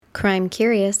Crime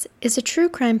Curious is a true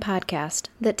crime podcast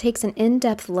that takes an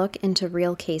in-depth look into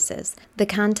real cases. The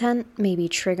content may be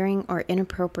triggering or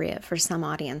inappropriate for some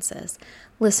audiences.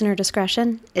 Listener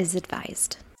discretion is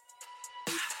advised.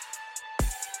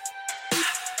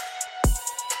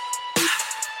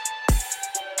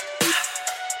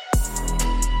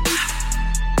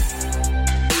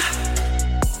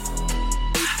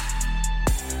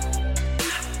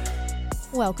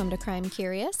 Welcome to Crime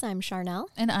Curious. I'm Charnel.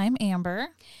 And I'm Amber.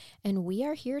 And we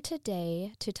are here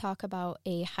today to talk about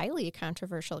a highly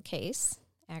controversial case,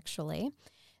 actually,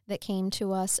 that came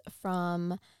to us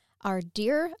from our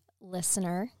dear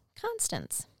listener,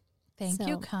 Constance. Thank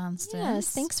you, Constance. Yes,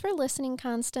 thanks for listening,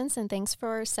 Constance, and thanks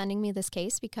for sending me this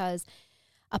case because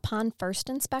upon first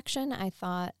inspection, I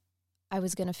thought I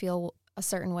was going to feel a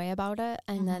certain way about it.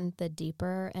 And then the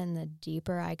deeper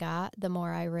I got, the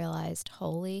more I realized,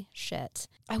 holy shit.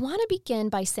 I want to begin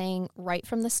by saying right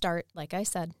from the start, like I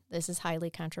said, this is highly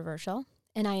controversial,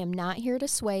 and I am not here to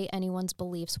sway anyone's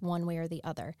beliefs one way or the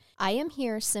other. I am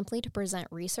here simply to present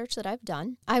research that I've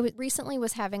done. I recently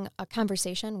was having a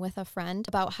conversation with a friend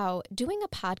about how doing a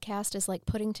podcast is like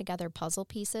putting together puzzle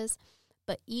pieces,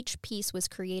 but each piece was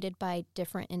created by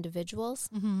different individuals.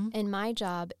 And my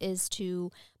job is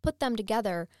to put them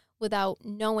together without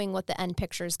knowing what the end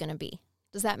picture is going to be.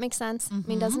 Does that make sense? I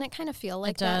mean, doesn't it kind of feel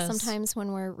like that sometimes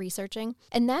when we're researching?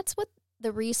 And that's what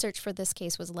the research for this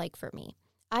case was like for me.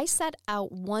 I set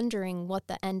out wondering what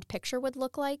the end picture would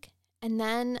look like, and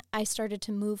then I started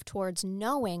to move towards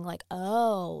knowing, like,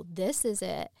 oh, this is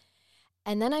it.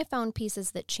 And then I found pieces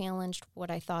that challenged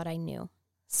what I thought I knew.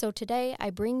 So today, I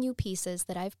bring you pieces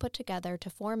that I've put together to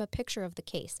form a picture of the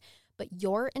case, but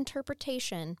your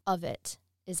interpretation of it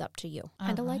is up to you.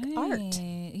 Kind of like art.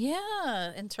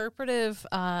 Yeah, interpretive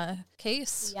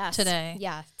case today.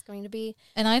 Yeah, it's going to be.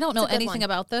 And I don't know anything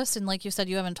about this, and like you said,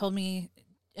 you haven't told me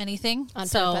anything. On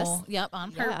purpose. Yep,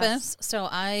 on purpose. So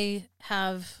I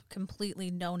have completely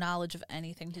no knowledge of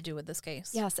anything to do with this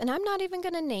case. Yes, and I'm not even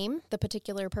going to name the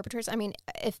particular perpetrators. I mean,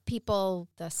 if people,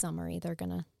 the summary, they're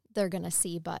going to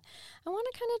see, but I want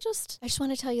to kind of I just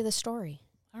want to tell you the story.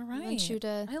 All right. I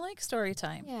like story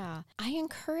time. Yeah. I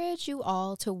encourage you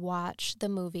all to watch the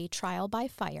movie Trial by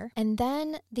Fire and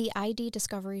then the ID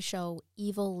Discovery show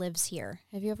Evil Lives Here.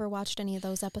 Have you ever watched any of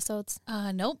those episodes?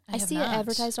 Nope. I see it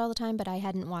advertised all the time, but I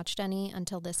hadn't watched any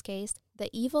until this case. The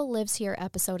Evil Lives Here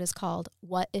episode is called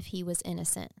What If He Was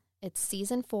Innocent? It's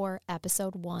season 4,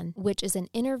 episode 1, which is an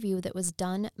interview that was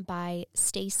done by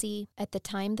Stacy. At the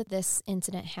time that this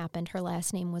incident happened, her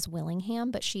last name was Willingham,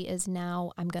 but she is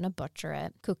now, I'm going to butcher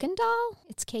it, Kuykendall.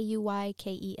 It's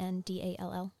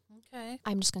Kuykendall. Okay.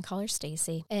 I'm just going to call her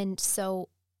Stacy. And so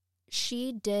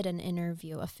she did an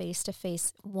interview, a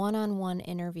face-to-face, one-on-one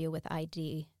interview with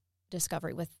ID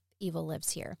Discovery, with Evil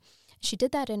Lives Here. She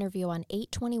did that interview on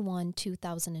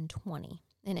 8/21/2020.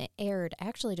 And it aired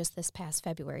actually just this past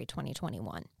February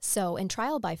 2021. So, and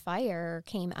Trial by Fire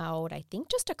came out, I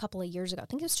think, just a couple of years ago. I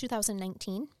think it was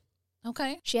 2019.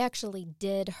 Okay. She actually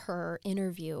did her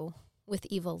interview with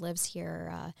Evil Lives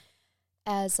Here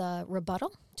as a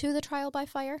rebuttal to the Trial by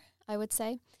Fire, I would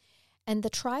say. And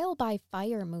the Trial by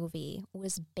Fire movie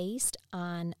was based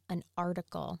on an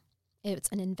article. It's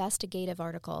an investigative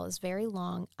article. It's very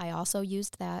long. I also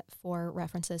used that for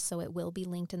references, so it will be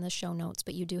linked in the show notes,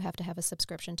 but you do have to have a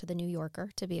subscription to The New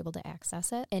Yorker to be able to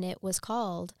access it. And it was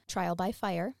called Trial by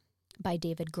Fire by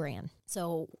David Gran.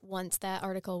 So once that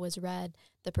article was read,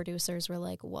 the producers were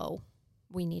like, whoa,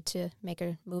 we need to make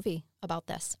a movie about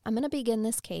this. I'm going to begin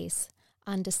this case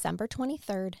on December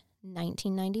 23rd,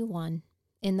 1991,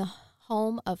 in the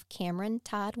home of Cameron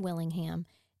Todd Willingham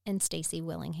and Stacy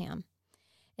Willingham.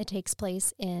 It takes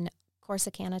place in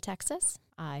Corsicana, Texas.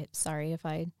 Sorry if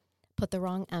I put the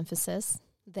wrong emphasis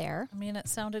there. I mean, it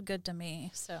sounded good to me,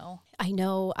 so. I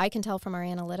know. I can tell from our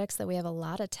analytics that we have a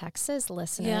lot of Texas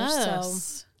listeners. Yes. So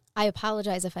I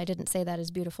apologize if I didn't say that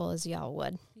as beautiful as y'all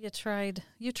would. You tried.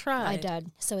 I did.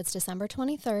 So it's December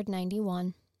 23rd,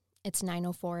 91. It's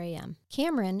 9:04 a.m.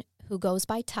 Cameron, who goes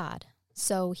by Todd,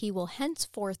 so he will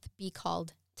henceforth be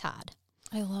called Todd.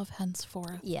 I love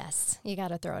henceforth. Yes, you got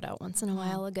to throw it out once in a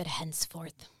while, a good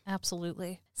henceforth.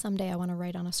 Absolutely. Someday I want to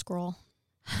write on a scroll.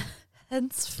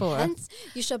 Henceforth.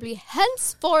 You shall be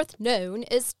henceforth known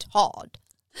as Todd.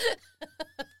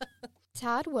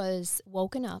 Todd was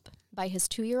woken up by his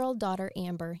 2-year-old daughter,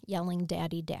 Amber, yelling,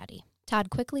 "Daddy, Daddy." Todd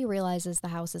quickly realizes the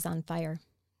house is on fire.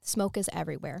 Smoke is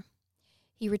everywhere.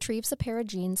 He retrieves a pair of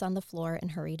jeans on the floor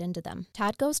and hurried into them.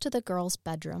 Todd goes to the girl's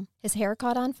bedroom. His hair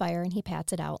caught on fire and he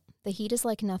pats it out. The heat is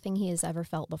like nothing he has ever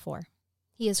felt before.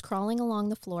 He is crawling along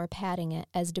the floor, patting it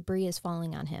as debris is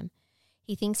falling on him.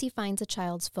 He thinks he finds a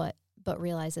child's foot, but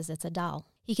realizes it's a doll.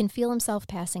 He can feel himself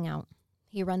passing out.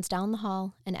 He runs down the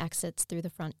hall and exits through the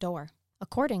front door.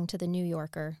 According to the New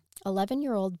Yorker,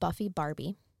 11-year-old Buffy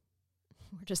Barbie,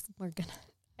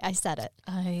 I said it.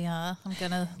 I'm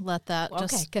gonna let that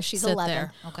just because she's sit 11.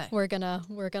 there. Okay, We're gonna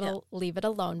leave it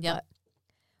alone. Yep. But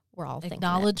we're all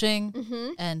acknowledging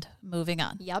thinking it. and moving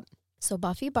on. Yep. So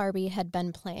Buffy Barbie had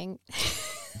been playing.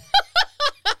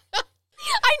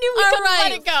 I knew we couldn't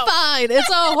let it go. Fine. It's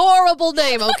a horrible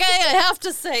name. Okay, I have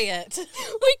to say it.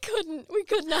 We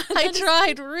could not. I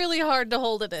tried really hard to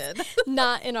hold it in.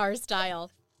 Not in our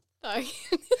style. Sorry.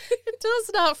 It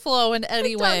does not flow in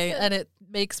any way, doesn't. and it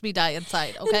makes me die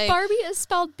inside, okay? And Barbie is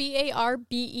spelled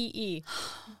Barbee.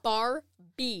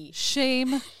 Barbie.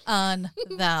 Shame on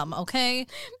them, okay?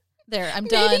 There, I'm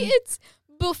done. Maybe it's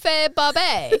Buffet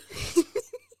Barbie.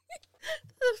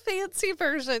 The fancy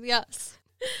version, yes.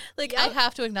 Like, I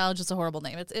have to acknowledge it's a horrible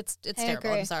name. It's terrible.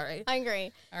 Agree. I'm sorry. I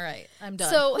agree. All right, I'm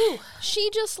done. So she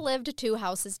just lived 2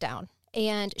 houses down,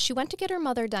 and she went to get her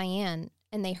mother, Diane,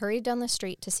 and they hurried down the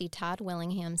street to see Todd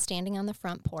Willingham standing on the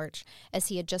front porch as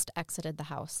he had just exited the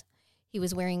house. He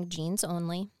was wearing jeans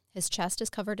only, his chest is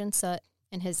covered in soot,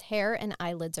 and his hair and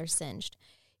eyelids are singed.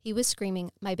 He was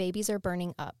screaming, "My babies are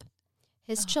burning up."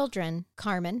 His children,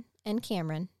 Carmen and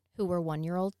Cameron, who were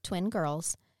 1-year-old twin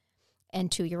girls, and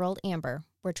 2-year-old Amber,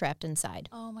 were trapped inside.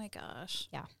 Oh, my gosh.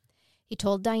 Yeah. He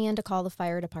told Diane to call the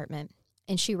fire department,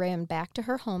 and she ran back to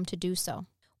her home to do so.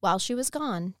 While she was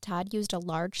gone, Todd used a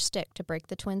large stick to break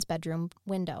the twins' bedroom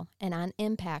window, and on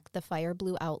impact, the fire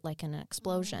blew out like an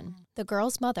explosion. The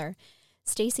girl's mother,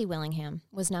 Stacy Willingham,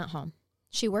 was not home.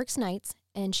 She works nights,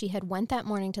 and she had went that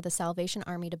morning to the Salvation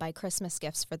Army to buy Christmas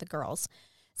gifts for the girls,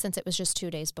 since it was just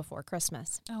 2 days before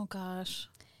Christmas. Oh, gosh.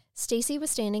 Stacy was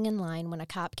standing in line when a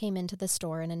cop came into the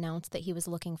store and announced that he was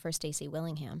looking for Stacy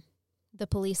Willingham. The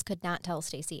police could not tell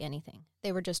Stacy anything.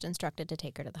 They were just instructed to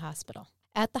take her to the hospital.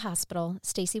 At the hospital,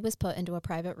 Stacy was put into a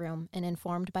private room and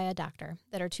informed by a doctor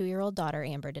that her 2-year-old daughter,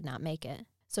 Amber, did not make it.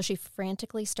 So she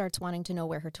frantically starts wanting to know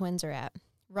where her twins are at,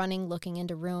 running, looking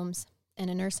into rooms, and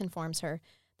a nurse informs her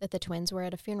that the twins were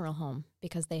at a funeral home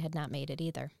because they had not made it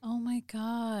either. Oh, my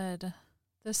God.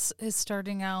 This is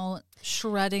starting out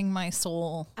shredding my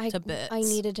soul to bits. I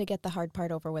needed to get the hard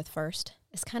part over with first.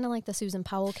 It's kind of like the Susan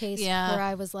Powell case where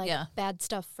I was like, bad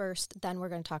stuff first, then we're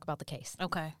going to talk about the case.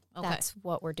 Okay. That's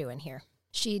what we're doing here.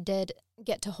 She did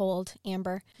get to hold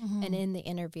Amber, and in the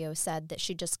interview said that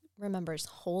she just remembers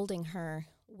holding her,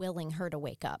 willing her to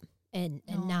wake up, and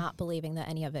not believing that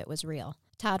any of it was real.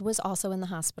 Todd was also in the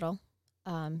hospital.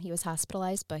 He was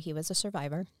hospitalized, but he was a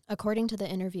survivor. According to the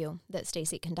interview that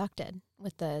Stacy conducted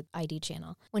with the ID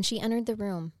channel, when she entered the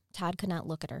room, Todd could not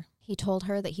look at her. He told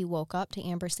her that he woke up to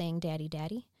Amber saying, "Daddy,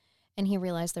 Daddy," and he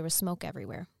realized there was smoke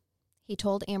everywhere. He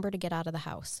told Amber to get out of the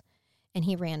house, and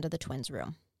he ran to the twins'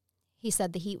 room. He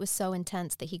said the heat was so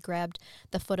intense that he grabbed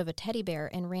the foot of a teddy bear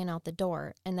and ran out the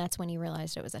door, and that's when he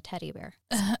realized it was a teddy bear.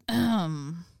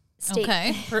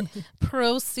 Okay,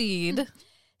 proceed.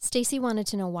 Stacy wanted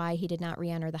to know why he did not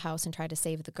re-enter the house and try to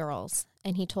save the girls,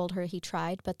 and he told her he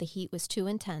tried, but the heat was too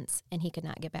intense, and he could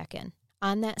not get back in.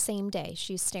 On that same day,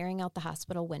 she's staring out the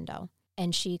hospital window,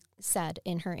 and she said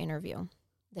in her interview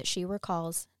that she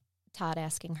recalls Todd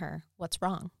asking her, "What's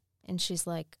wrong?" And she's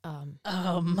like,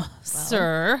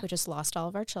 sir, we just lost all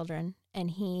of our children.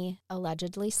 And he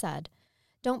allegedly said,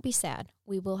 "Don't be sad.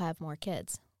 We will have more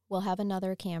kids. We'll have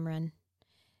another Carmen,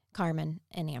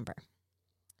 and Amber."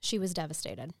 She was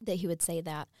devastated that he would say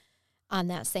that on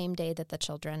that same day that the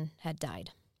children had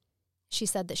died. She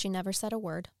said that she never said a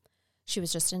word. She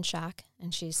was just in shock,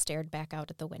 and she stared back out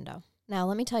at the window. Now,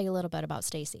 let me tell you a little bit about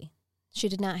Stacy. She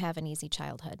did not have an easy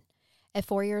childhood. At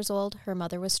 4 years old, her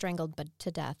mother was strangled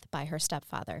to death by her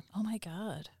stepfather. Oh, my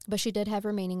God. But she did have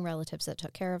remaining relatives that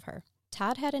took care of her.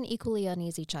 Todd had an equally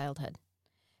uneasy childhood.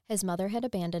 His mother had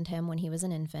abandoned him when he was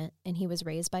an infant, and he was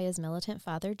raised by his militant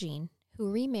father, Gene, who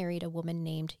remarried a woman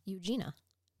named Eugenia.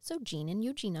 So Gene and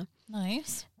Eugenia.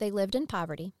 Nice. They lived in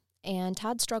poverty, and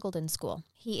Todd struggled in school.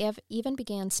 He even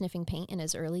began sniffing paint in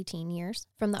his early teen years.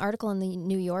 From the article in the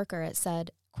New Yorker, it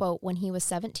said, quote, "When he was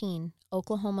 17,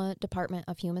 Oklahoma Department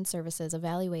of Human Services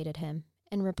evaluated him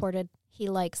and reported he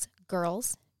likes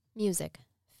girls, music,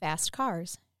 fast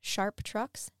cars, sharp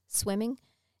trucks, swimming,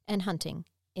 and hunting,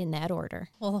 in that order."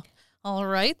 Well, all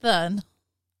right then.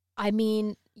 I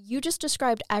mean, you just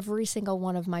described every single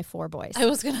one of my 4 boys. I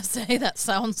was going to say that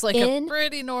sounds like a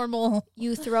pretty normal.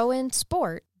 You throw in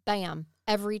sport, bam,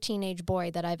 every teenage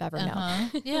boy that I've ever known.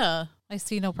 Yeah, I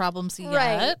see no problems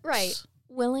yet. Right.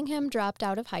 Willingham dropped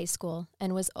out of high school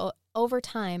and was over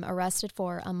time arrested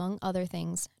for, among other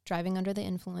things, driving under the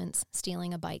influence,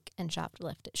 stealing a bike, and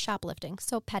shoplifting.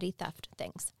 So petty theft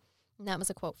things. And that was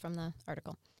a quote from the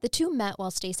article. The two met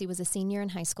while Stacy was a senior in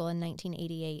high school in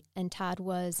 1988, and Todd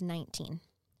was 19.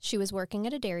 She was working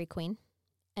at a Dairy Queen,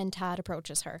 and Todd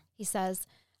approaches her. He says,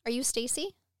 "Are you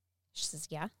Stacy?" She says,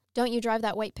 "Yeah." "Don't you drive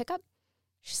that white pickup?"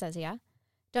 She says, "Yeah."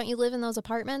 "Don't you live in those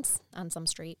apartments on some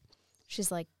street?"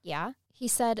 She's like, "Yeah." He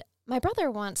said, "My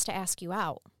brother wants to ask you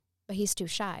out, but he's too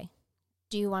shy.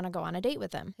 Do you want to go on a date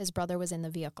with him?" His brother was in the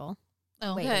vehicle.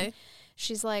 Okay. Waiting.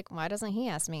 She's like, "Why doesn't he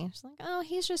ask me?" She's like, "Oh,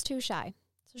 he's just too shy."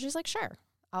 So she's like, "Sure,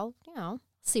 I'll,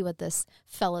 see what this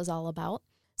fella's all about."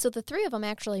 So the three of them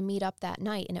actually meet up that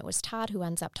night, and it was Todd who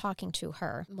ends up talking to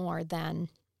her more than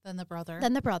the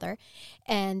brother.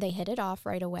 And they hit it off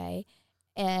right away.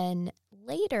 And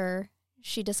later,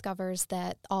 she discovers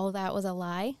that all of that was a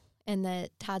lie, and that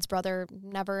Todd's brother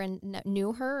never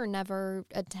knew her or never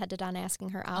intended on asking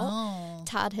her out. Oh.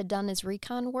 Todd had done his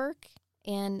recon work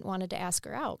and wanted to ask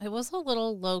her out. It was a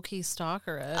little low-key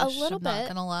stalkerish. A little bit. I'm not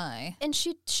going to lie. And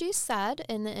she said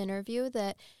in the interview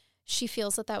that she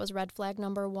feels that was red flag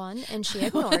number one, and she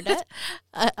ignored it.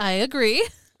 I agree.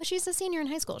 But she's a senior in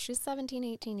high school. She's 17,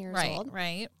 18 years old.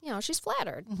 Right. She's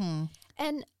flattered. Mm-hmm.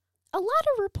 And a lot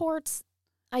of reports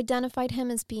identified him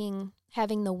as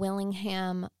having the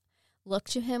Willingham look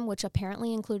to him, which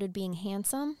apparently included being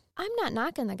handsome. I'm not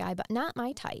knocking the guy, but not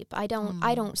my type. I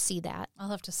don't see that. I'll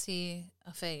have to see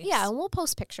a face. Yeah, and we'll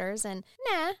post pictures, and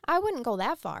I wouldn't go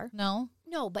that far. No,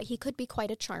 but he could be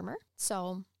quite a charmer.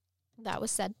 So that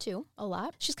was said too a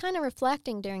lot. She's kind of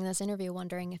reflecting during this interview,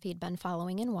 wondering if he'd been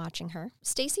following and watching her.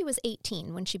 Stacy was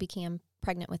 18 when she became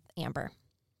pregnant with Amber.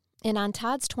 And on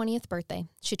Todd's 20th birthday,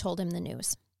 she told him the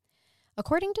news.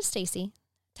 According to Stacy,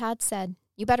 Todd said,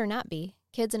 "You better not be.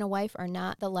 Kids and a wife are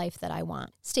not the life that I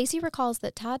want." Stacy recalls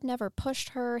that Todd never pushed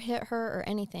her, hit her, or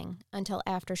anything until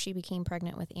after she became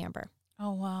pregnant with Amber.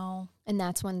 Oh, wow. And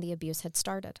that's when the abuse had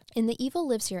started. In the Evil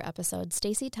Lives Here episode,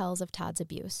 Stacy tells of Todd's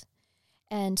abuse.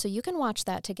 And so you can watch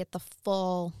that to get the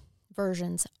full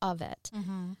versions of it.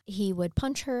 Mm-hmm. He would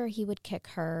punch her, he would kick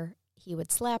her, he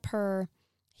would slap her,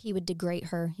 he would degrade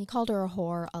her. He called her a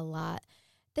whore a lot.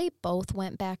 They both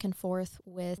went back and forth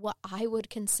with what I would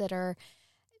consider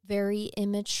very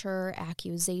immature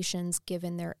accusations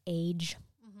given their age,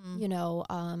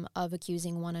 of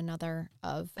accusing one another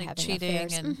of having cheating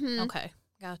affairs. and okay,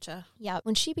 gotcha. Yeah,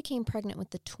 when she became pregnant with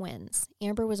the twins,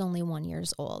 Amber was only 1 year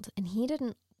old, and he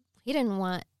didn't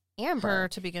want Amber her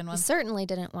to begin with. He certainly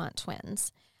didn't want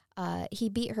twins. He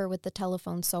beat her with the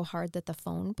telephone so hard that the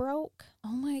phone broke. Oh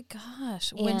my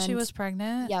gosh. When she was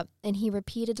pregnant? Yep. And he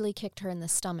repeatedly kicked her in the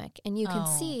stomach. And you can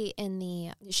see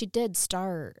she did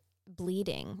start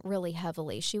bleeding really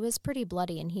heavily. She was pretty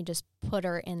bloody, and he just put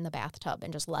her in the bathtub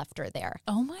and just left her there.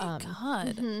 Oh my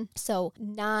God. Mm-hmm. So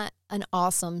not an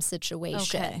awesome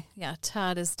situation. Okay. Yeah.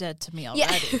 Todd is dead to me already.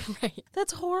 Yeah. Right.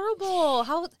 That's horrible.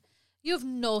 How... You have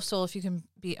no soul if you can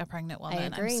beat a pregnant woman. I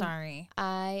agree. I'm sorry.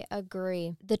 I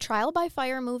agree. The Trial by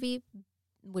Fire movie,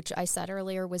 which I said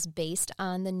earlier, was based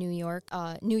on the New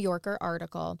Yorker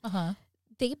article. Uh-huh.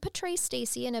 They portray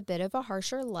Stacy in a bit of a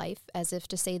harsher life, as if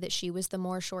to say that she was the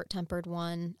more short-tempered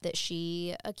one, that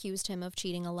she accused him of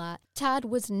cheating a lot. Todd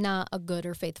was not a good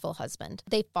or faithful husband.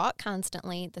 They fought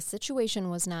constantly. The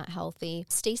situation was not healthy.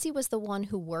 Stacy was the one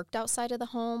who worked outside of the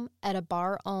home at a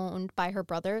bar owned by her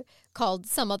brother called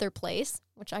Some Other Place,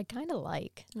 which I kind of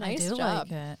like. Nice job. I do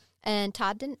like it. And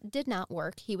Todd did not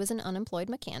work. He was an unemployed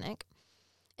mechanic.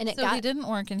 And he didn't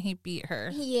work and he beat her.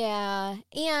 Yeah.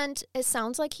 And it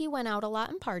sounds like he went out a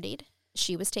lot and partied.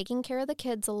 She was taking care of the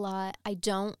kids a lot.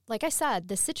 Like I said,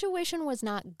 the situation was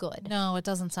not good. No, it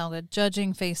doesn't sound good.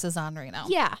 Judging faces on right now.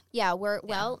 Yeah. Yeah.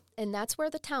 And that's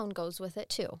where the town goes with it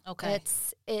too. Okay.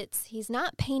 He's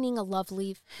not painting a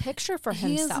lovely picture for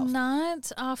himself. He is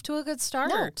not off to a good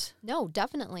start. No,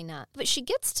 definitely not. But she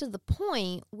gets to the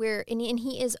point where, and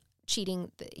he is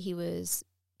cheating. He was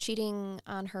cheating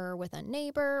on her with a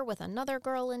neighbor, with another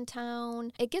girl in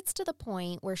town. It gets to the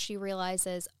point where she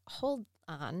realizes, hold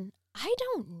on, I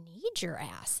don't need your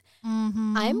ass.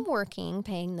 Mm-hmm. I'm working,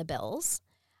 paying the bills.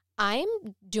 I'm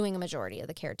doing a majority of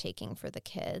the caretaking for the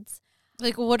kids.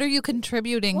 Like, what are you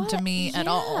contributing to me at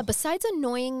all? Besides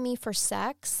annoying me for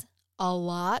sex a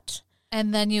lot.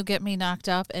 And then you get me knocked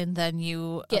up and then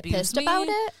you get abuse pissed me? about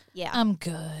it. Yeah. I'm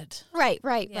good.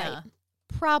 Right. Yeah.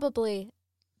 Probably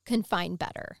can find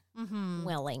better. Mm-hmm.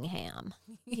 Willingham.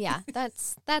 Yeah,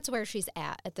 that's where she's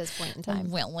at this point in time.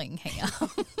 Willingham.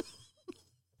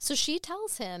 So she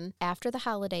tells him after the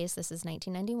holidays, this is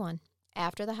 1991,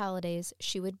 after the holidays,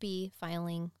 she would be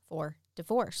filing for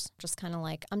divorce. Just kind of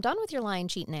like, I'm done with your lying,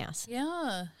 cheating ass.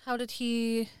 Yeah. How did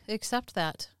he accept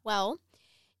that? Well,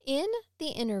 in the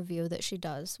interview that she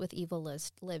does with Evil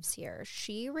Lives Here,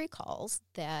 she recalls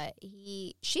that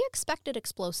she expected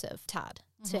explosive Todd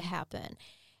to happen,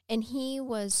 and he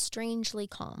was strangely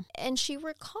calm. And she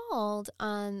recalled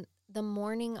on the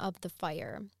morning of the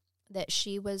fire that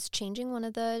she was changing one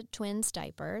of the twins'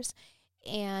 diapers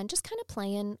and just kind of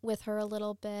playing with her a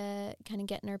little bit, kind of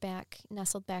getting her back,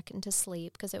 nestled back into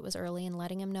sleep because it was early, and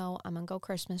letting him know, I'm going to go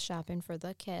Christmas shopping for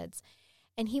the kids.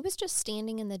 And he was just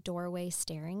standing in the doorway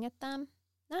staring at them,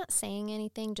 not saying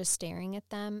anything, just staring at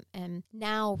them. And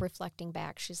now reflecting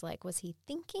back, she's like, was he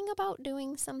thinking about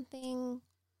doing something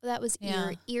that was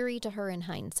eerie to her in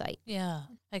hindsight? Yeah,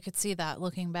 I could see that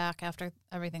looking back after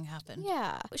everything happened.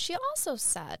 Yeah. She also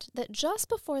said that just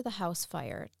before the house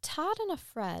fire, Todd and a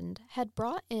friend had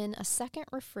brought in a second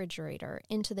refrigerator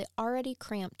into the already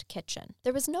cramped kitchen.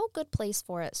 There was no good place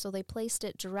for it, so they placed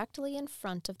it directly in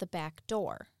front of the back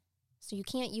door. So you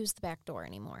can't use the back door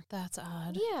anymore. That's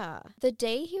odd. Yeah. The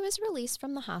day he was released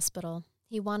from the hospital,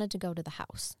 he wanted to go to the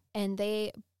house. And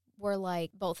they were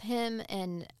like, both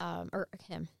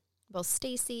both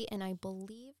Stacy and I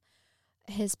believe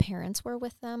his parents were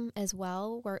with them as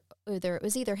well. It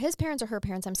was either his parents or her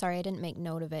parents. I'm sorry, I didn't make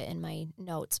note of it in my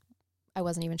notes. I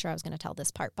wasn't even sure I was going to tell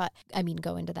this part, but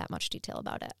go into that much detail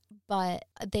about it. But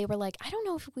they were like, I don't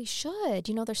know if we should.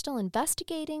 They're still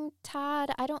investigating Todd.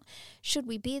 Should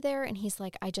we be there? And he's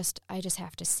like, I just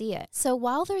have to see it. So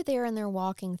while they're there and they're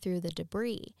walking through the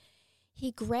debris,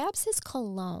 he grabs his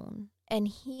cologne and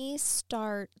he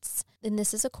starts, and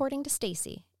this is according to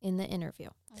Stacy in the interview,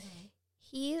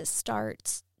 he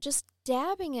starts just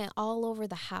dabbing it all over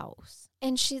the house.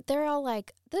 And they're all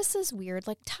like, this is weird.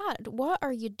 Like, Todd, what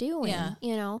are you doing?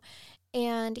 Yeah.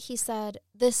 And he said,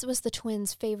 this was the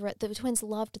twins' favorite. The twins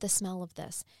loved the smell of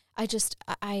this.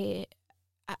 I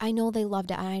know they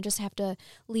loved it, and I just have to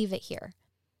leave it here.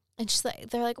 And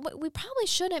they're like, we probably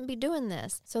shouldn't be doing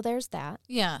this. So there's that.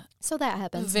 Yeah. So that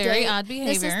happens. Very odd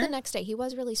behavior. This is the next day. He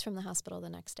was released from the hospital the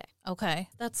next day. Okay.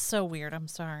 That's so weird. I'm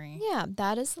sorry. Yeah,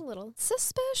 that is a little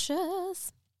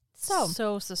suspicious.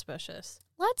 So suspicious.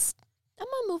 I'm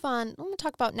going to move on. I'm going to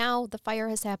talk about now the fire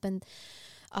has happened.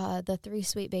 The 3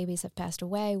 sweet babies have passed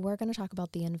away. We're going to talk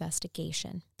about the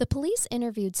investigation. The police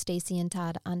interviewed Stacy and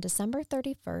Todd on December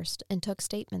 31st and took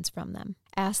statements from them.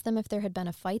 Asked them if there had been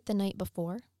a fight the night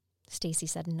before. Stacy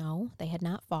said no, they had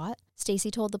not fought.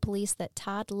 Stacy told the police that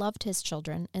Todd loved his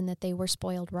children and that they were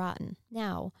spoiled rotten.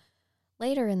 Now,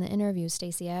 later in the interview,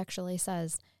 Stacy actually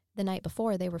says the night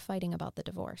before they were fighting about the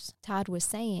divorce. Todd was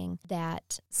saying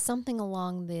that something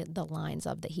along the lines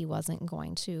of that he wasn't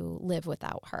going to live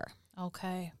without her.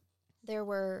 Okay. There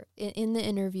were, in the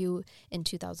interview in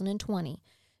 2020,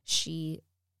 she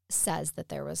says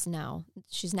that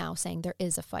she's now saying there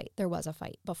is a fight. There was a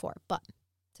fight before, but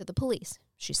to the police,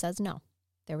 she says no,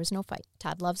 there was no fight.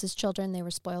 Todd loves his children. They were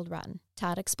spoiled rotten.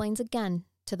 Todd explains again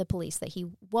to the police that he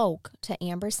woke to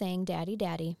Amber saying, "Daddy,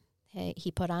 Daddy." He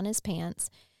put on his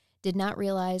pants, did not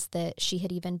realize that she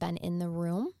had even been in the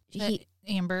room.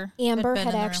 Amber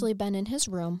had actually been in his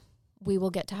room. We will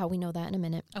get to how we know that in a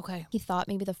minute. Okay. He thought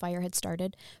maybe the fire had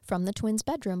started from the twins'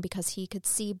 bedroom because he could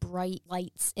see bright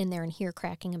lights in there and hear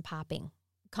cracking and popping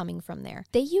coming from there.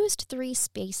 They used 3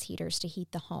 space heaters to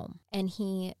heat the home. And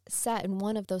he said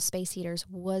one of those space heaters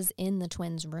was in the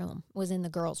twins' room, was in the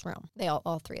girls' room. They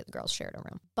all 3 of the girls shared a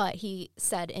room. But he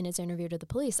said in his interview to the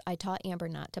police, I taught Amber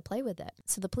not to play with it.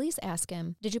 So the police asked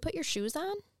him, did you put your shoes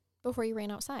on before you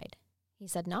ran outside? He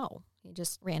said no. He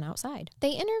just ran outside.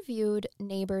 They interviewed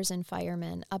neighbors and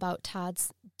firemen about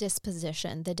Todd's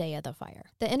disposition the day of the fire.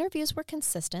 The interviews were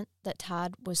consistent that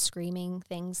Todd was screaming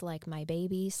things like, my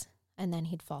babies, and then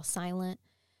he'd fall silent.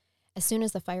 As soon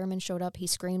as the firemen showed up, he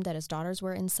screamed that his daughters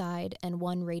were inside, and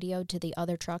one radioed to the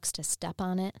other trucks to step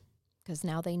on it, because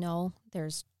now they know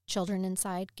there's children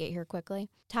inside, get here quickly.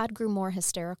 Todd grew more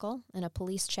hysterical, and a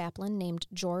police chaplain named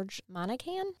George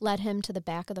Monaghan led him to the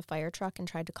back of the fire truck and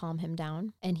tried to calm him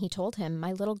down. And he told him,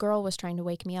 my little girl was trying to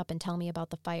wake me up and tell me about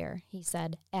the fire, he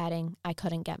said, adding, I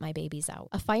couldn't get my babies out.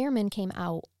 A fireman came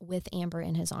out with Amber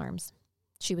in his arms.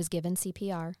 She was given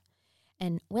CPR.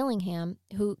 And Willingham,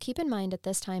 who, keep in mind at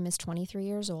this time is 23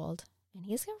 years old, and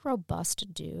he's a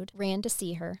robust dude, ran to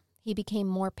see her. He became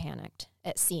more panicked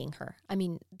at seeing her. I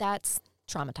mean, that's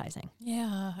traumatizing.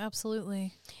 Yeah,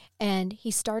 absolutely. And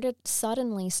he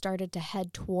suddenly started to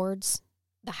head towards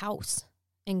the house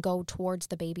and go towards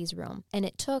the baby's room. And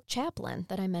it took chaplain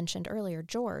that I mentioned earlier,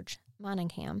 George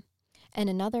Monaghan, and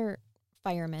another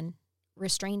fireman,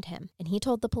 restrained him. And he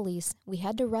told the police, we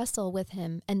had to wrestle with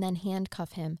him and then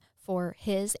handcuff him for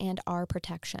his and our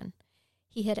protection.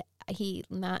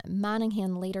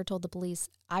 Monahan later told the police,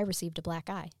 I received a black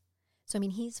eye. So, I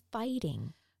mean, he's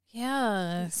fighting.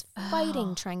 Yeah. He's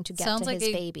fighting, trying to get to his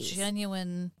babies. Sounds like a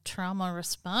genuine trauma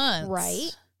response.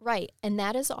 Right. And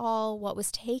that is all what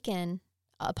was taken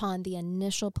upon the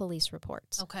initial police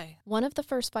reports. Okay. One of the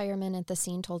first firemen at the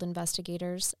scene told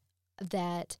investigators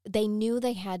that they knew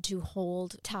they had to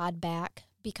hold Todd back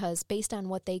because based on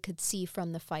what they could see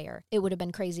from the fire, it would have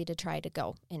been crazy to try to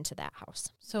go into that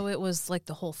house. So it was like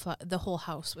the whole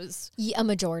house was... Yeah, a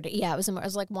majority. Yeah, it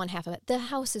was like one half of it. The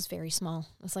house is very small.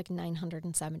 It's like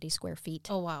 970 square feet.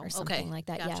 Oh, wow. Or something like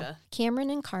that. Gotcha. Yeah.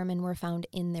 Cameron and Carmen were found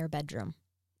in their bedroom.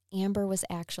 Amber was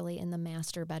actually in the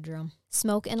master bedroom.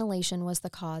 Smoke inhalation was the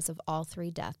cause of all 3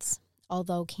 deaths,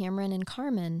 although Cameron and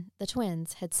Carmen, the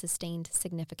twins, had sustained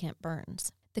significant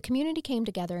burns. The community came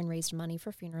together and raised money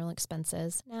for funeral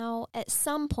expenses. Now, at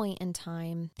some point in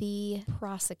time, the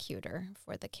prosecutor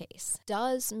for the case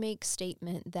does make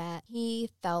statement that he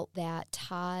felt that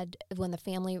Todd, when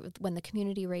the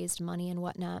community raised money and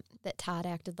whatnot, that Todd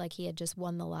acted like he had just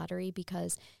won the lottery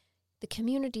because the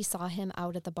community saw him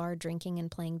out at the bar drinking and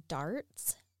playing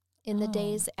darts in the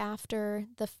days after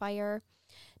the fire.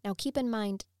 Now, keep in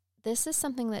mind, this is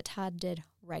something that Todd did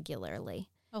regularly.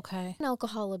 Okay. And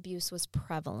alcohol abuse was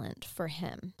prevalent for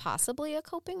him. Possibly a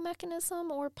coping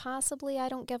mechanism or possibly I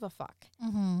don't give a fuck.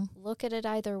 Mm-hmm. Look at it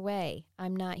either way.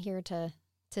 I'm not here to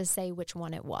say which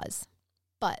one it was.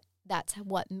 But that's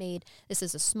what made, this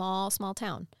is a small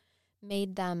town,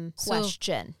 made them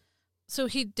question. So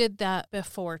he did that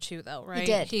before too, though, right?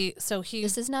 He did.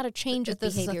 This is not a change of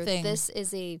behavior. This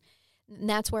is and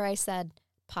that's where I said,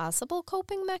 possible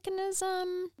coping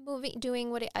mechanism,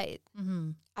 doing what I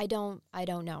don't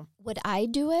know. Would I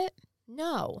do it?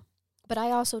 No. But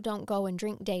I also don't go and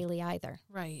drink daily either.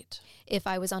 Right. If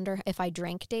I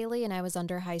drank daily and I was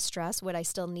under high stress, would I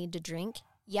still need to drink?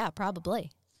 Yeah,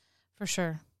 probably. For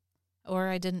sure. Or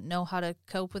I didn't know how to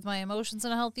cope with my emotions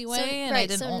in a healthy way, and I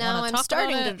didn't want to talk about it. So now I'm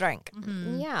starting to drink.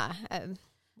 Mm-hmm. Yeah.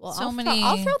 Well,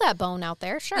 I'll throw that bone out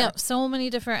there, sure. Yeah, so many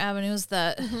different avenues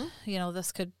that,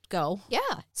 this could go. Yeah.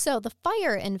 So the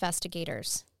fire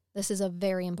investigators, this is a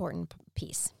very important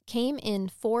piece, came in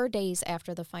 4 days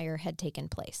after the fire had taken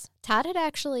place. Todd had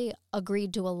actually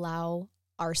agreed to allow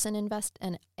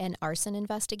an arson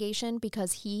investigation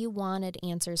because he wanted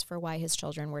answers for why his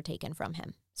children were taken from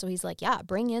him. So he's like, yeah,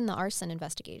 bring in the arson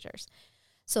investigators.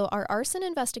 So our arson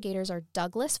investigators are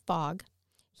Douglas Fogg.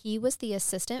 He was the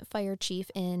assistant fire chief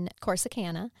in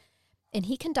Corsicana, and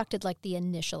he conducted like the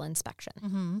initial inspection.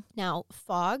 Mm-hmm. Now,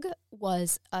 Fogg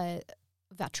was a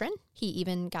veteran. He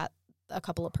even got a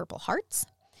couple of Purple Hearts.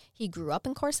 He grew up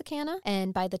in Corsicana,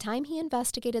 and by the time he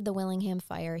investigated the Willingham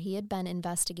fire, he had been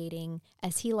investigating,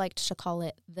 as he liked to call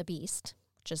it, the beast,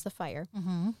 which is the fire,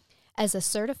 as a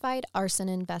certified arson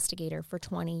investigator for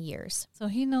 20 years. So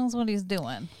he knows what he's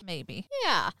doing, maybe.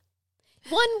 Yeah.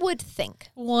 One would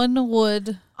think. One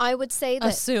would I would say that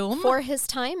assume. For his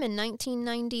time in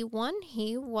 1991,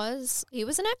 he was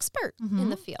an expert in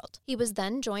the field. He was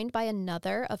then joined by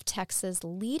another of Texas'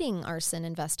 leading arson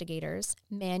investigators,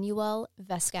 Manuel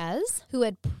Vasquez, who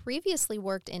had previously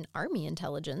worked in Army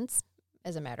intelligence,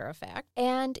 as a matter of fact.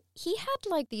 And he had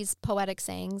like these poetic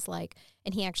sayings like,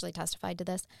 and he actually testified to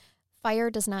this, fire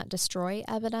does not destroy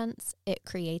evidence, it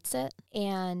creates it.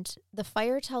 And the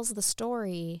fire tells the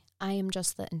story, I am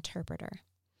just the interpreter.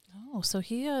 Oh, so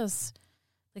he is,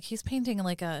 like he's painting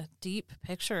like a deep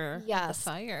picture of the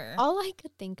fire. All I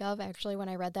could think of actually when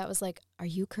I read that was like, are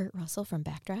you Kurt Russell from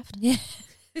Backdraft? Yeah.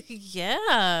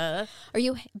 Yeah. Are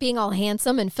you being all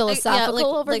handsome and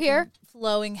philosophical over here?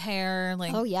 Flowing hair.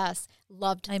 Like, oh, yes.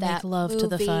 Loved that I make love movie. to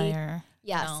the fire.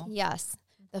 Yes, yes.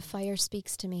 The fire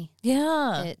speaks to me.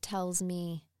 Yeah. It tells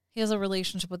me. He has a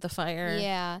relationship with the fire.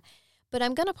 Yeah. But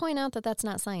I'm going to point out that that's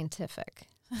not scientific.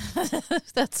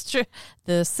 That's true.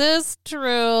 This is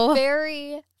true.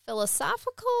 Very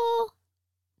philosophical,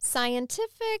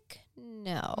 scientific,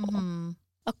 no. Mm-hmm.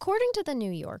 According to the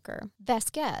New Yorker,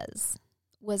 Vasquez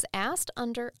was asked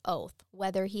under oath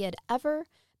whether he had ever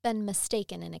been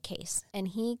mistaken in a case. And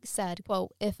he said,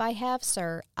 quote, if I have,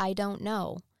 sir, I don't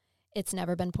know. It's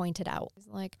never been pointed out. He's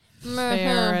like,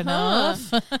 fair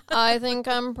enough. I think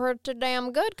I'm pretty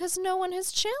damn good because no one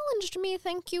has challenged me.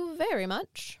 Thank you very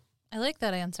much. I like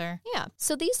that answer. Yeah.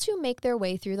 So these two make their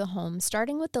way through the home,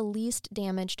 starting with the least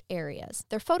damaged areas.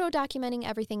 They're photo documenting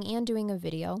everything and doing a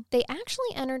video. They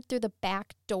actually entered through the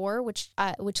back door, which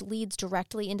leads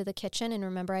directly into the kitchen. And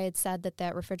remember, I had said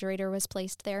that refrigerator was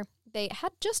placed there. They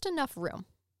had just enough room.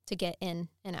 to get in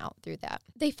and out through that.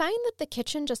 They find that the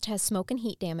kitchen just has smoke and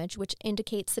heat damage, which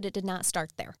indicates that it did not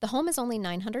start there. The home is only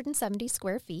 970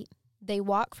 square feet. They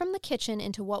walk from the kitchen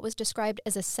into what was described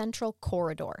as a central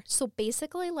corridor. So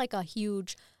basically like a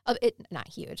huge, not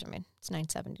huge, I mean, it's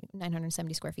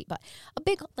 970 square feet, but a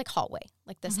big like hallway.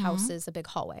 Like this house is a big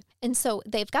hallway. And so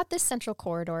they've got this central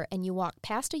corridor, and you walk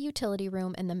past a utility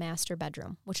room and the master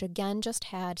bedroom, which again just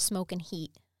had smoke and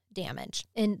heat damage.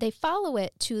 And they follow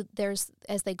it to,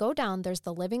 as they go down, there's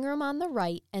the living room on the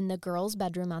right and the girls'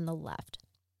 bedroom on the left.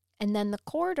 And then the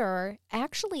corridor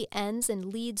actually ends and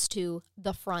leads to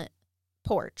the front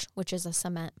porch, which is a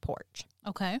cement porch.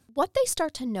 Okay. What they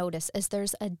start to notice is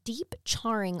there's a deep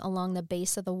charring along the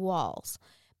base of the walls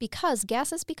because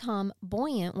gases become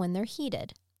buoyant when they're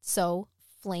heated. So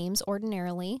flames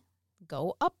ordinarily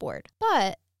go upward.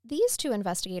 But these two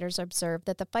investigators observed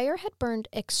that the fire had burned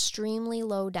extremely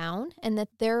low down and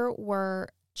that there were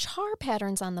char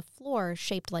patterns on the floor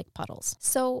shaped like puddles.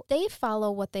 So they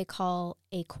follow what they call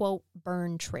a, quote,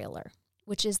 burn trailer,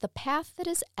 which is the path that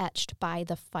is etched by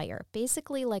the fire.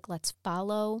 Basically, like, let's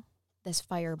follow this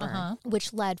fire burn,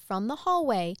 which led from the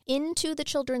hallway into the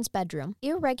children's bedroom.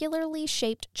 Irregularly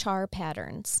shaped char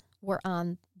patterns were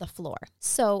on the floor.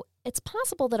 So it's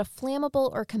possible that a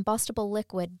flammable or combustible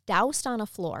liquid doused on a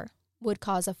floor would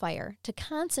cause a fire to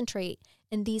concentrate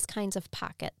in these kinds of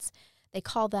pockets. They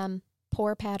call them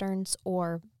pour patterns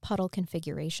or puddle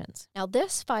configurations. Now,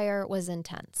 this fire was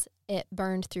intense. It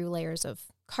burned through layers of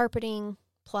carpeting,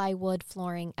 plywood,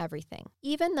 flooring, everything.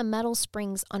 Even the metal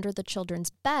springs under the children's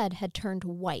bed had turned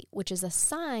white, which is a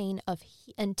sign of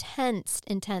intense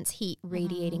heat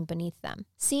radiating beneath them.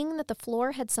 Seeing that the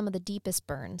floor had some of the deepest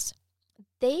burns,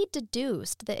 they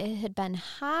deduced that it had been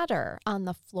hotter on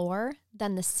the floor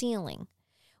than the ceiling,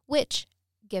 which,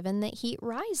 given that heat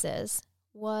rises,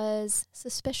 was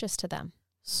suspicious to them.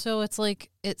 So it's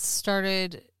like it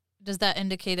started... Does that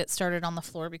indicate it started on the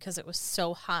floor because it was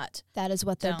so hot? That is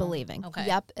what they're believing. Okay.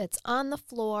 Yep, it's on the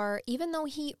floor. Even though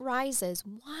heat rises,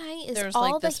 why is There's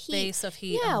all like the this heat? base of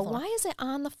heat. Yeah, on the floor. why is it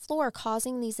on the floor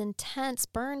causing these intense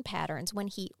burn patterns when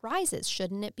heat rises?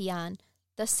 Shouldn't it be on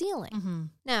the ceiling?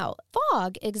 Now,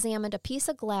 Fogg examined a piece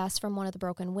of glass from one of the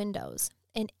broken windows,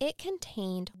 and it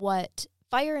contained what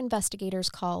fire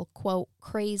investigators call, quote,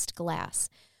 crazed glass,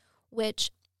 which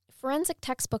forensic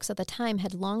textbooks at the time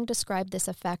had long described this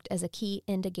effect as a key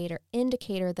indicator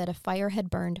that a fire had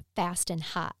burned fast and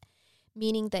hot,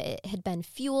 meaning that it had been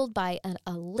fueled by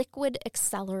a liquid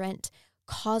accelerant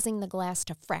causing the glass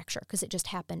to fracture because it just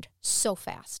happened so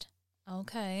fast.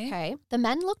 Okay. The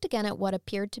men looked again at what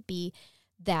appeared to be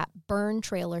that burn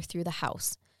trailer through the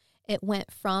house. It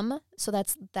went from, so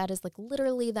that is like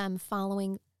literally them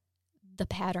following the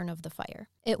pattern of the fire.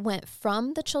 It went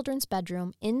from the children's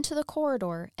bedroom into the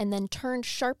corridor and then turned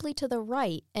sharply to the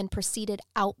right and proceeded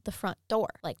out the front door,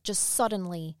 like just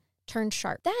suddenly turned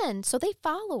sharp. Then, so they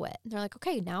follow it. They're like,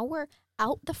 okay, now we're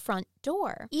out the front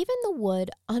door. Even the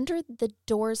wood under the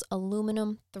door's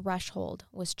aluminum threshold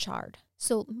was charred.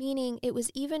 So meaning it was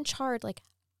even charred like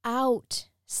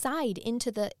outside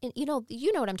into the, you know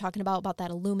what I'm talking about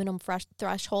that aluminum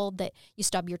threshold that you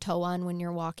stub your toe on when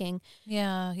you're walking.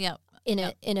 Yeah.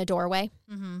 In a doorway.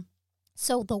 Mm-hmm.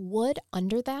 So the wood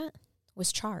under that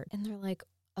was charred. And they're like,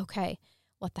 okay,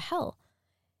 what the hell?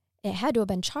 It had to have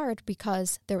been charred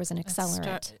because there was an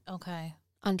accelerant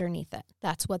underneath it.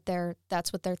 That's what they're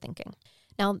thinking.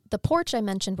 Now, the porch I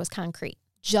mentioned was concrete.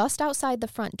 Just outside the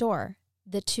front door,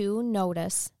 the two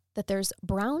notice that there's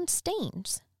brown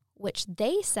stains, which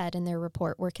they said in their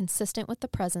report were consistent with the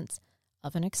presence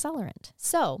of an accelerant.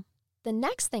 So the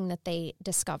next thing that they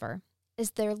discover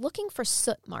is they're looking for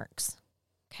soot marks,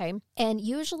 okay? And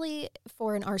usually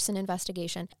for an arson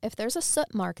investigation, if there's a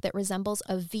soot mark that resembles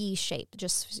a V shape,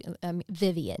 just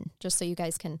Vivian, just so you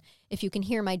guys can, if you can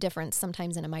hear my difference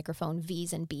sometimes in a microphone,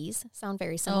 V's and B's sound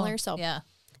very similar.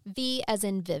 V as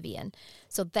in Vivian.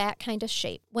 So that kind of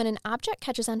shape. When an object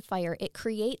catches on fire, it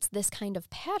creates this kind of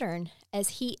pattern as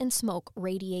heat and smoke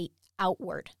radiate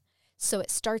outward. So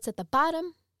it starts at the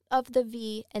bottom of the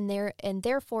V and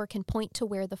therefore can point to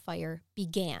where the fire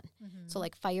began. Mm-hmm. So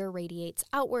like fire radiates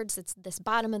outwards, it's this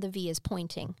bottom of the V is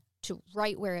pointing to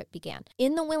right where it began.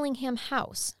 In the Willingham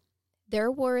house,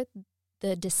 there were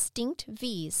the distinct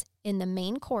V's in the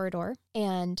main corridor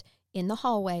and in the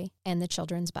hallway and the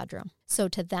children's bedroom. So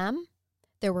to them,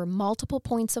 there were multiple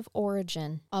points of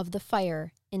origin of the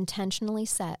fire intentionally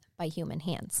set by human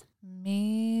hands.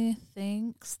 Me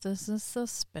thinks this is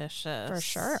suspicious. For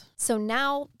sure. So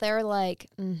now they're like,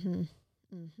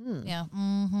 Yeah.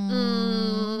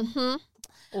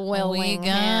 Willingham. We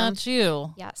got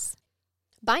you. Yes.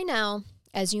 By now,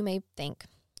 as you may think,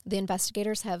 The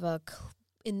investigators have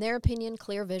in their opinion,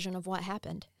 clear vision of what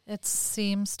happened. It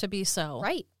seems to be so.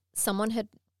 Right. Someone had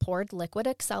poured liquid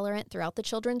accelerant throughout the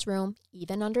children's room,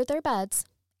 even under their beds,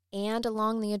 and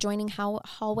along the adjoining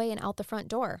hallway and out the front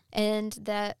door. And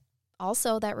that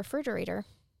refrigerator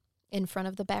in front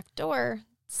of the back door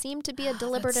seemed to be a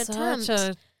deliberate attempt. Such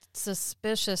a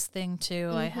suspicious thing,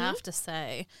 too, I have to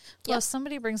say. Plus,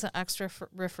 somebody brings an extra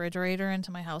refrigerator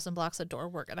into my house and blocks the door,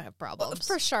 we're going to have problems.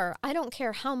 For sure. I don't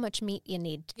care how much meat you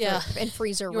need in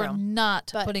freezer room. You're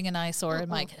not putting an eyesore in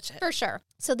my kitchen. For sure.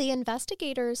 So the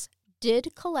investigators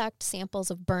did collect samples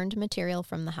of burned material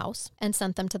from the house and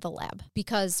sent them to the lab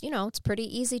because, it's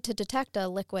pretty easy to detect a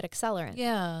liquid accelerant.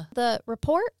 Yeah. The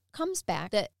report comes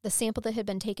back that the sample that had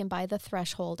been taken by the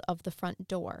threshold of the front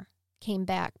door came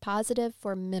back positive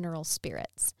for mineral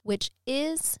spirits, which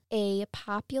is a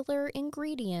popular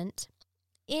ingredient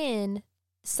in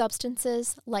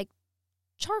substances like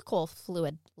charcoal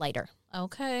fluid lighter.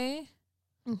 Okay.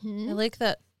 Mm-hmm. I like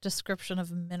that description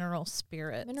of mineral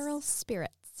spirits. Mineral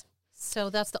spirits. So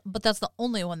that's the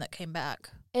only one that came back.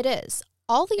 It is.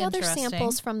 All the other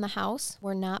samples from the house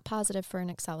were not positive for an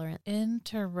accelerant.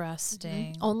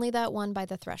 Interesting. Mm-hmm. Only that one by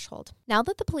the threshold. Now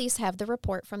that the police have the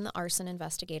report from the arson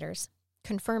investigators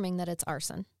confirming that it's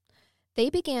arson, they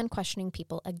began questioning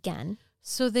people again.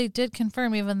 So they did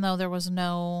confirm even though there was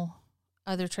no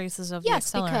other traces of the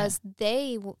accelerant? Yes, because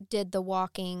they did the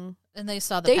walking. And they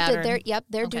saw the pattern. They did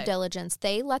their due diligence.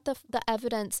 They let the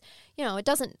evidence,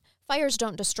 fires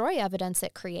don't destroy evidence,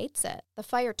 it creates it. The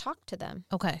fire talked to them.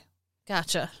 Okay.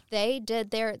 Gotcha. They did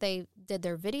their video.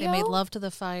 They made love to the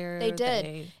fire. They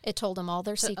did. It told them all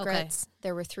their secrets. Okay.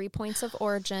 There were 3 points of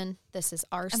origin. This is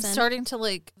arson. I'm starting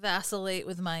to vacillate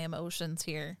with my emotions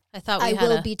here. I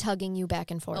will be tugging you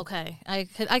back and forth. Okay.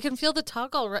 I can feel the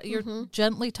tug already. You're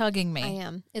gently tugging me. I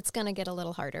am. It's going to get a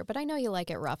little harder, but I know you like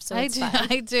it rough, so it's fine.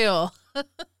 I do.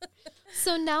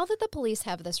 So now that the police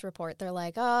have this report, they're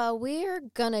like, we're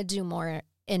going to do more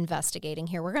investigating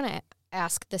here. We're going to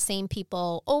ask the same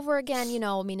people over again.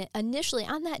 Initially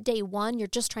on that day one, you're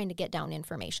just trying to get down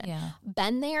information. Yeah.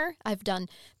 Been there. I've done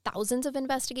thousands of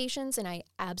investigations, and I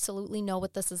absolutely know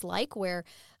what this is like, where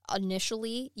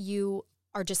initially you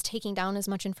are just taking down as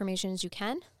much information as you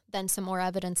can. Then some more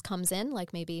evidence comes in,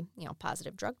 like maybe,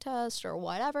 positive drug test or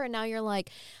whatever. And now you're like,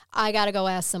 I got to go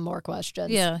ask some more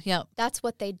questions. Yeah, yeah. That's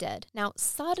what they did. Now,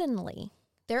 suddenly,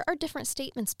 there are different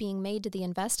statements being made to the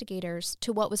investigators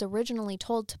to what was originally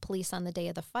told to police on the day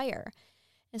of the fire.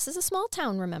 This is a small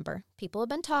town, remember. People have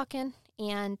been talking,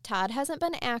 and Todd hasn't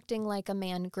been acting like a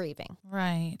man grieving.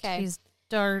 Right. Okay. He's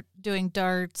doing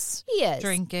darts. He is.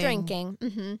 Drinking.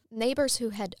 Mm-hmm. Neighbors who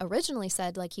had originally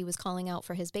said he was calling out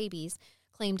for his babies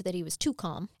claimed that he was too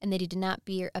calm and that he did not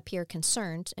appear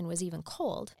concerned and was even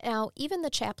cold. Now, even the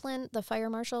chaplain, the fire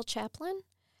marshal chaplain,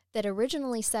 that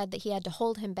originally said that he had to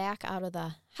hold him back out of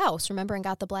the house, remember, and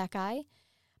got the black eye,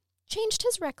 changed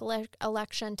his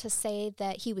recollection to say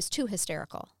that he was too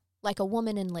hysterical, like a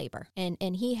woman in labor. And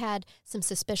he had some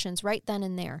suspicions right then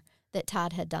and there that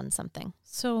Todd had done something.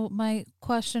 So my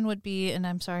question would be, and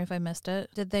I'm sorry if I missed it,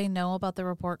 did they know about the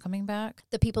report coming back?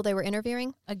 The people they were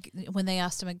interviewing? When they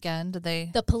asked him again, did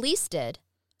they? The police did.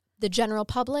 The general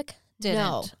public? Didn't.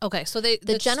 No. Okay, so the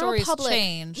general public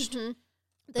changed. Mm-hmm.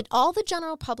 That all the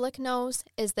general public knows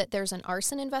is that there's an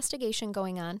arson investigation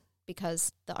going on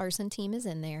because the arson team is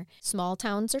in there. Small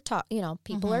towns are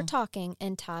people are talking,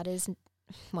 and Todd is,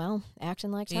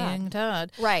 acting like being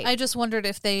Todd. Right. I just wondered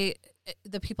if the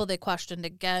people they questioned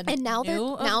again, and now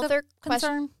they're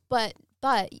concerned. But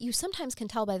you sometimes can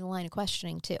tell by the line of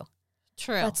questioning too.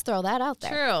 True. Let's throw that out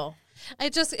there. True.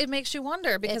 It makes you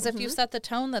wonder because if you set the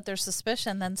tone that there's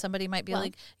suspicion, then somebody might be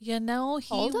like, he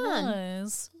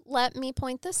was. Let me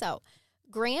point this out.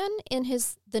 Gran, in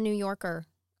the New Yorker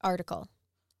article,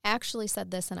 actually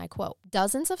said this, and I quote,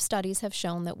 "Dozens of studies have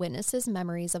shown that witnesses'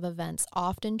 memories of events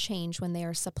often change when they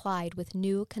are supplied with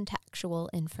new contextual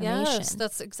information." Yes,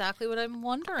 that's exactly what I'm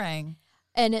wondering.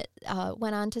 And it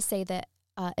went on to say that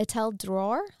Etel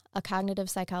Dror, a cognitive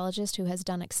psychologist who has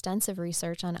done extensive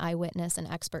research on eyewitness and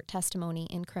expert testimony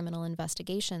in criminal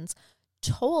investigations,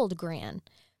 told Gran,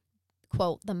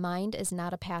 quote, "The mind is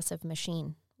not a passive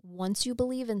machine. Once you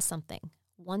believe in something,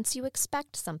 once you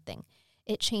expect something,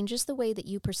 it changes the way that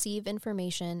you perceive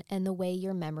information and the way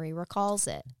your memory recalls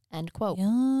it." End quote.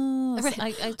 Yes,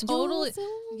 I totally.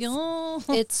 Yes.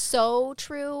 It's so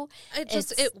true.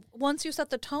 Once you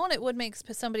set the tone, it would make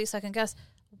somebody second guess.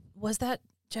 Was that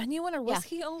genuine or was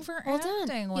he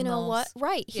overacting? Hold on. You know what?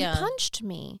 Right. He punched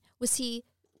me. Was he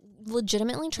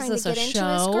legitimately trying to get into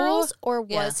his girls, or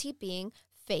was he being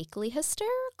fakely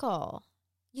hysterical?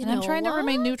 I'm trying to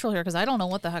remain neutral here because I don't know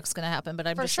what the heck's going to happen, but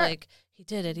I'm just like, he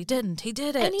did it. He didn't. He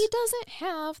did it. And he doesn't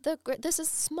have this is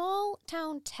small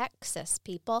town Texas,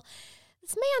 people.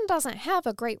 This man doesn't have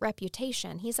a great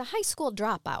reputation. He's a high school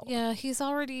dropout. Yeah, he's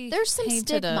already There's some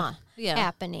stigma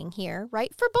happening here,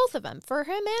 right? For both of them, for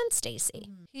him and Stacy.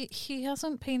 He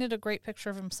hasn't painted a great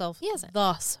picture of himself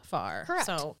thus far. Correct.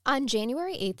 So. On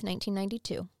January 8th,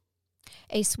 1992,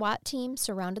 a SWAT team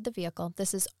surrounded the vehicle.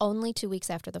 This is only 2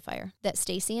 weeks after the fire, that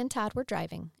Stacy and Todd were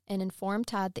driving, and informed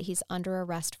Todd that he's under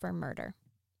arrest for murder.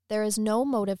 There is no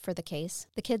motive for the case.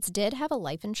 The kids did have a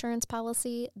life insurance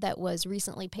policy that was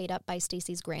recently paid up by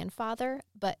Stacy's grandfather,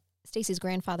 but Stacy's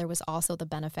grandfather was also the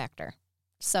benefactor.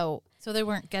 So they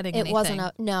weren't getting anything.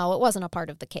 It wasn't a part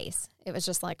of the case. It was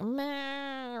just like,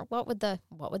 meh, what would the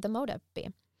motive be?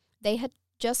 They had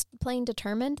just plain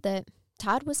determined that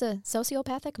Todd was a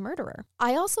sociopathic murderer.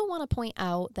 I also want to point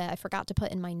out that I forgot to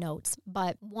put in my notes,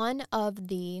 but one of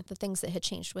the things that had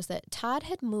changed was that Todd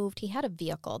had moved. He had a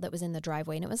vehicle that was in the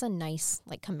driveway, and it was a nice,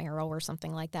 like, Camaro or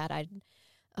something like that.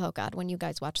 Oh, God, when you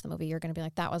guys watch the movie, you're going to be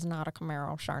like, that was not a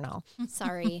Camaro, Charnel.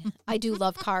 Sorry. I do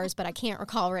love cars, but I can't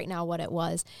recall right now what it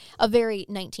was. A very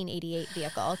 1988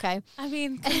 vehicle, okay? I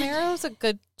mean, Camaro's a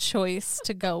good choice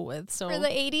to go with. So for the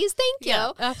 80s, thank you.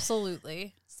 Yeah,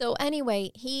 absolutely. So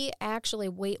anyway, he actually,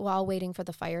 while waiting for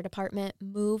the fire department,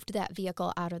 moved that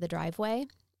vehicle out of the driveway,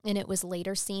 and it was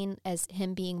later seen as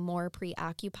him being more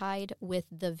preoccupied with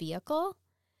the vehicle.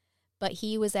 But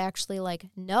he was actually like,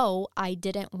 no, I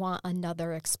didn't want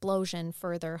another explosion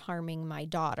further harming my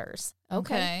daughters.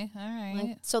 Okay. All right.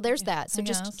 Like, so there's that. So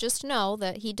just know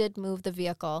that he did move the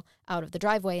vehicle out of the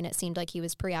driveway, and it seemed like he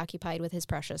was preoccupied with his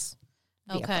precious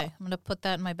vehicle. Okay. I'm going to put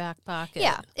that in my back pocket.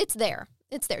 Yeah, it's there.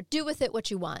 It's there. Do with it what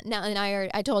you want. Now, and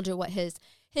I told you what his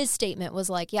statement was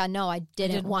like. Yeah, no, I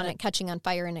didn't want it catching on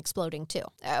fire and exploding too.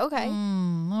 Okay.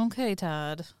 Okay,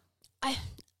 Todd.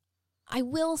 I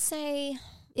will say,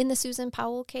 in the Susan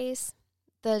Powell case,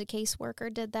 the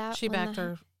caseworker did that. She moved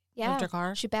her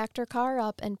car? She backed her car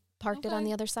up and parked it on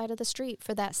the other side of the street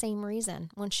for that same reason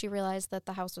when she realized that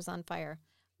the house was on fire.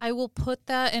 I will put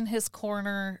that in his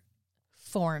corner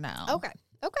for now. Okay.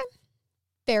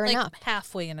 Fair enough.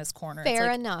 Halfway in his corner.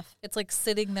 Fair enough. It's like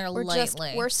sitting there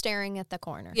lightly. We're staring at the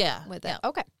corner. Yeah. With it.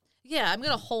 Okay. Yeah, I'm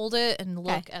going to hold it and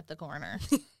look at the corner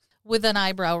with an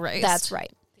eyebrow raised. That's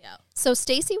right. Yeah. So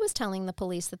Stacy was telling the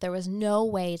police that there was no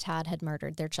way Todd had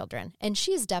murdered their children. And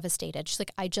she's devastated. She's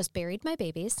like, I just buried my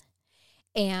babies,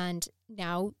 and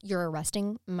now you're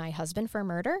arresting my husband for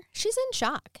murder? She's in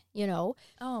shock, you know.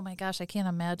 Oh, my gosh. I can't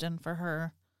imagine for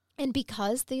her. And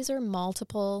because these are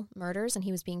multiple murders and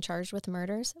he was being charged with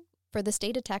murders, for the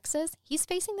state of Texas, he's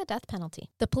facing the death penalty.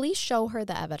 The police show her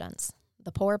the evidence,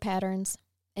 the pore patterns,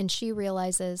 and she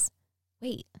realizes,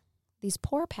 wait, these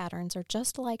pore patterns are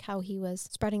just like how he was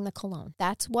spreading the cologne.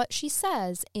 That's what she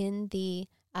says in the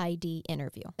ID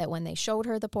interview, that when they showed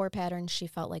her the pore patterns, she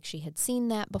felt like she had seen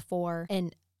that before.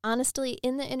 And honestly,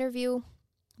 in the interview,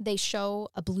 they show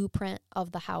a blueprint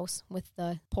of the house with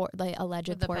the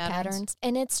alleged pore patterns.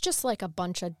 And it's just like a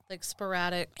bunch of... like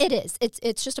sporadic. It is.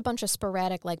 It's just a bunch of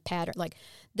sporadic like pattern, like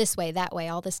this way, that way,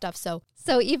 all this stuff. So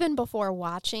even before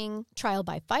watching Trial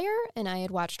by Fire, and I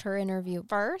had watched her interview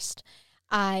first,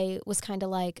 I was kind of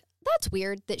like, that's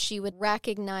weird that she would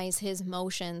recognize his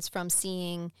motions from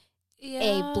seeing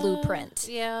a blueprint.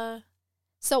 Yeah.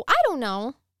 So I don't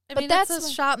know. I mean, that's a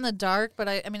shot in the dark, but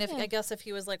I mean, I guess if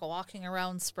he was like walking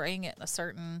around spraying it in a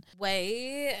certain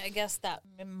way, I guess that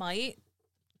might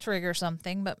trigger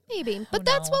something, but maybe. But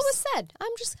that's what was said.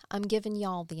 I'm giving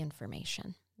y'all the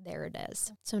information. There it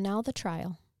is. So now the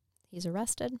trial. He's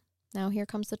arrested. Now here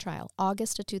comes the trial.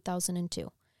 August of 2002.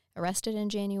 Arrested in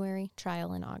January,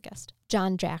 trial in August.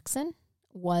 John Jackson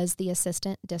was the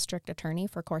assistant district attorney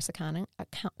for Corsicana,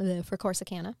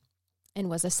 and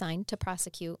was assigned to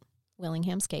prosecute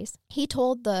Willingham's case. He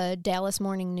told the Dallas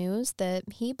Morning News that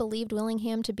he believed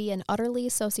Willingham to be an utterly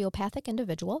sociopathic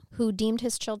individual who deemed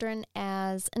his children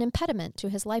as an impediment to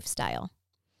his lifestyle.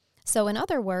 So in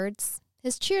other words,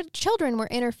 his children were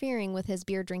interfering with his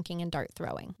beer drinking and dart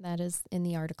throwing. That is in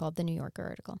the article, the New Yorker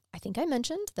article. I think I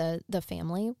mentioned the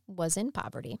family was in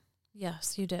poverty.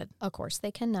 Yes, you did. Of course,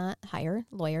 they cannot hire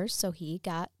lawyers, so he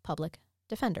got public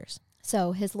defenders.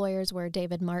 So his lawyers were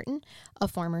David Martin, a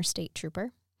former state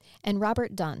trooper, and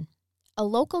Robert Dunn, a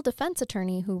local defense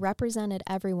attorney who represented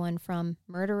everyone from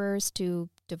murderers to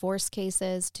divorce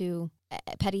cases to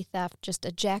petty theft, just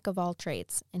a jack of all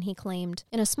trades. And he claimed,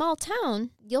 in a small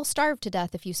town, you'll starve to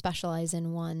death if you specialize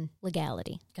in one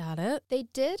legality. Got it. They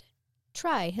did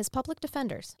try, his public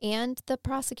defenders and the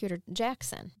prosecutor,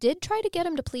 Jackson, did try to get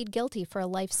him to plead guilty for a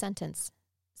life sentence.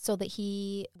 so that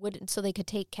so they could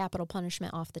take capital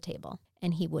punishment off the table,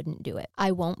 and he wouldn't do it.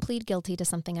 I won't plead guilty to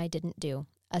something I didn't do,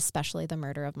 especially the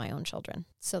murder of my own children.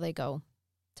 So they go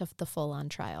to the full-on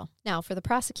trial. Now, for the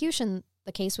prosecution,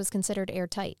 the case was considered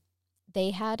airtight.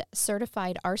 They had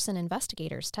certified arson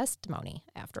investigators' testimony,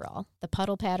 after all. The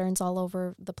puddle patterns all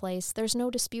over the place, there's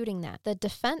no disputing that. The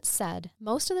defense said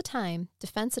most of the time,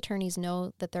 defense attorneys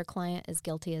know that their client is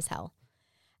guilty as hell.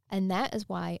 And that is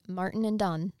why Martin and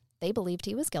Dunn, they believed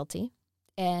he was guilty,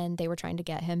 and they were trying to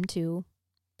get him to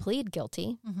plead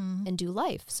guilty and do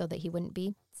life so that he wouldn't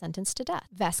be sentenced to death.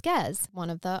 Vasquez, one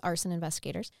of the arson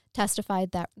investigators,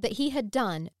 testified that he had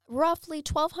done roughly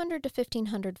 1,200 to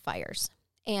 1,500 fires,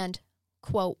 and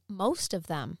quote, most of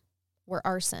them were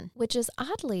arson, which is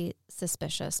oddly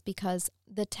suspicious because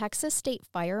the Texas State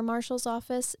Fire Marshal's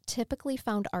Office typically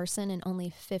found arson in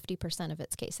only 50% of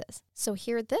its cases. So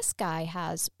here this guy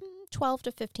has 12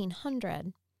 to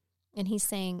 1,500, and he's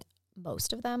saying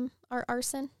most of them are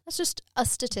arson. That's just a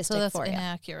statistic for you. So that's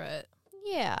inaccurate.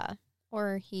 Yeah.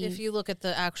 Or if you look at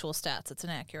the actual stats, it's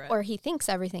inaccurate. Or he thinks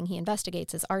everything he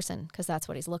investigates is arson because that's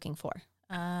what he's looking for.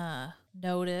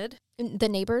 Noted. The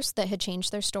neighbors that had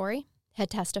changed their story had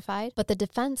testified, but the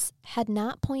defense had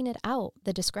not pointed out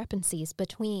the discrepancies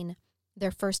between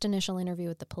their first initial interview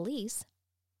with the police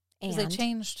and they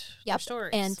changed their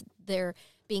stories. And they're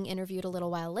being interviewed a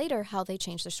little while later, how they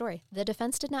changed their story. The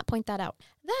defense did not point that out.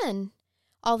 Then,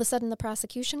 all of a sudden, the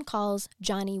prosecution calls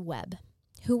Johnny Webb,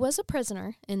 who was a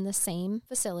prisoner in the same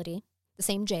facility, the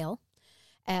same jail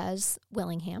as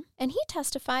Willingham, and he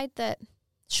testified that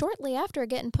shortly after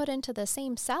getting put into the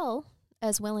same cell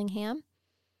as Willingham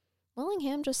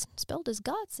just spilled his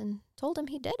guts and told him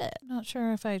he did it. I'm not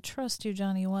sure if I trust you,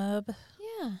 Johnny Webb.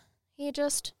 Yeah. He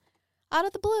just, out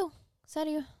of the blue, said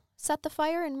he set the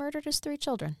fire and murdered his 3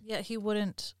 children. Yeah, he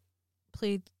wouldn't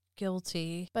plead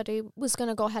guilty. But he was going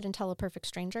to go ahead and tell a perfect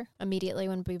stranger immediately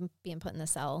when being put in the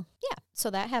cell. Yeah. So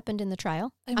that happened in the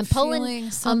trial. I'm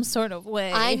pulling some sort of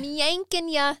way. I'm yanking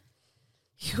ya.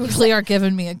 You really are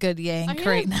giving me a good yank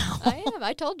right now. I am.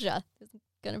 I told you. It's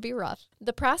going to be rough.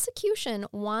 The prosecution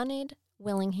wanted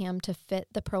Willingham to fit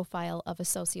the profile of a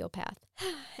sociopath.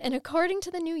 And according to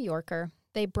the New Yorker,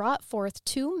 they brought forth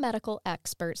 2 medical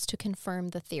experts to confirm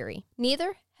the theory.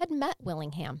 Neither had met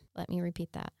Willingham. Let me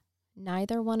repeat that.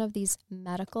 Neither one of these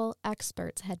medical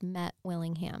experts had met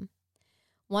Willingham.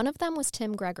 One of them was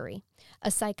Tim Gregory, a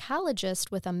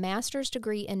psychologist with a master's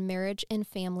degree in marriage and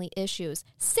family issues.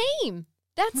 Same!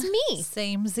 That's me.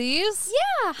 Samesies.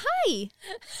 Yeah, hi.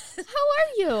 How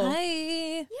are you?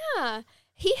 Hi. Yeah.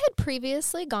 He had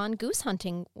previously gone goose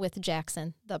hunting with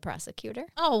Jackson, the prosecutor.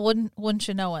 Oh, wouldn't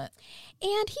you know it?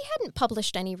 And he hadn't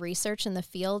published any research in the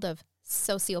field of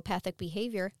sociopathic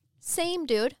behavior. Same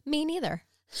dude, me neither,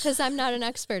 because I'm not an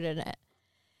expert in it.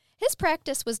 His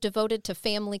practice was devoted to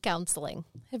family counseling.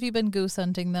 Have you been goose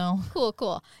hunting, though?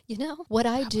 Cool. You know, what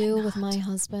I do with my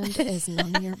husband is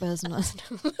none of your business.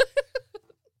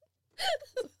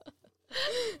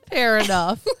 Fair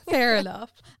enough.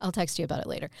 I'll text you about it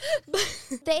later.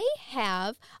 They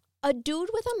have a dude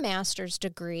with a master's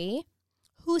degree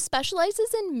who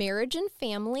specializes in marriage and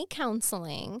family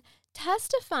counseling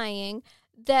testifying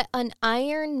that an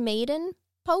Iron Maiden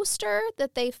poster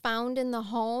that they found in the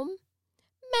home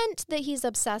meant that he's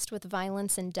obsessed with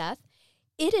violence and death.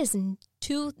 It is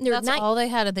That's all they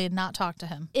had, and they had not talked to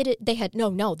him.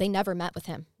 They never met with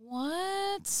him.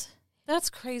 What? That's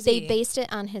crazy. They based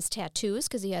it on his tattoos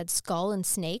because he had skull and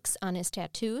snakes on his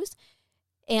tattoos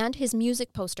and his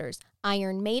music posters.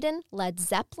 Iron Maiden, Led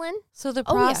Zeppelin. So the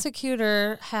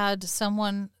prosecutor had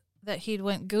someone that he'd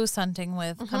went goose hunting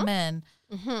with come in,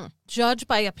 judge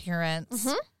by appearance,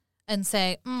 and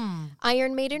say,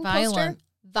 Iron Maiden poster,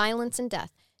 violence and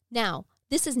death. Now,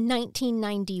 this is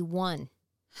 1991,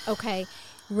 okay?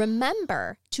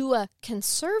 Remember, to a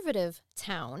conservative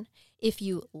town, if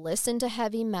you listen to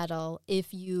heavy metal,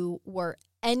 if you were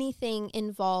anything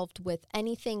involved with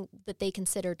anything that they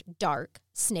considered dark,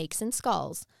 snakes and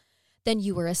skulls, then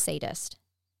you were a sadist.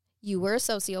 You were a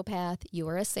sociopath. You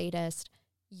were a sadist.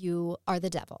 You are the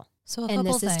devil. So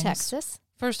this is Texas.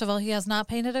 First of all, he has not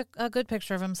painted a good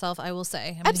picture of himself, I will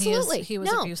say. Absolutely. He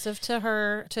was abusive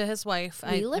to his wife.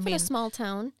 We live in a small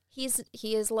town. He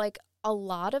is like a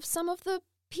lot of some of the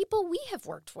people we have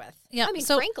worked with. Yeah,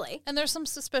 frankly. And there's some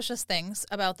suspicious things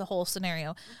about the whole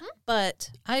scenario.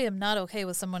 But I am not okay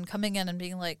with someone coming in and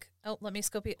being like, oh, let me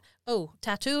scope you. Oh,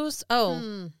 tattoos?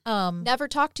 Oh. Never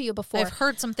talked to you before. I've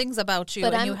heard some things about you,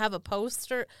 and you have a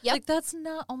poster. Yep. Like, that's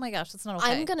not, oh my gosh, that's not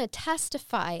okay. I'm going to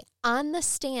testify on the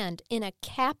stand in a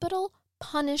capital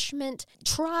punishment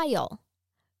trial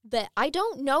that I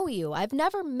don't know you, I've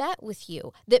never met with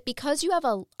you, that because you have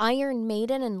a Iron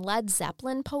Maiden and Led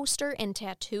Zeppelin poster and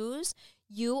tattoos,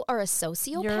 you are a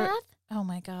sociopath? Oh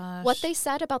my gosh. What they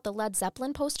said about the Led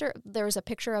Zeppelin poster, there was a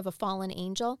picture of a fallen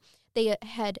angel. They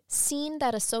had seen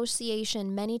that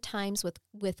association many times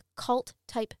with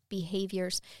cult-type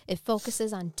behaviors. It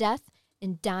focuses on death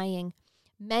and dying.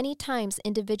 Many times,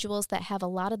 individuals that have a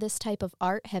lot of this type of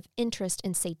art have interest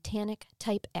in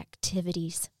satanic-type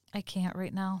activities. I can't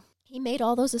right now. He made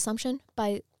all those assumptions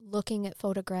by looking at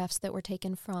photographs that were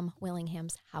taken from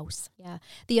Willingham's house. Yeah.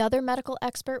 The other medical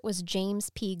expert was James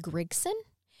P. Grigson.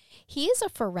 He is a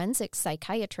forensic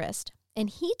psychiatrist, and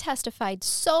he testified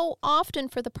so often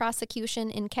for the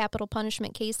prosecution in capital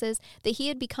punishment cases that he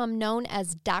had become known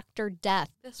as Dr. Death.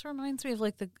 This reminds me of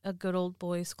like a good old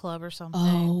boys club or something.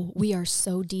 Oh, we are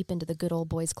so deep into the good old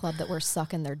boys club that we're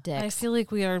sucking their dicks. I feel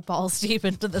like we are balls deep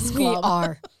into this club. We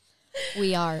are.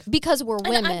 We are. Because we're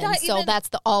women, so that's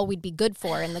all we'd be good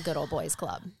for in the good old boys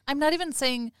club. I'm not even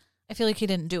saying I feel like he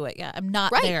didn't do it yet. I'm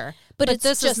not there. But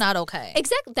this is not okay.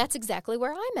 Exactly. That's exactly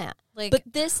where I'm at. But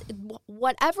this,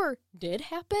 whatever did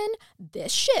happen,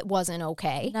 this shit wasn't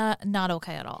okay. Not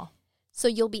okay at all. So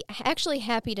you'll be actually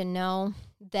happy to know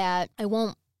that I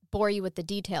won't bore you with the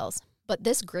details, but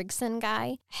this Grigson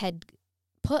guy had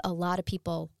put a lot of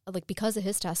people, like because of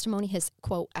his testimony, his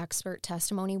quote expert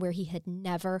testimony where he had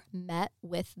never met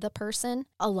with the person,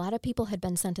 a lot of people had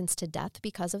been sentenced to death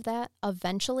because of that.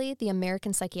 Eventually, the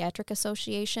American Psychiatric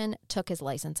Association took his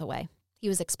license away. He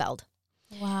was expelled.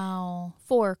 Wow.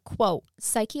 For, quote,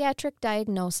 psychiatric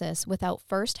diagnosis without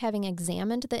first having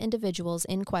examined the individuals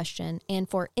in question and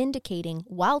for indicating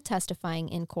while testifying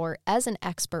in court as an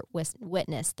expert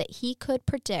witness that he could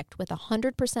predict with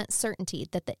 100% certainty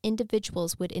that the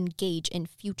individuals would engage in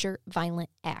future violent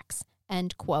acts,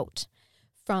 end quote,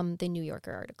 from the New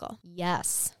Yorker article.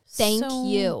 Yes. Thank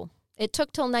you. It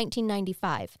took till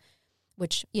 1995.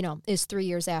 Which, is 3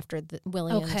 years after the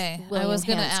Willingham's I was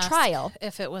going to ask trial.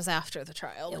 If it was after the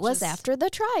trial. It was after the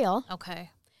trial.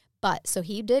 Okay. But, so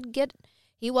he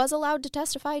was allowed to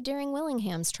testify during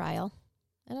Willingham's trial.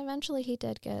 And eventually he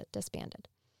did get disbanded.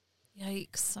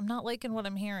 Yikes. I'm not liking what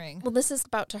I'm hearing. Well, this is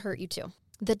about to hurt you too.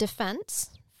 The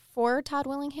defense for Todd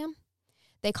Willingham,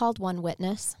 they called one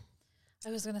witness.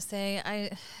 I was going to say,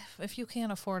 if you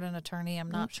can't afford an attorney, I'm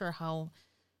not sure how.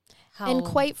 And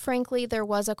quite frankly, there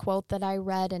was a quote that I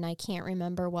read, and I can't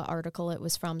remember what article it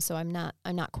was from, so I'm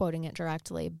not quoting it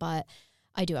directly, but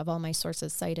I do have all my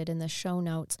sources cited in the show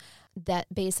notes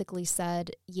that basically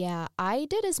said, yeah, I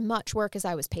did as much work as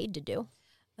I was paid to do.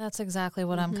 That's exactly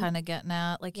what I'm kind of getting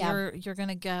at. Like, you're going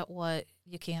to get what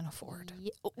you can't afford.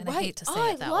 Yeah, and I hate to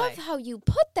say it that way. I love how you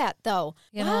put that, though.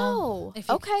 Wow.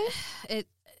 Okay.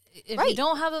 If you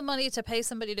don't have the money to pay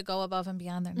somebody to go above and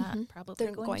beyond, they're not probably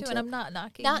going to. And I'm not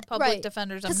knocking public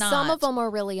defenders. I'm not. Some of them are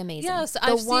really amazing. Yes,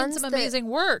 I've seen some amazing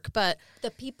work, but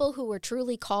the people who were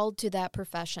truly called to that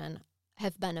profession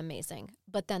have been amazing.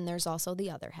 But then there's also the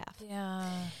other half. Yeah.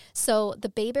 So the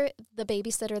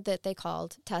babysitter that they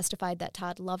called testified that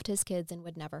Todd loved his kids and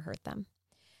would never hurt them.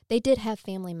 They did have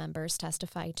family members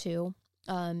testify too.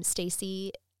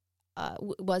 Stacy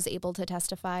was able to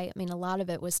testify. I mean, a lot of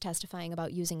it was testifying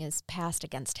about using his past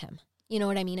against him. You know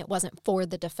what I mean? It wasn't for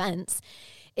the defense.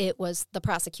 It was the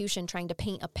prosecution trying to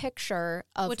paint a picture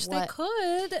of they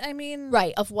could. I mean,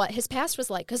 right, of what his past was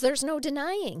like, because there's no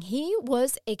denying he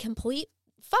was a complete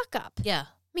fuck up. Yeah,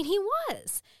 I mean, he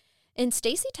was. And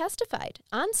Stacy testified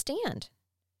on stand.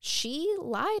 She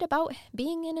lied about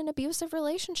being in an abusive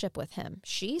relationship with him.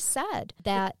 She said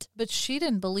that. But she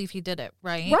didn't believe he did it,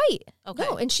 right? Right. Okay.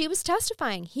 No, and she was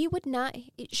testifying. He would not,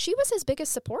 she was his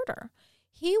biggest supporter.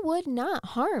 He would not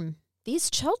harm these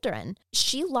children.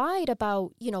 She lied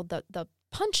about, the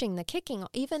punching, the kicking,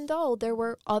 even though there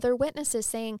were other witnesses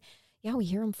saying, yeah, we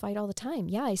hear him fight all the time.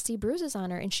 Yeah, I see bruises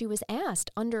on her. And she was asked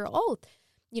under oath,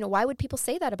 why would people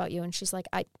say that about you? And she's like,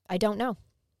 I don't know.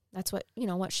 That's what,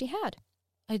 what she had.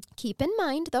 Keep in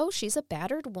mind, though, she's a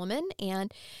battered woman,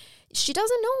 and she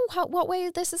doesn't know what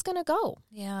way this is going to go.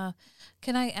 Yeah.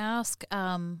 Can I ask,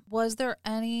 was there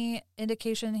any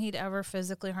indication he'd ever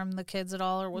physically harmed the kids at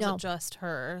all, or was it just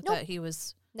her that he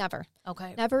was? Never.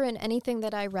 Okay. Never in anything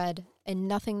that I read, and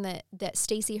nothing that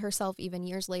Stacy herself, even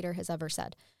years later, has ever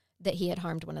said that he had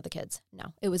harmed one of the kids.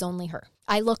 No, it was only her.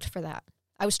 I looked for that.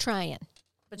 I was trying.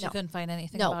 But you couldn't find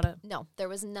anything about it? No, there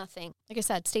was nothing. Like I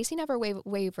said, Stacy never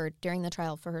wavered during the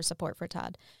trial for her support for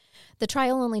Todd. The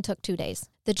trial only took 2 days.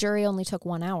 The jury only took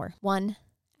 1 hour. 1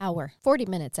 hour. 40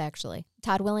 minutes, actually.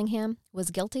 Todd Willingham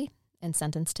was guilty and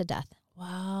sentenced to death.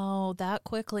 Wow, that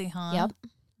quickly, huh? Yep.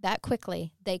 that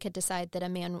quickly they could decide that a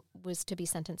man was to be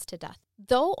sentenced to death.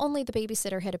 Though only the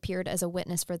babysitter had appeared as a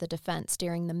witness for the defense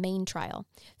during the main trial,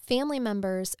 family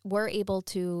members were able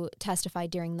to testify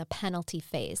during the penalty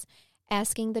phase,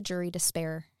 asking the jury to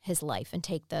spare his life and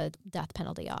take the death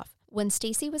penalty off. When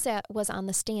Stacy was on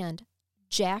the stand,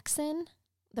 Jackson,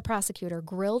 the prosecutor,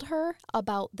 grilled her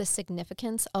about the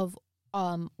significance of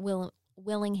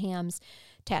Willingham's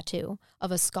tattoo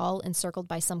of a skull encircled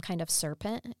by some kind of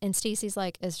serpent. And Stacy's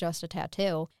like, it's just a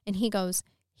tattoo. And he goes,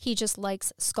 he just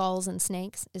likes skulls and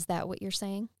snakes. Is that what you're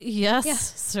saying? Yes, yeah.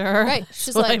 Sir. Right.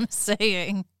 She's That's like, what I'm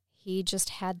saying. He just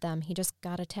had them. He just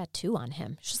got a tattoo on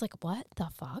him. She's like, what the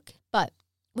fuck? But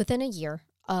within a year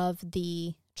of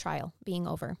the trial being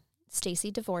over,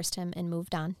 Stacy divorced him and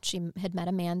moved on. She had met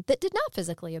a man that did not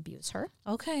physically abuse her.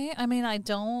 Okay. I mean, I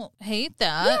don't hate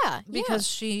that. Yeah. Because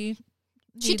she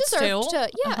deserved to.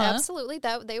 Yeah, absolutely.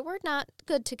 That they were not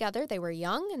good together. They were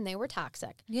young and they were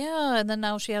toxic. Yeah, and then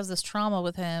now she has this trauma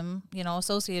with him,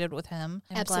 associated with him.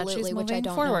 I'm absolutely, which I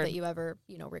don't know that you ever,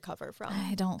 recover from.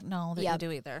 I don't know that you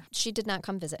do either. She did not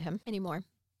come visit him anymore,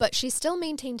 but she still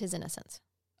maintained his innocence.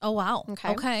 Oh, wow.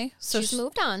 Okay. So she's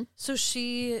moved on. So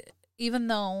she, even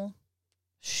though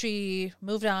she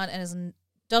moved on and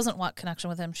doesn't want connection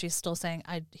with him, she's still saying,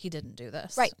 he didn't do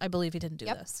this. Right. I believe he didn't do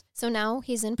this. So now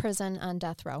he's in prison on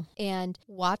death row. And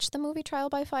watch the movie Trial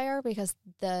by Fire because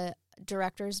the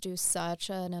directors do such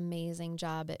an amazing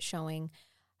job at showing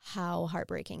how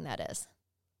heartbreaking that is.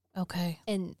 Okay.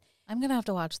 And I'm going to have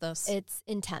to watch this. It's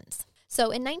intense. So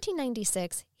in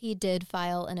 1996, he did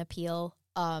file an appeal.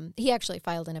 He actually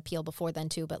filed an appeal before then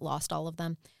too, but lost all of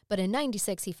them. But in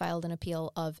 96, he filed an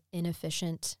appeal of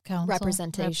inefficient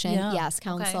representation. Yes,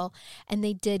 counsel. Okay. And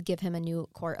they did give him a new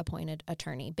court-appointed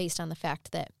attorney based on the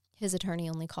fact that his attorney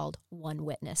only called one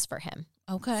witness for him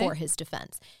for his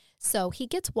defense. So he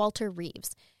gets Walter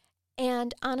Reeves.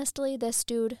 And honestly, this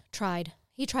dude tried.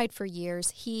 He tried for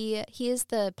years. He is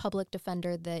the public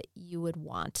defender that you would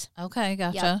want. Okay,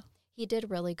 gotcha. Yep. He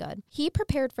did really good. He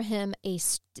prepared for him a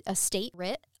state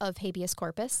writ of habeas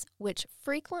corpus, which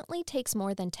frequently takes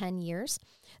more than 10 years.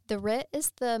 The writ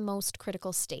is the most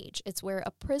critical stage. It's where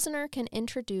a prisoner can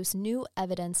introduce new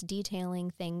evidence detailing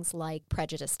things like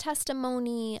prejudiced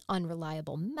testimony,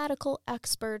 unreliable medical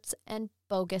experts, and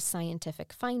bogus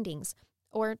scientific findings,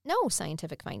 or no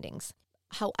scientific findings.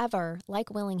 However, like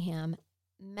Willingham,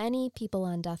 many people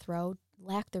on death row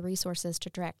lack the resources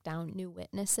to track down new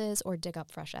witnesses or dig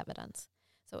up fresh evidence.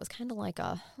 So it was kind of like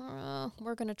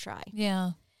we're going to try.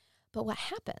 Yeah. But what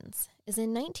happens is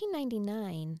in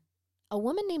 1999, a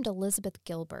woman named Elizabeth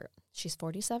Gilbert, she's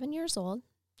 47 years old.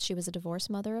 She was a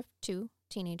divorced mother of 2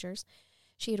 teenagers.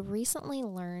 She had recently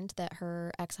learned that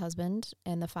her ex-husband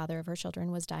and the father of her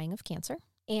children was dying of cancer.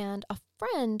 And a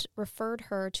friend referred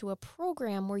her to a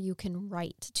program where you can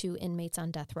write to inmates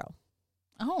on death row.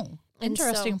 Oh,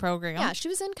 interesting program. Yeah, she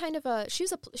was in kind of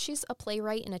she's a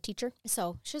playwright and a teacher,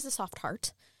 so she has a soft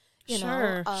heart.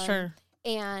 Sure.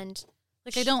 And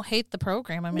I don't hate the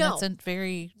program. I mean, it's a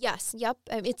very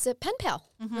it's a pen pal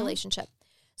relationship.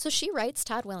 So she writes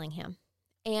Todd Willingham,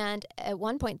 and at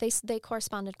one point they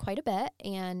corresponded quite a bit,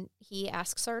 and he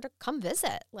asks her to come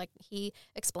visit. Like he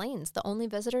explains, the only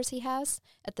visitors he has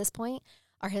at this point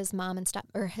are his mom and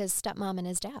his stepmom and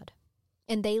his dad,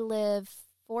 and they live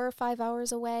 4 or 5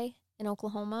 hours away in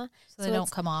Oklahoma. So they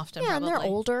don't come often. Yeah, probably. And they're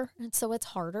older, and so it's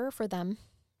harder for them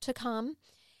to come.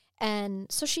 And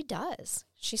so she does.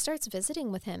 She starts visiting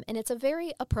with him, and it's a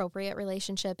very appropriate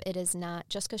relationship. It is not,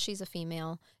 just because she's a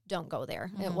female, don't go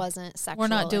there. Mm-hmm. It wasn't sexual. We're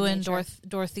not doing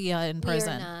Dorothea in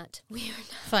prison. We are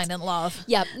not. Finding love.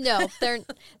 Yep, no,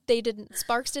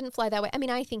 Sparks didn't fly that way. I mean,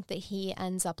 I think that he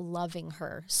ends up loving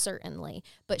her, certainly,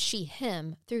 but she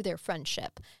him through their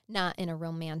friendship, not in a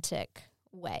romantic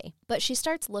way. But she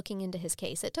starts looking into his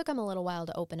case. It took him a little while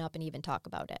to open up and even talk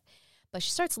about it. But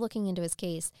she starts looking into his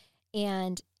case,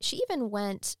 and she even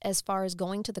went as far as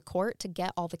going to the court to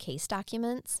get all the case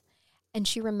documents. And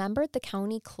she remembered the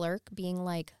county clerk being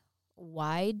like,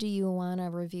 why do you want to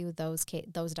review those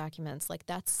documents? Like,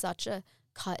 that's such a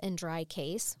cut and dry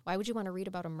case. Why would you want to read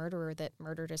about a murderer that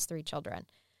murdered his 3 children?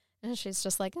 And she's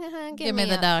just like, give me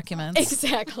the documents.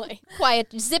 Exactly.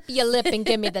 Quiet, zip your lip and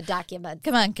give me the documents.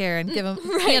 Come on, Karen,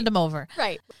 hand them over.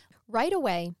 Right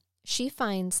away, she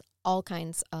finds all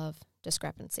kinds of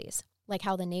discrepancies, like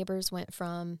how the neighbors went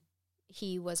from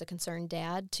he was a concerned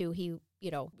dad to he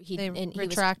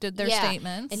retracted their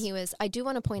statements. And he was, I do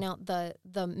want to point out the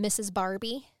Mrs.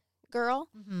 Barbie girl.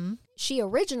 Mm-hmm. She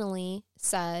originally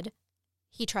said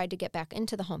he tried to get back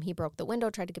into the home. He broke the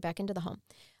window, tried to get back into the home.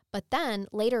 But then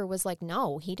later was like,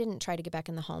 no, he didn't try to get back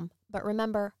in the home. But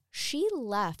remember, she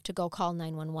left to go call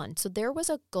 911. So there was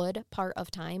a good part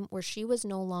of time where she was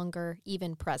no longer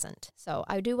even present. So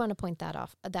I do want to point that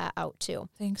out too.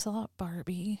 Thanks a lot,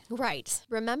 Barbie. Right.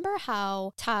 Remember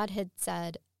how Todd had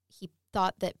said he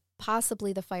thought that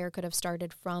possibly the fire could have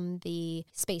started from the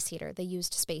space heater. They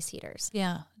used space heaters.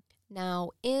 Yeah.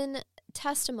 Now, in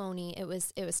testimony, it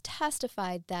was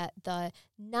testified that the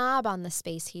knob on the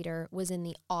space heater was in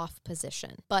the off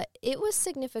position, but it was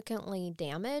significantly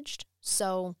damaged.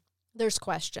 So there's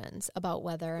questions about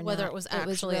whether or not it was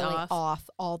actually really off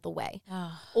all the way,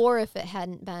 Oh. or if it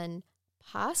hadn't been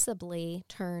possibly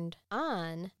turned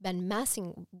on, been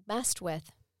messed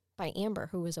with by Amber,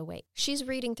 who was awake.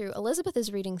 Elizabeth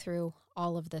is reading through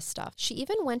all of this stuff. She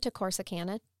even went to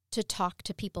Corsicana to talk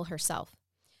to people herself.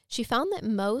 She found that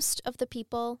most of the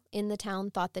people in the town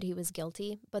thought that he was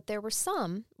guilty, but there were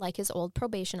some, like his old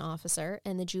probation officer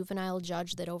and the juvenile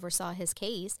judge that oversaw his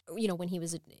case, when he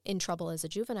was in trouble as a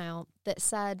juvenile, that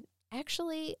said,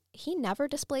 actually, he never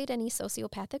displayed any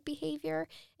sociopathic behavior,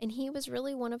 and he was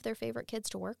really one of their favorite kids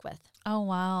to work with. Oh,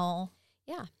 wow.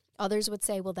 Yeah. Others would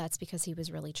say, well, that's because he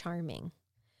was really charming.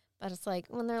 But it's like,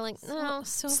 when they're like, no,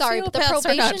 sorry, but the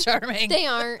probation, are not charming. They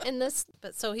aren't in this.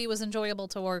 But so he was enjoyable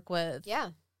to work with. Yeah.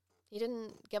 He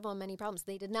didn't give them any problems.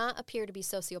 They did not appear to be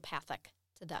sociopathic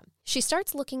to them. She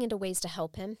starts looking into ways to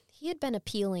help him. He had been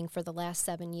appealing for the last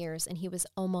 7 years, and he was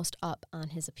almost up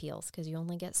on his appeals because you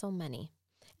only get so many.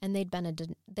 And they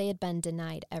had been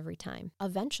denied every time.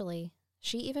 Eventually,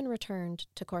 she even returned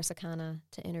to Corsicana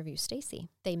to interview Stacy.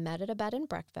 They met at a bed and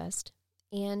breakfast,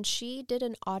 and she did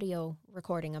an audio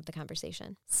recording of the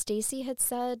conversation. Stacy had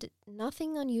said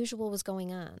nothing unusual was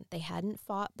going on. They hadn't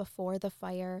fought before the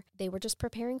fire. They were just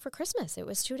preparing for Christmas. It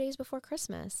was 2 days before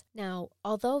Christmas. Now,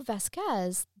 although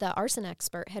Vasquez, the arson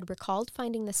expert, had recalled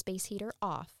finding the space heater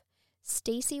off,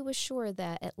 Stacy was sure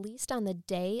that at least on the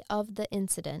day of the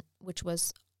incident, which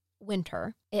was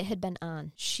winter, it had been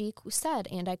on. She said,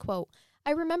 and I quote,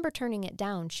 "I remember turning it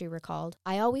down," she recalled.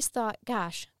 "I always thought,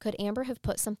 gosh, could Amber have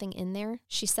put something in there?"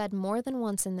 She said more than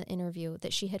once in the interview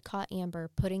that she had caught Amber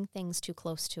putting things too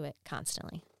close to it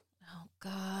constantly. Oh,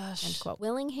 gosh. End quote.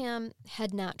 Willingham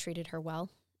had not treated her well,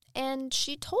 and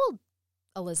she told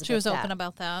Elizabeth She was that. open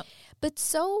about that. But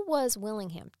so was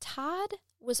Willingham. Todd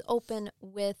was open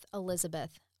with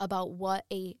Elizabeth about what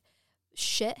a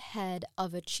shithead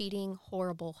of a cheating,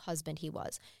 horrible husband he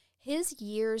was. His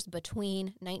years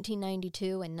between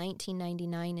 1992 and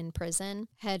 1999 in prison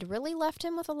had really left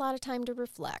him with a lot of time to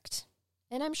reflect.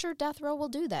 And I'm sure death row will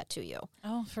do that to you.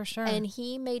 Oh, for sure. And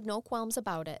he made no qualms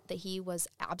about it, that he was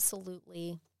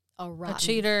absolutely a rotten,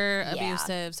 cheater,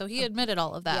 abusive. So he admitted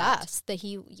all of that. Yes, that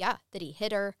he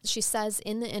hit her. She says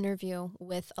in the interview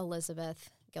with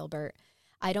Elizabeth Gilbert,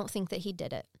 "I don't think that he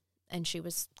did it." And she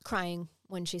was crying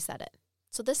when she said it.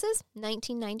 So this is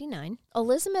 1999.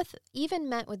 Elizabeth even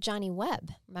met with Johnny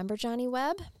Webb. Remember Johnny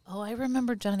Webb? Oh, I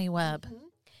remember Johnny Webb. Mm-hmm.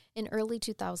 In early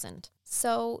 2000.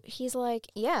 So he's like,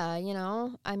 yeah,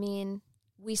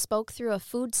 we spoke through a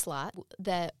food slot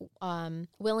that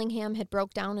Willingham had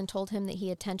broke down and told him that he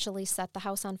intentionally set the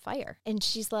house on fire. And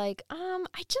she's like, I find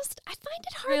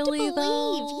it hard to believe.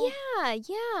 Though?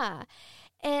 Yeah.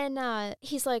 And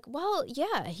he's like, well,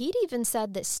 yeah, he'd even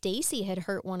said that Stacy had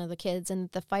hurt one of the kids and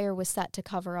the fire was set to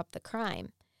cover up the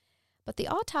crime. But the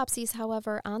autopsies,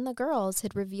 however, on the girls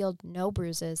had revealed no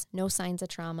bruises, no signs of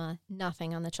trauma,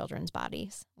 nothing on the children's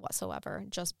bodies whatsoever,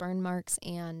 just burn marks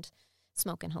and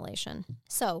smoke inhalation.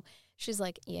 So she's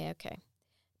like, yeah, okay.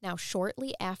 Now,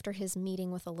 shortly after his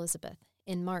meeting with Elizabeth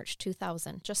in March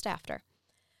 2000, just after,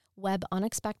 Webb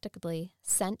unexpectedly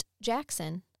sent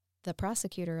Jackson, the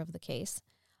prosecutor of the case,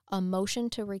 a motion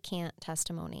to recant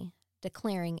testimony,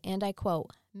 declaring, and I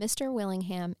quote, "Mr.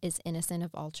 Willingham is innocent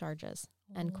of all charges,"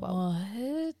 end quote.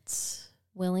 What?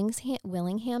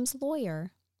 Willingham's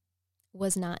lawyer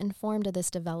was not informed of this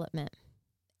development,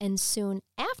 and soon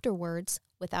afterwards,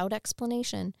 without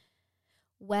explanation,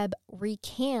 Webb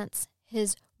recants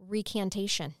his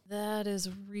recantation. That is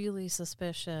really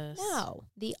suspicious. Now,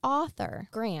 the author,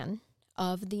 Gran,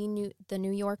 of the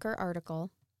New Yorker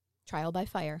article, Trial by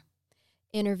Fire,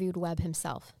 interviewed Webb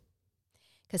himself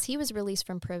because he was released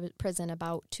from prison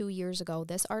about 2 years ago.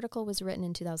 This article was written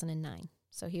in 2009,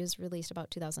 so he was released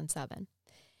about 2007.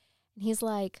 And he's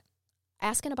like,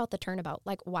 asking about the turnabout,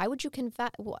 like, why would you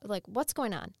confess? Like, what's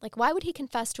going on? Like, why would he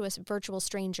confess to a virtual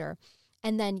stranger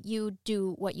and then you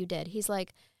do what you did? He's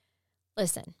like,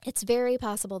 listen, it's very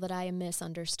possible that I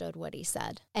misunderstood what he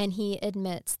said. And he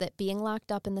admits that being locked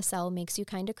up in the cell makes you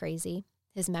kind of crazy.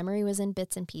 His memory was in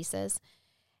bits and pieces.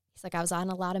 He's like, I was on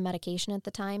a lot of medication at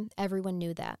the time. Everyone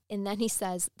knew that. And then he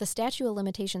says, the statute of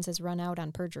limitations has run out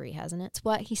on perjury, hasn't it? It's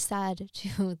what he said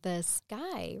to this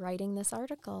guy writing this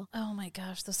article. Oh my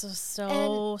gosh, this is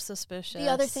so suspicious. The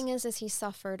other thing is he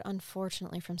suffered,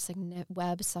 unfortunately,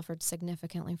 Webb suffered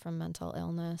significantly from mental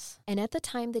illness. And at the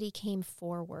time that he came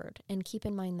forward, and keep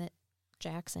in mind that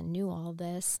Jackson knew all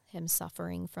this, him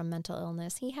suffering from mental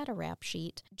illness, he had a rap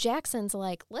sheet. Jackson's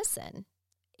like, listen,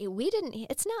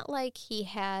 it's not like he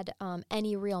had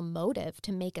any real motive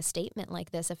to make a statement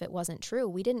like this if it wasn't true.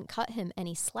 We didn't cut him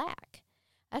any slack.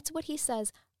 That's what he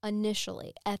says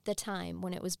initially at the time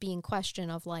when it was being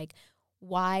questioned of like,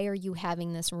 why are you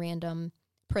having this random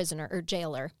prisoner or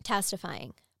jailer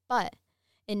testifying? But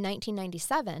in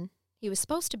 1997, he was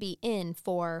supposed to be in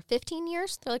for 15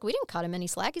 years. They're like, we didn't cut him any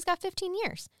slack. He's got 15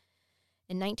 years.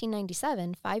 In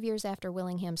 1997, 5 years after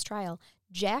Willingham's trial,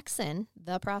 Jackson,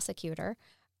 the prosecutor,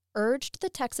 urged the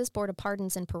Texas Board of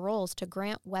Pardons and Paroles to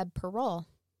grant Webb parole.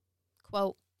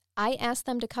 Quote, I asked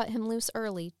them to cut him loose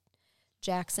early.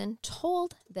 Jackson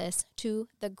told this to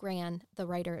the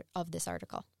writer of this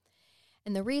article.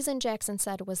 And the reason Jackson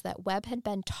said was that Webb had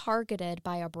been targeted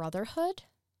by a brotherhood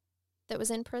that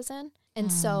was in prison. And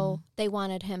so they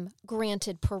wanted him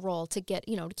granted parole to get,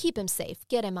 to keep him safe,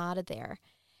 get him out of there.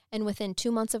 And within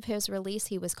 2 months of his release,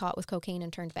 he was caught with cocaine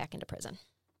and turned back into prison.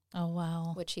 Oh,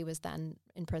 wow. Which he was then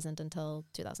imprisoned until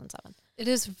 2007. It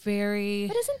is very...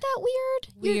 But isn't that weird?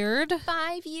 Weird.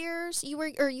 5 years. You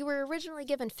were originally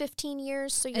given 15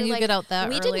 years. So and you get out that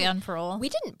early on parole. We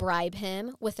didn't bribe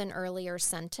him with an earlier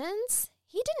sentence.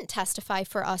 He didn't testify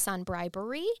for us on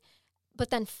bribery. But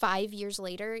then 5 years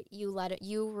later, you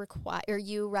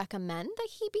recommend that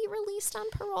he be released on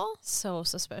parole? So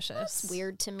suspicious. That's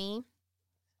weird to me.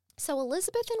 So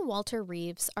Elizabeth and Walter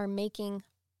Reeves are making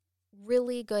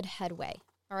really good headway,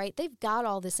 all right? They've got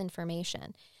all this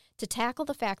information to tackle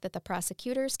the fact that the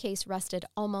prosecutor's case rested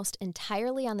almost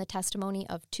entirely on the testimony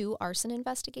of 2 arson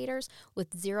investigators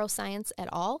with zero science at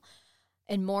all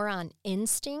and more on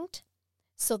instinct.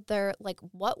 So they're like,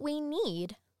 what we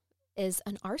need is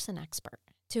an arson expert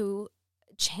to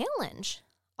challenge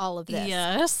all of this.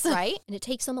 Yes. Right? And it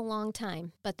takes them a long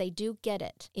time, but they do get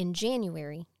it in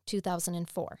January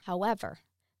 2004. However,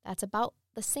 that's about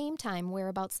the same time,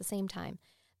 whereabouts the same time,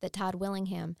 that Todd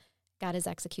Willingham got his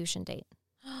execution date,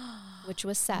 which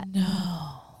was set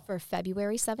for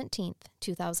February 17th,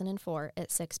 2004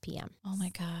 at 6 p.m. Oh, my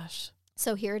gosh.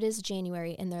 So here it is,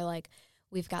 January, and they're like,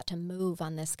 we've got to move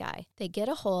on this guy. They get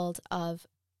a hold of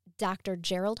Dr.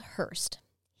 Gerald Hurst.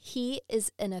 He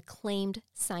is an acclaimed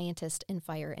scientist and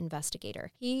fire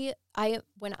investigator.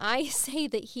 When I say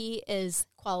that he is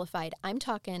qualified, I'm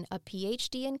talking a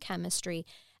PhD in chemistry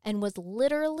and was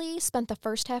literally spent the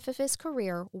first half of his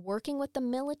career working with the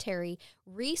military,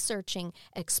 researching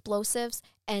explosives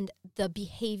and the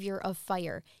behavior of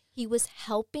fire. He was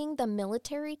helping the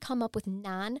military come up with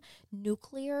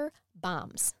non-nuclear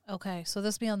bombs. Okay, so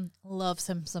this man loves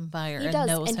him some fire He and does,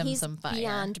 knows and him he's some fire.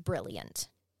 beyond brilliant.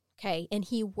 Okay, and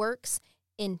he works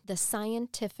in the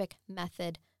scientific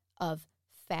method of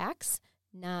facts,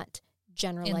 not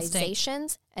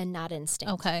generalizations, and not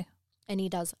instinct. Okay. And he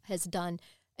has done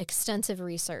extensive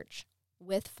research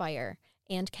with fire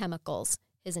and chemicals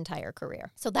his entire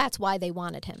career. So that's why they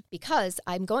wanted him, because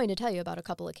I'm going to tell you about a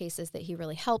couple of cases that he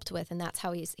really helped with, and that's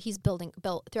how he's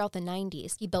built throughout the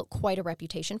 90s. He built quite a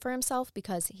reputation for himself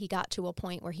because he got to a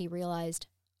point where he realized,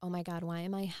 oh my God, why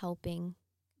am I helping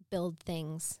build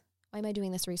things? Why am I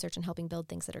doing this research and helping build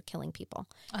things that are killing people?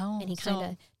 Oh, and he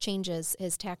kind of changes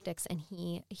his tactics, and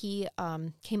he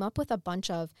came up with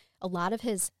a lot of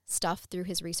his stuff through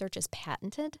his research is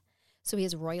patented. So he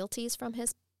has royalties from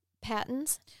his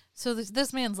patents. So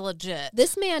this man's legit.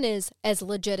 This man is as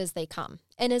legit as they come.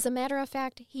 And as a matter of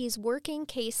fact, he's working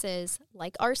cases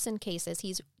like arson cases.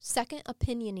 He's second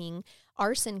opinioning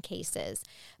arson cases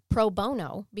pro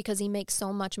bono because he makes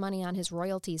so much money on his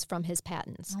royalties from his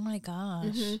patents. Oh, my gosh.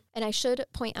 Mm-hmm. And I should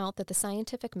point out that the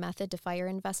scientific method to fire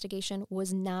investigation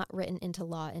was not written into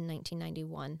law in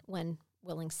 1991 when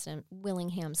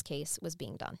Willingham's case was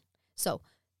being done. So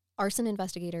arson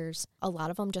investigators, a lot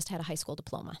of them just had a high school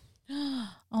diploma.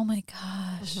 Oh, my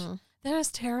gosh. Mm-hmm. That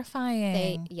is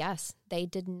terrifying. They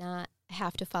did not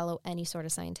have to follow any sort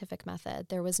of scientific method.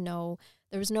 There was no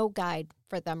guide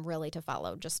for them really to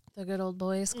follow, just the good old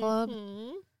boys club.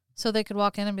 Mm-hmm. So they could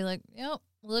walk in and be like, yep,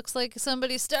 looks like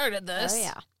somebody started this. Oh,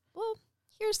 yeah. Well,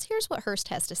 here's what Hurst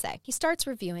has to say. He starts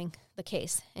reviewing the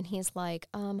case, and he's like,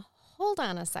 hold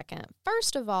on a second.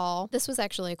 First of all, this was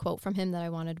actually a quote from him that I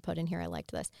wanted to put in here. I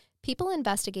liked this. People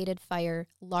investigated fire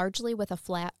largely with a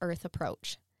flat earth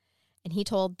approach. And he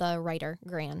told the writer,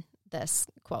 Gran, this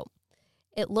quote.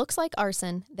 It looks like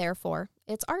arson, therefore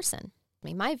it's arson. I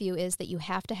mean, my view is that you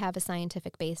have to have a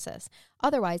scientific basis.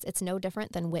 Otherwise, it's no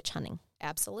different than witch hunting.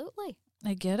 Absolutely.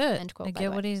 I get it. End quote, I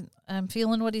get what I'm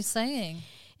feeling what he's saying.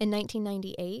 In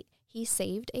 1998, he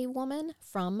saved a woman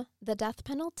from the death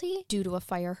penalty due to a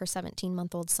fire, her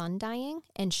 17-month-old son dying,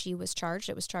 and she was charged.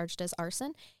 It was charged as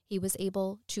arson. He was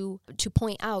able to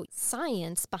point out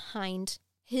science behind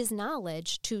his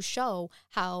knowledge to show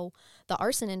how the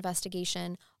arson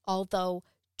investigation, although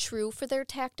true for their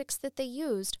tactics that they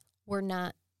used, were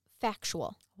not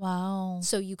factual. Wow.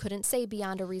 So you couldn't say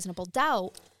beyond a reasonable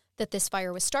doubt that this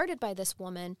fire was started by this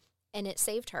woman and it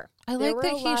saved her. I like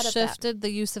that he shifted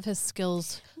the use of his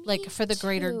skills, like for the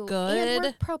greater good. And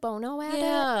worked pro bono at it.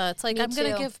 Yeah, it's like, I'm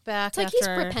going to give back. It's like he's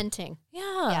repenting.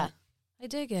 Yeah. I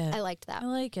dig it. I liked that. I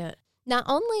like it. Not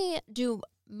only do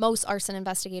most arson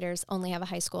investigators only have a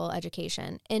high school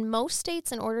education, in most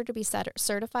states, in order to be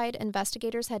certified,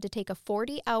 investigators had to take a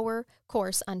 40-hour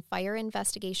course on fire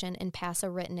investigation and pass a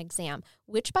written exam,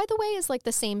 which, by the way, is like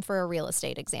the same for a real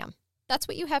estate exam. That's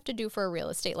what you have to do for a real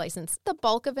estate license. The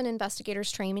bulk of an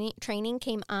investigator's training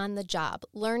came on the job,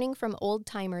 learning from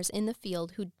old-timers in the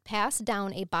field who passed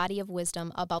down a body of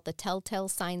wisdom about the telltale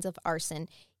signs of arson,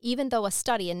 even though a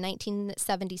study in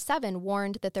 1977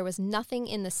 warned that there was nothing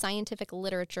in the scientific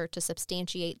literature to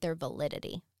substantiate their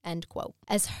validity. End quote.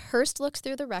 As Hearst looks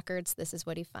through the records, this is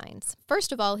what he finds.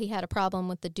 First of all, he had a problem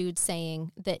with the dude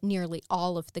saying that nearly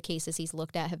all of the cases he's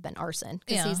looked at have been arson.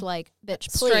 Because he's like,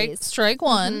 bitch, please. Strike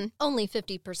one. Mm-hmm. Only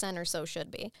 50% or so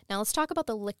should be. Now let's talk about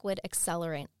the liquid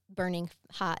accelerant burning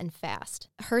hot and fast.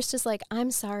 Hearst is like, I'm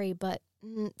sorry, but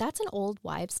that's an old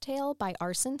wives' tale by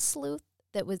arson sleuths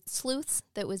that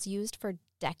was used for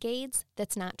decades.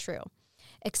 That's not true.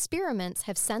 Experiments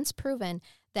have since proven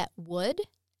that wood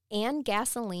and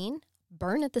gasoline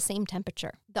burn at the same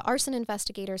temperature. The arson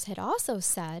investigators had also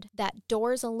said that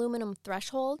Door's aluminum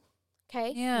threshold,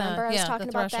 okay? Yeah, remember I was talking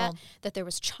about threshold. that there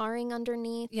was charring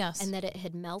underneath, yes, and that it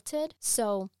had melted.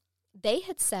 So they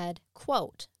had said,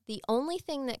 quote, the only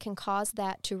thing that can cause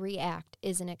that to react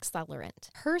is an accelerant.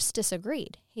 Hearst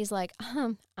disagreed. He's like,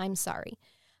 I'm sorry,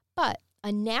 but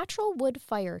a natural wood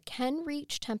fire can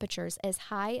reach temperatures as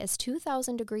high as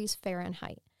 2,000 degrees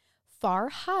Fahrenheit, far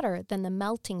hotter than the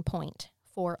melting point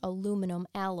for aluminum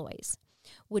alloys,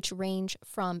 which range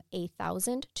from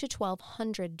 1,000 to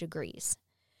 1,200 degrees.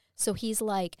 So he's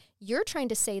like, you're trying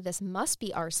to say this must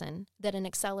be arson, that an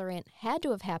accelerant had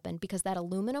to have happened because that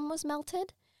aluminum was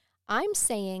melted? I'm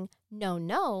saying,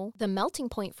 no, the melting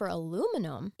point for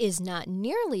aluminum is not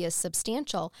nearly as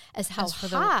substantial as how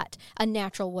hot a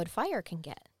natural wood fire can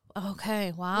get.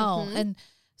 Okay, wow. Mm-hmm. And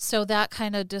so that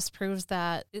kind of disproves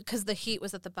that, because the heat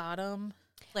was at the bottom,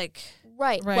 like...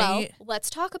 Right. Well, let's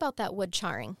talk about that wood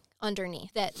charring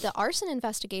underneath. That the arson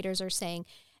investigators are saying,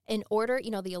 in order,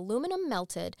 the aluminum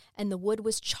melted and the wood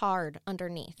was charred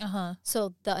underneath. Uh-huh.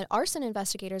 So the arson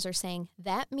investigators are saying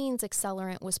that means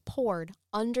accelerant was poured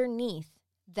underneath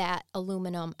that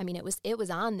aluminum. I mean, it was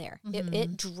on there. Mm-hmm.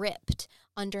 It dripped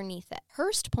underneath it.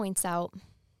 Hearst points out,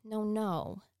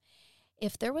 no.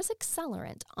 If there was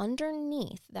accelerant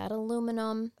underneath that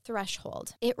aluminum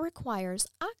threshold, it requires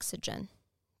oxygen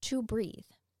to breathe.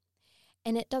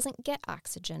 And it doesn't get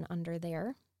oxygen under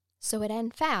there. So it,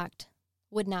 in fact,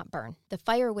 would not burn. The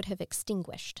fire would have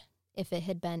extinguished if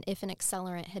an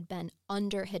accelerant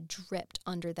had dripped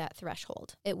under that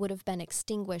threshold. It would have been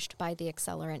extinguished by the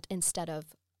accelerant instead of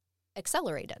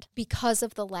accelerated because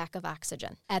of the lack of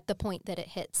oxygen at the point that it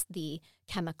hits the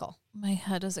chemical. My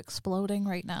head is exploding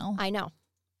right now. I know.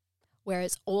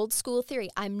 Whereas old school theory,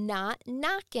 I'm not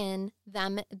knocking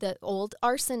them, the old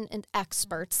arson and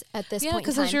experts at this point in time. Yeah,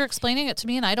 because as you're explaining it to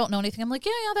me and I don't know anything, I'm like,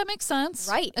 yeah, that makes sense.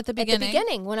 Right. At the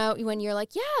beginning. When you're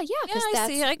like, yeah. I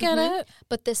see, I get it.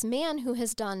 But this man who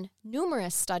has done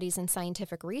numerous studies in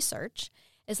scientific research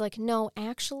is like, no,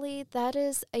 actually, that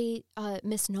is a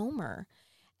misnomer.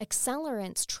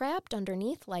 Accelerants trapped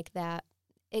underneath like that,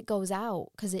 it goes out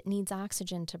because it needs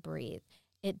oxygen to breathe.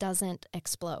 It doesn't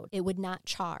explode. It would not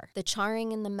char. The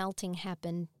charring and the melting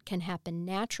can happen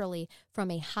naturally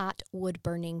from a hot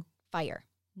wood-burning fire,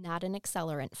 not an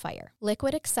accelerant fire.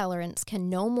 Liquid accelerants can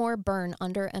no more burn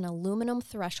under an aluminum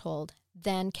threshold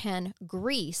than can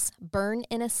grease burn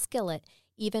in a skillet,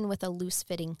 even with a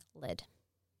loose-fitting lid.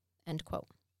 End quote.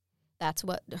 That's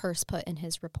what Hearst put in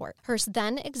his report. Hearst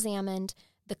then examined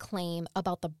the claim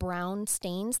about the brown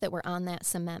stains that were on that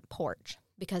cement porch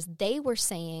because they were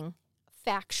saying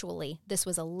factually this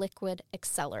was a liquid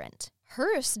accelerant.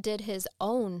 Hearst did his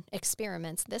own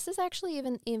experiments. This is actually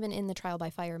even in the Trial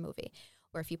by Fire movie,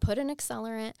 where if you put an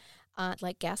accelerant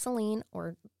like gasoline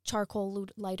or charcoal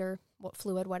lighter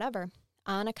fluid, whatever,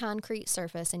 on a concrete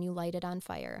surface and you light it on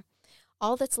fire,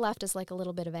 all that's left is like a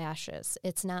little bit of ashes.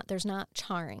 There's not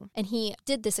charring. And he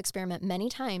did this experiment many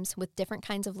times with different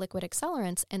kinds of liquid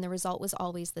accelerants, and the result was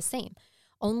always the same.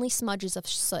 Only smudges of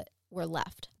soot were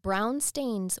left. Brown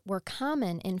stains were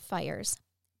common in fires.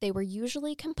 They were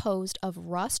usually composed of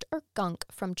rust or gunk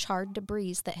from charred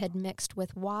debris that had mixed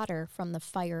with water from the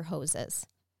fire hoses.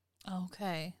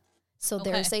 Okay. So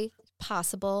there's a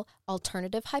possible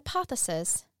alternative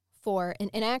hypothesis for,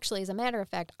 and actually, as a matter of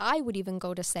fact, I would even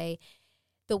go to say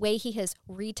the way he has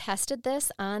retested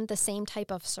this on the same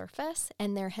type of surface,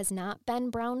 and there has not been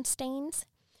brown stains,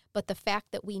 but the fact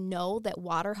that we know that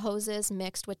water hoses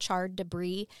mixed with charred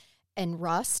debris and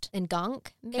rust and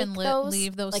gunk can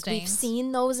leave those like stains. We've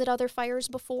seen those at other fires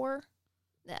before.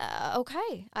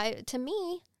 Okay. To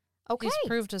me, okay. He's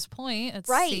proved his point, it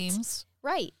seems.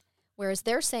 Right. Whereas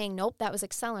they're saying, nope, that was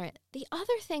accelerant. The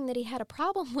other thing that he had a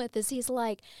problem with is he's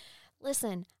like,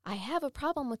 listen, I have a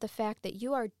problem with the fact that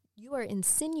you are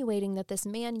insinuating that this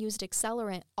man used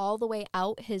accelerant all the way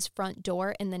out his front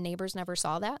door and the neighbors never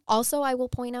saw that. Also, I will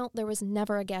point out there was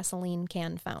never a gasoline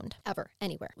can found ever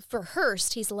anywhere. For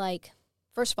Hearst, he's like,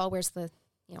 first of all, where's the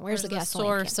gasoline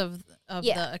source can? of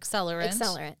the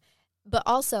accelerant? But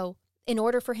also, in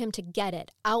order for him to get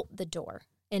it out the door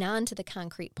and onto the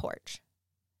concrete porch,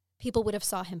 people would have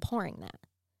saw him pouring that.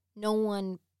 No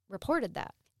one reported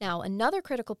that. Now, another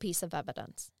critical piece of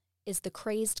evidence is the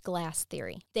crazed glass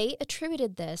theory. They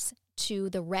attributed this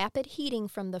to the rapid heating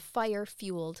from the fire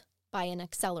fueled by an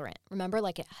accelerant. Remember,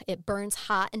 like it burns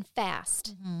hot and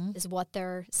fast is what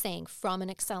they're saying from an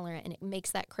accelerant, and it makes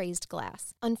that crazed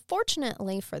glass.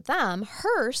 Unfortunately for them,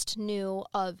 Hearst knew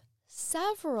of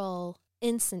several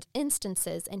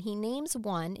instances, and he names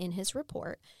one in his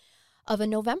report, of a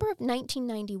November of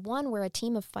 1991 where a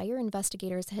team of fire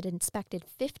investigators had inspected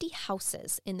 50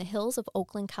 houses in the hills of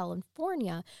Oakland,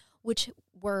 California, which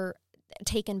were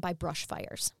taken by brush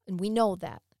fires. And we know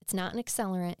that. It's not an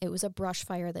accelerant. It was a brush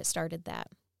fire that started that.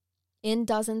 In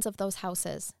dozens of those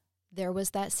houses, there was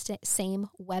that same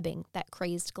webbing, that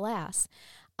crazed glass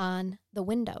on the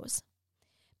windows.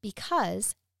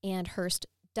 Because, and Hearst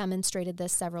demonstrated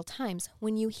this several times,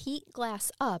 when you heat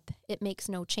glass up, it makes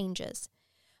no changes.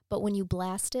 But when you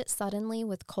blast it suddenly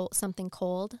with something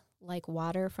cold, like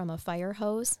water from a fire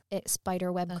hose, it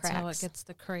spiderweb cracks. That's how it gets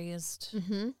the crazed.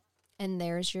 And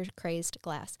there's your crazed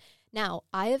glass. Now,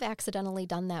 I have accidentally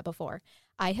done that before.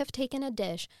 I have taken a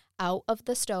dish out of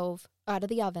the stove, out of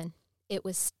the oven. It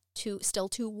was still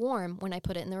too warm when I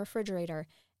put it in the refrigerator,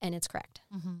 and it's cracked.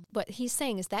 What he's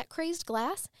saying is that crazed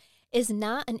glass is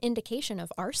not an indication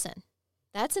of arson.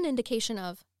 That's an indication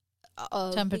of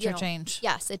temperature change.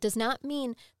 Yes, it does not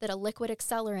mean that a liquid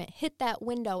accelerant hit that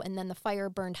window and then the fire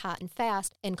burned hot and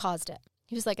fast and caused it.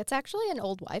 He was like, it's actually an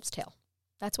old wives' tale.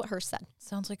 That's what Hearst said.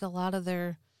 Sounds like a lot of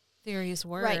their theories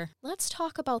were. Right. Let's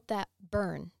talk about that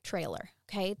burn trailer,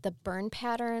 okay? The burn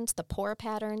patterns, the pour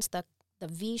patterns, the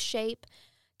V shape,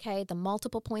 okay? The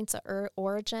multiple points of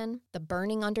origin, the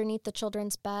burning underneath the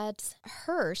children's beds.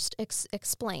 Hearst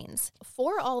explains,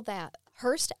 for all that,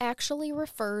 Hearst actually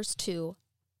refers to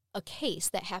a case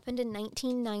that happened in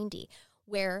 1990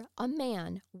 where a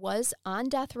man was on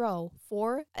death row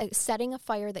for setting a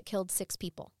fire that killed 6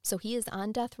 people. So he is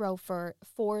on death row for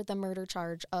the murder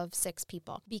charge of 6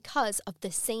 people because of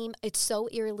the same, it's so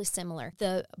eerily similar.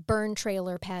 The burn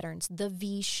trailer patterns, the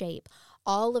V shape,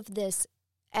 all of this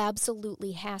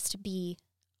absolutely has to be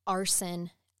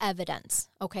arson evidence,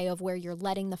 okay, of where you're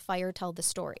letting the fire tell the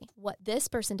story. What this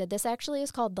person did, this actually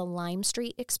is called the Lime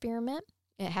Street experiment.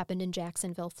 It happened in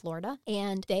Jacksonville, Florida,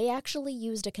 and they actually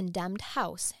used a condemned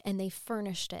house, and they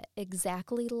furnished it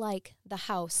exactly like the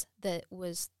house that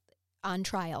was on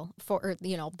trial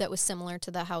that was similar to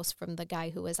the house from the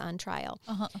guy who was on trial.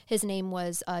 His name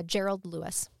was Gerald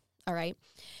Lewis. All right,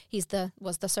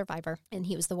 was the survivor, and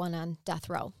he was the one on death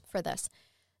row for this.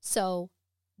 So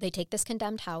they take this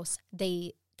condemned house,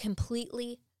 they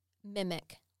completely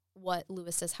mimic what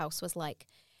Lewis's house was like,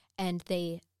 and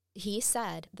he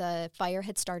said the fire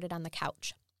had started on the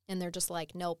couch, and they're just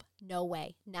like, nope, no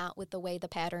way, not with the way the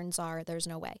patterns are, there's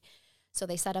no way. So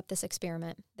they set up this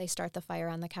experiment. They start the fire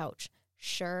on the couch.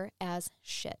 Sure as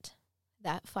shit,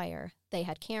 that fire, they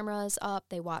had cameras up,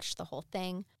 they watched the whole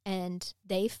thing, and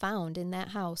they found in that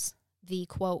house the,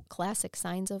 quote, classic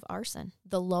signs of arson.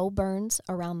 The low burns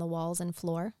around the walls and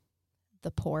floor,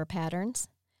 the pour patterns,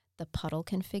 the puddle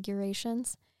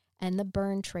configurations, and the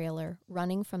burn trailer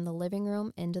running from the living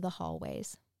room into the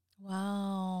hallways.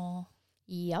 Wow.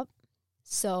 Yep.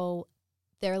 So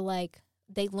they're like,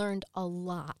 they learned a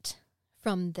lot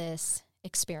from this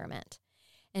experiment.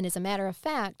 And as a matter of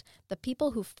fact, the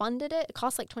people who funded it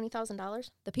cost like $20,000.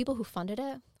 The people who funded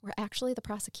it were actually the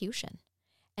prosecution.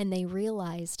 And they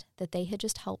realized that they had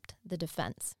just helped the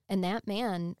defense. And that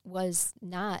man was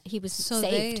not, he was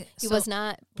saved. He was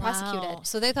not prosecuted. Wow.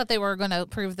 So they thought they were going to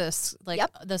prove this, like,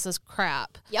 this is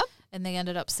crap. Yep. And they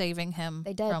ended up saving him.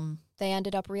 They did. They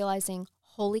ended up realizing,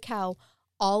 holy cow,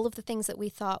 all of the things that we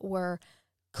thought were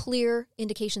clear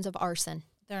indications of arson.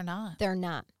 They're not. They're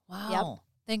not. Wow. Yep.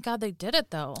 Thank God they did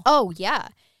it, though. Oh, yeah.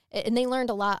 And they learned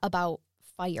a lot about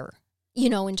fire.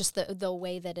 And just the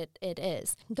way that it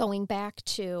is. Going back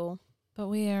to... But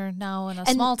we are now in a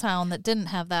small town that didn't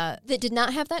have that. That did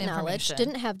not have that knowledge.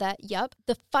 Didn't have that. Yep.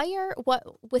 The fire,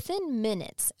 within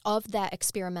minutes of that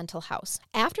experimental house,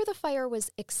 after the fire was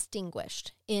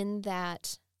extinguished in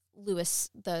that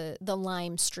the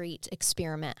Lime Street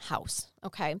experiment house,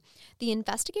 okay, the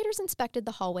investigators inspected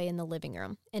the hallway in the living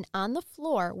room, and on the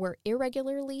floor were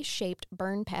irregularly shaped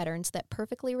burn patterns that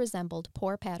perfectly resembled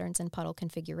pour patterns and puddle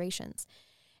configurations.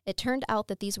 It turned out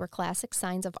that these were classic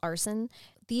signs of arson.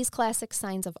 These classic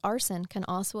signs of arson can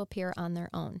also appear on their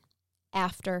own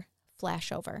after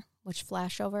flashover, which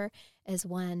flashover is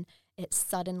when it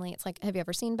suddenly, it's like, have you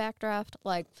ever seen Backdraft?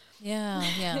 Like, yeah.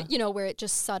 Where it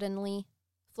just suddenly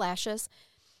flashes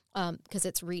because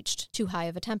it's reached too high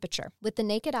of a temperature. With the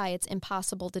naked eye, it's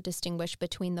impossible to distinguish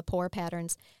between the pour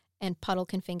patterns and puddle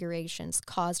configurations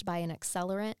caused by an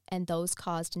accelerant and those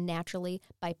caused naturally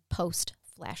by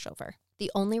post-flashover. The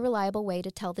only reliable way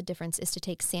to tell the difference is to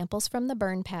take samples from the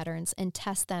burn patterns and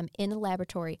test them in a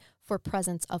laboratory for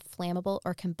presence of flammable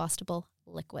or combustible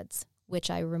liquids,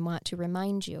 which I want to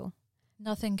remind you.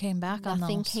 Nothing came back on those.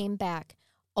 Nothing came back.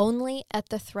 Only at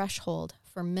the threshold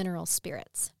for mineral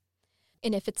spirits.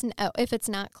 And if it's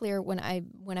not clear, when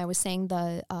I was saying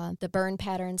the burn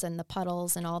patterns and the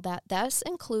puddles and all that, this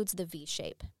includes the V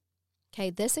shape. Okay,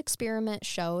 this experiment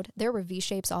showed there were V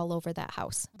shapes all over that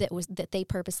house that they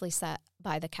purposely set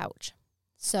by the couch.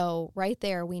 So right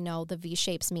there, we know the V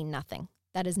shapes mean nothing.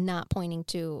 That is not pointing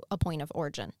to a point of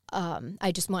origin.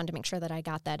 I just wanted to make sure that I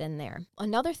got that in there.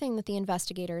 Another thing that the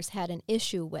investigators had an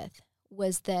issue with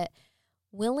was that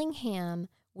Willingham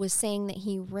was saying that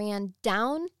he ran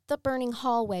down the burning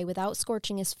hallway without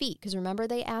scorching his feet. Because remember,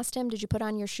 they asked him, did you put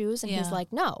on your shoes? And he's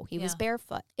like, no, he was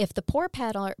barefoot. If the pour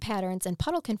patterns and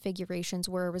puddle configurations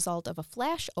were a result of a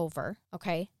flashover,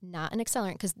 okay, not an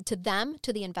accelerant, because to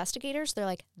the investigators, they're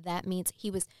like, that means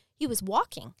he was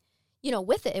walking,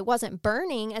 with it. It wasn't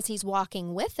burning as he's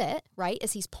walking with it, right,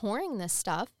 as he's pouring this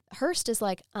stuff. Hearst is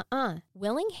like,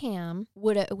 Willingham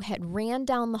had ran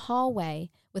down the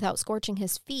hallway without scorching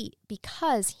his feet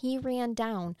because he ran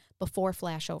down before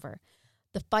flashover.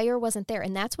 The fire wasn't there,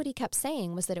 and that's what he kept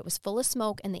saying, was that it was full of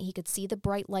smoke and that he could see the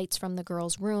bright lights from the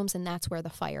girls' rooms, and that's where the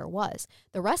fire was.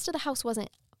 The rest of the house wasn't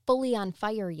fully on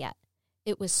fire yet.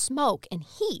 It was smoke and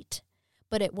heat,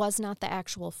 but it was not the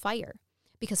actual fire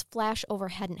because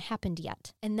flashover hadn't happened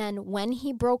yet. And then when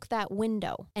he broke that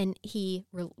window and he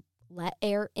let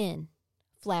air in,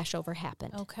 flashover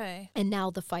happened. Okay. And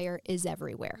now the fire is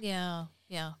everywhere. Yeah.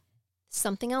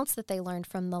 Something else that they learned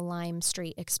from the Lime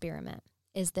Street experiment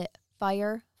is that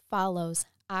fire follows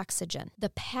oxygen.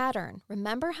 The pattern,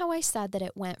 remember how I said that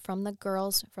it went from the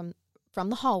girls, from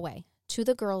the hallway to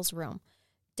the girls' room,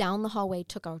 down the hallway,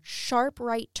 took a sharp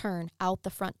right turn out the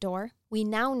front door? We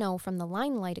now know from the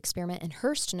limelight experiment, and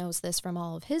Hearst knows this from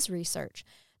all of his research,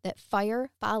 that fire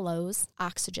follows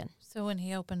oxygen. So when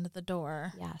he opened the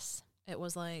door, yes, it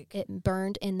was like... it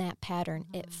burned in that pattern.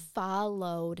 Mm-hmm. It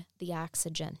followed the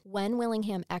oxygen. When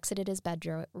Willingham exited his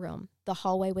bedroom, the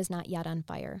hallway was not yet on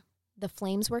fire. The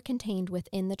flames were contained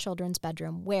within the children's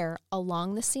bedroom, where,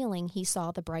 along the ceiling, he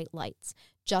saw the bright lights.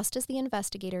 Just as the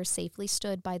investigators safely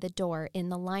stood by the door in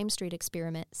the Lime Street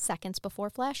experiment seconds before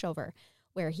flashover,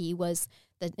 where he was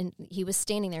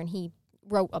standing there, and he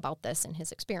wrote about this in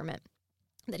his experiment,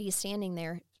 that he's standing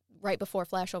there right before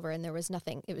flashover and there was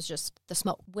nothing. It was just the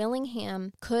smoke.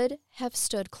 Willingham could have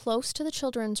stood close to the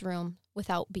children's room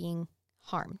without being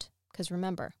harmed. Because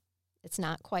remember, it's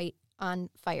not quite on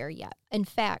fire yet. In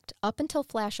fact, up until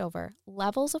flashover,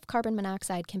 levels of carbon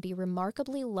monoxide can be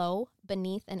remarkably low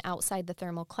beneath and outside the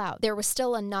thermal cloud. There was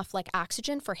still enough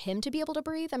oxygen for him to be able to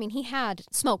breathe. I mean, he had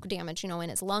smoke damage, in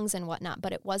his lungs and whatnot,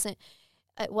 but it wasn't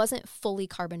fully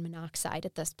carbon monoxide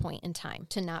at this point in time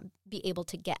to not be able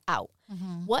to get out.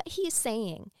 Mm-hmm. What he's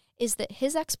saying is that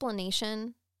his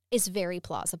explanation is very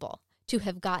plausible, to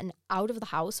have gotten out of the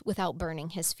house without burning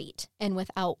his feet and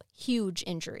without huge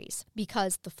injuries,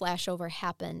 because the flashover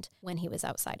happened when he was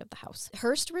outside of the house.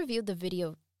 Hearst reviewed the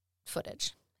video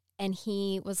footage, and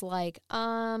he was like,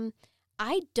 I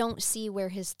I don't see where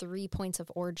his 3 points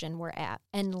of origin were at.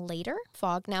 And later,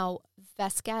 Fogg, now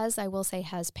Vasquez, I will say,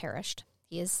 has perished.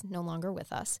 He is no longer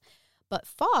with us. But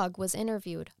Fogg was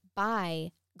interviewed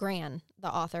by Gran,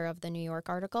 the author of the New York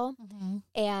article,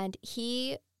 and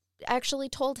he actually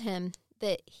told him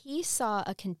that he saw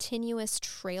a continuous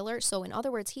trailer. So in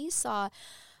other words, he saw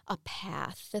a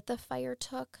path that the fire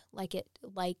took,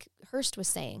 like Hearst was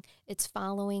saying, it's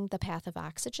following the path of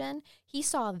oxygen. He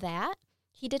saw that.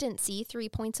 He didn't see 3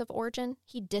 points of origin.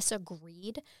 He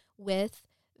disagreed with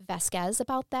Vasquez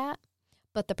about that.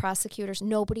 But the prosecutors,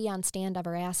 nobody on stand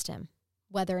ever asked him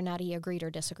whether or not he agreed or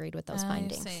disagreed with those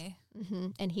findings. I see.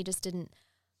 And he just didn't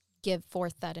give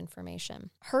forth that information.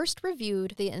 Hearst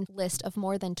reviewed the list of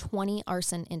more than 20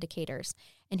 arson indicators,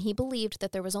 and he believed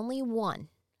that there was only one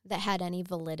that had any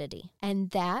validity,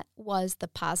 and that was the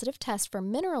positive test for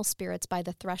mineral spirits by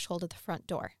the threshold of the front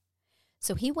door.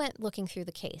 So he went looking through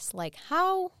the case, like,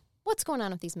 what's going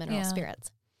on with these mineral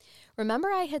spirits? Remember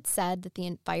I had said that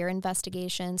the fire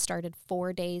investigation started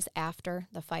 4 days after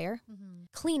the fire?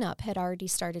 Cleanup had already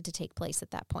started to take place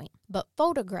at that point. But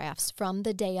photographs from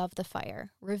the day of the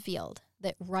fire revealed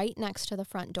that right next to the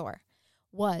front door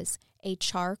was a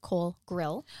charcoal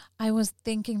grill. I was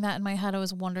thinking that in my head. I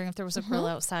was wondering if there was a grill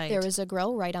outside. There was a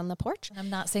grill right on the porch. I'm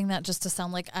not saying that just to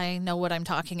sound like I know what I'm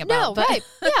talking about. No, right.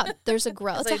 Yeah, there's a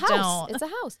grill. It's a house. Don't. It's a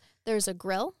house. There's a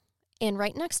grill, and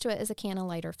right next to it is a can of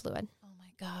lighter fluid.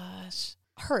 Gosh.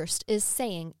 Hearst is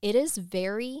saying it is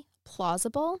very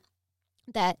plausible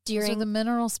that during... Those are the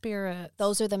mineral spirits.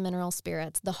 Those are the mineral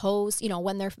spirits. The hose,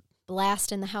 when they're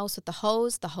blasting the house with the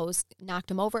hose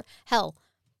knocked him over. Hell,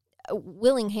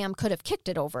 Willingham could have kicked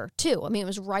it over, too. I mean, it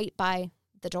was right by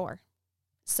the door.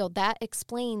 So that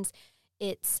explains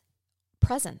its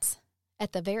presence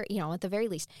at the very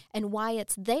least, and why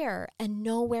it's there and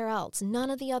nowhere else. None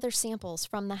of the other samples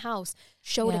from the house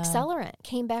showed accelerant,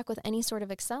 came back with any sort of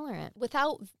accelerant.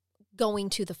 Without going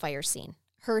to the fire scene,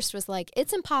 Hearst was like,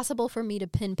 it's impossible for me to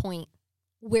pinpoint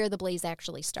where the blaze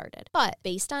actually started. But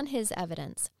based on his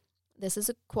evidence, this is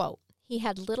a quote, he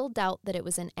had little doubt that it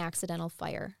was an accidental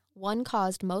fire, one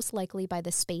caused most likely by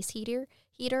the space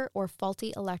heater or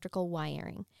faulty electrical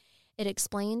wiring. It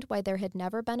explained why there had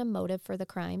never been a motive for the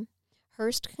crime.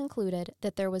 Hearst concluded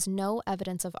that there was no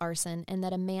evidence of arson and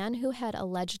that a man who had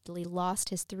allegedly lost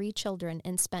his 3 children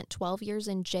and spent 12 years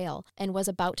in jail and was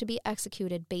about to be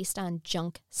executed based on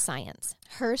junk science.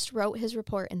 Hearst wrote his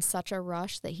report in such a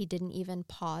rush that he didn't even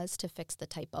pause to fix the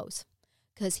typos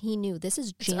because he knew this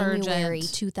is January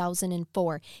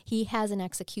 2004. He has an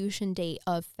execution date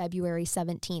of February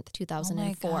 17th,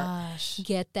 2004. Oh my gosh.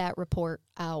 Get that report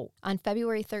out. On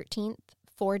February 13th,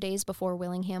 4 days before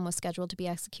Willingham was scheduled to be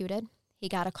executed, he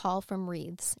got a call from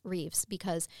Reeves,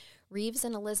 because Reeves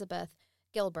and Elizabeth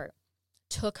Gilbert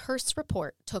took Hearst's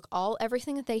report, took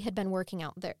everything that they had been working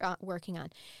on,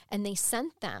 and they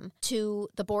sent them to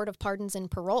the Board of Pardons and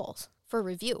Paroles for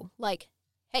review. Like,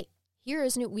 hey, here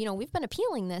is new, we've been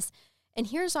appealing this, and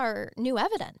here's our new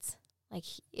evidence. Like,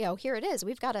 here it is.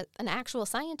 We've got an actual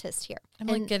scientist here.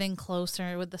 I'm getting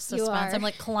closer with the suspense.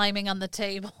 I'm climbing on the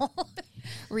table.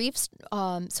 Reeves,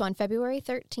 so on February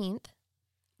 13th,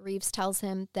 Reeves tells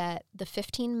him that the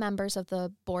 15 members of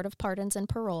the Board of Pardons and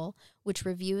Parole, which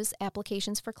reviews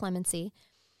applications for clemency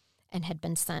and had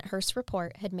been sent Hearst's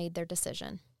report, had made their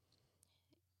decision.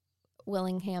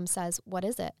 Willingham says, "What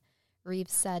is it?"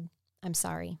 Reeves said, "I'm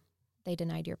sorry. They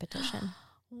denied your petition."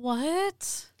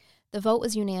 What? The vote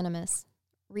was unanimous.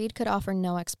 Reed could offer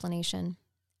no explanation.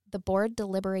 The board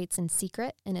deliberates in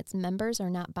secret, and its members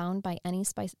are not bound by any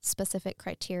specific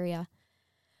criteria.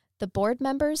 The board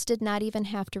members did not even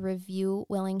have to review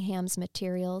Willingham's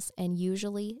materials and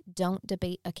usually don't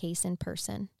debate a case in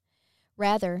person.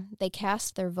 Rather, they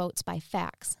cast their votes by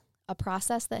fax, a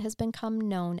process that has become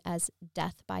known as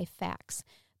death by fax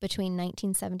between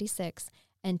 1976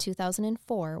 and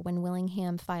 2004 when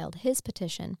Willingham filed his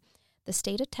petition. The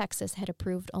state of Texas had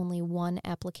approved only one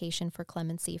application for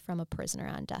clemency from a prisoner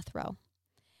on death row.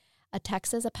 A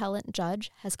Texas appellate judge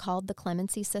has called the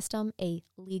clemency system a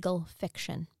legal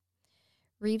fiction.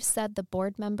 Reeves said the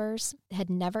board members had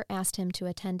never asked him to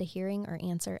attend a hearing or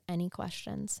answer any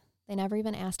questions. They never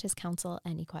even asked his counsel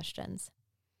any questions.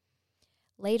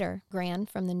 Later, Gran,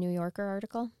 from the New Yorker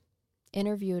article,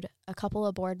 interviewed a couple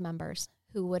of board members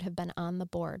who would have been on the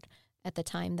board at the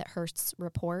time that Hearst's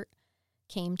report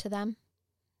came to them.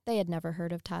 They had never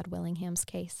heard of Todd Willingham's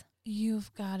case.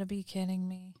 You've got to be kidding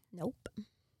me. Nope.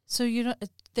 So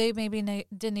they maybe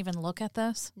didn't even look at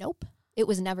this? Nope. It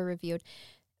was never reviewed.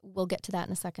 We'll get to that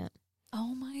in a second.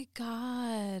 Oh, my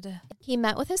God. He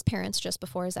met with his parents just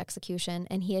before his execution,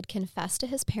 and he had confessed to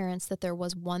his parents that there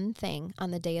was one thing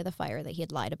on the day of the fire that he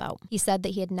had lied about. He said that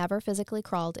he had never physically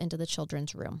crawled into the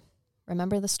children's room.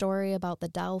 Remember the story about the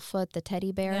doll foot, the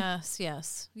teddy bear?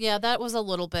 Yes. Yeah, that was a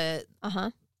little bit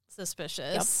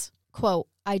suspicious. Yep. Quote,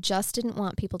 "I just didn't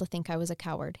want people to think I was a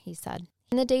coward," he said.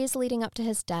 In the days leading up to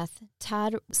his death,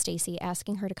 Todd Stacy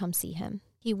asking her to come see him.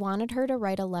 He wanted her to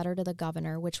write a letter to the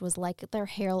governor, which was like their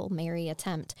Hail Mary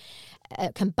attempt,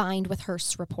 combined with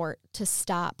Hearst's report to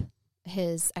stop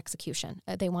his execution.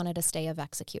 They wanted a stay of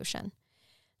execution.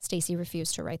 Stacy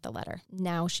refused to write the letter.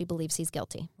 Now she believes he's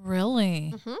guilty.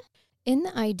 Really? Mm-hmm. In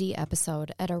the ID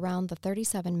episode, at around the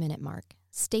 37-minute mark,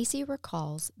 Stacy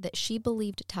recalls that she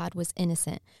believed Todd was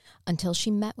innocent until she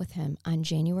met with him on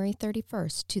January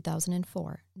 31st,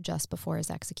 2004, just before his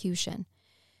execution.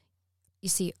 You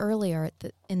see, earlier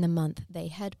in the month, they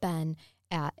had been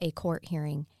at a court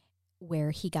hearing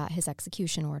where he got his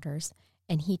execution orders,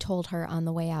 and he told her on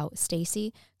the way out,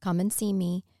 "Stacy, come and see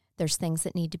me. There's things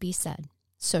that need to be said."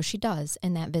 So she does,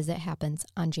 and that visit happens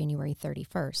on January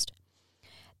 31st.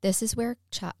 This is where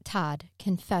Todd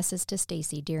confesses to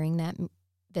Stacy during that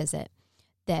visit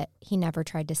that he never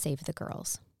tried to save the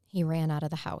girls. He ran out of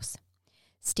the house.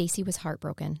 Stacy was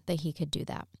heartbroken that he could do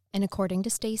that. And according to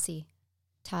Stacy,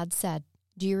 Todd said,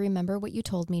 "Do you remember what you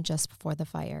told me just before the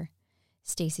fire?"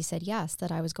 Stacy said, "Yes,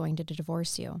 that I was going to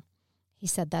divorce you." He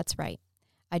said, "That's right.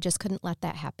 I just couldn't let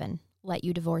that happen, let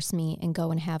you divorce me and go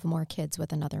and have more kids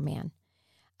with another man.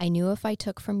 I knew if I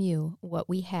took from you what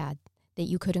we had, that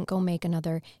you couldn't go make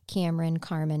another Cameron,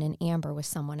 Carmen, and Amber with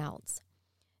someone else."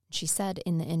 She said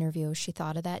in the interview she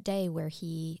thought of that day where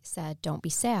he said, "Don't be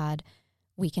sad,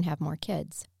 we can have more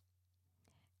kids."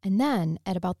 And then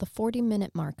at about the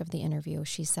 40-minute mark of the interview,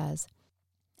 she says,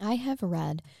 "I have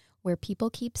read where people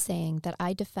keep saying that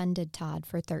I defended Todd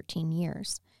for 13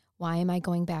 years. Why am I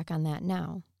going back on that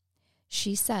now?"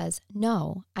 She says,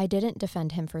 "No, I didn't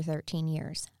defend him for 13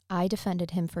 years. I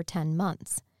defended him for 10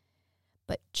 months.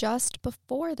 But just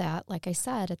before that, like I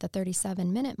said, at the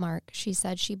 37-minute mark, she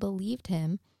said she believed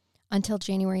him until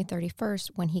January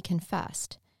 31st when he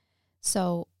confessed.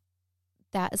 So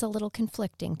that is a little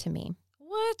conflicting to me.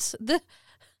 What?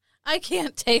 I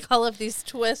can't take all of these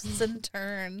twists and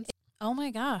turns. Oh, my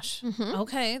gosh. Mm-hmm.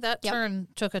 Okay, that turn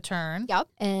took a turn. Yep.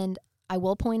 And I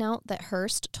will point out that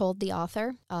Hearst told the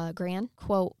author, Gran,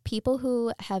 quote, "People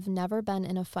who have never been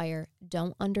in a fire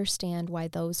don't understand why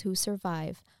those who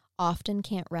survive often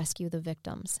can't rescue the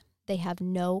victims. They have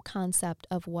no concept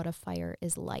of what a fire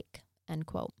is like," end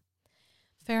quote.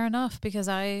 Fair enough, because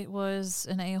I was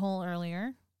an a-hole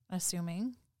earlier,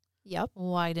 assuming. Yep.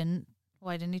 Why didn't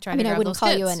he try I to mean, grab I wouldn't those call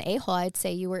kids? you an a-hole. I'd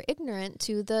say you were ignorant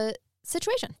to the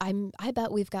situation. I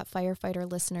bet we've got firefighter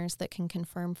listeners that can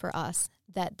confirm for us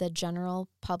that the general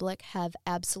public have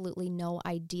absolutely no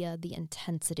idea the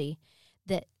intensity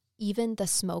that even the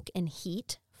smoke and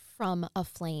heat from a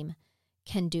flame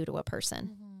can do to a person.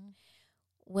 Mm-hmm.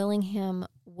 Willingham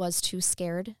was too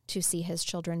scared to see his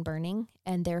children burning,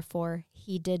 and therefore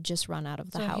he did just run out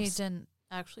of the house. So he didn't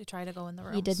actually try to go in the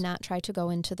rooms? He did not try to go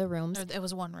into the rooms. Or it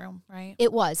was one room, right?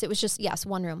 It was just, yes,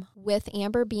 one room, with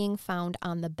Amber being found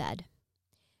on the bed,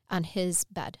 on his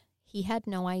bed. He had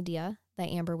no idea that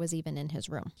Amber was even in his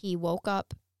room. He woke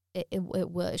up.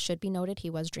 It should be noted he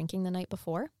was drinking the night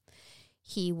before.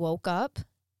 He woke up.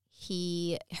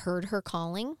 He heard her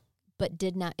calling, but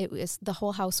did not. The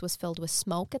whole house was filled with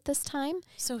smoke at this time.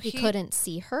 So he couldn't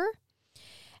see her.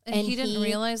 And he didn't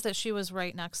realize that she was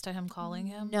right next to him calling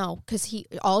him? No, because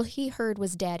all he heard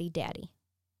was "daddy, daddy."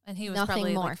 And he was Nothing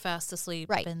probably more. like fast asleep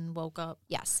and woke up.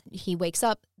 Yes. He wakes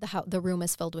up. The room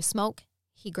is filled with smoke.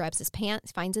 He grabs his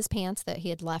pants, finds his pants that he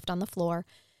had left on the floor,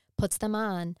 puts them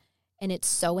on, and it's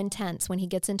so intense. When he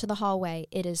gets into the hallway,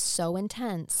 it is so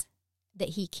intense that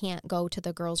he can't go to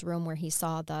the girl's room where he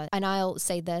saw and I'll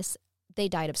say this, they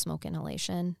died of smoke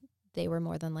inhalation. They were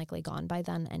more than likely gone by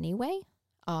then anyway.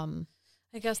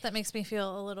 I guess that makes me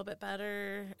feel a little bit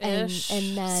better. And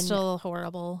then still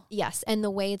horrible. Yes, and the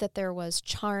way that there was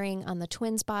charring on the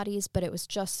twins' bodies, but it was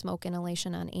just smoke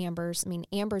inhalation on Amber's. I mean,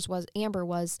 Amber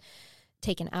was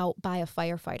taken out by a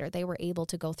firefighter. They were able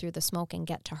to go through the smoke and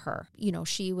get to her. You know,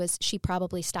 she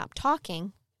probably stopped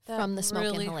talking from the smoke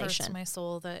really inhalation. Hurts my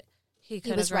soul that he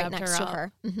was right grabbed next to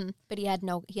her. Mm-hmm. But he had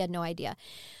no idea.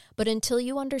 But until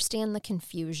you understand the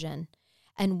confusion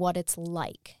and what it's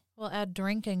like. We'll add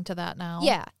drinking to that now.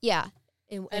 Yeah.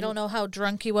 I don't know how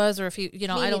drunk he was, or if he,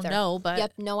 I don't know, but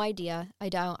yep, no idea. I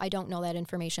don't know that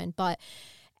information, but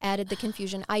added the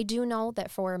confusion. I do know that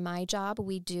for my job,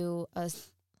 we do a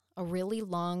really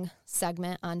long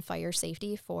segment on fire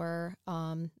safety for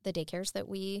the daycares that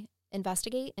we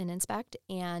investigate and inspect,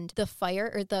 and the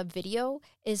fire or the video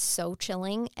is so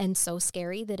chilling and so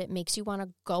scary that it makes you want to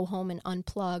go home and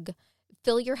unplug,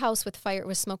 fill your house with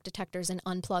smoke detectors and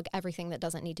unplug everything that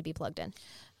doesn't need to be plugged in.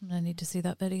 I'm going to need to see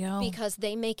that video. Because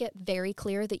they make it very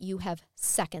clear that you have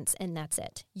seconds and that's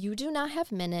it. You do not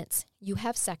have minutes. You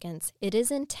have seconds. It is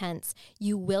intense.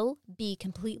 You will be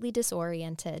completely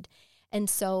disoriented. And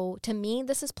so to me,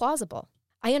 this is plausible.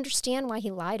 I understand why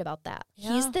he lied about that.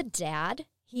 Yeah. He's the dad.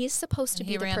 He's supposed to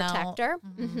be the protector.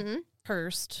 Mm-hmm.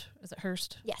 Hearst. Is it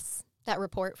Hearst? Yes. That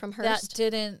report from Hearst.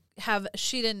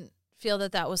 She didn't feel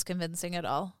that was convincing at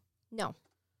all. No.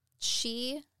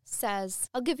 She says,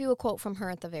 I'll give you a quote from her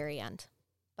at the very end.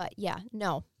 But yeah,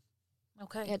 no.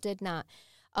 Okay. It did not.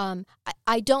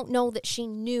 I don't know that she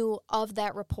knew of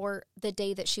that report the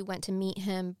day that she went to meet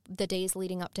him, the days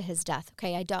leading up to his death.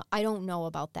 Okay, I don't know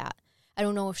about that. I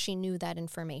don't know if she knew that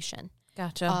information.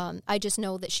 Gotcha. I just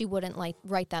know that she wouldn't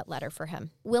write that letter for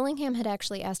him. Willingham had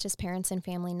actually asked his parents and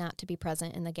family not to be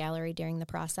present in the gallery during the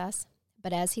process,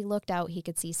 but as he looked out, he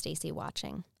could see Stacy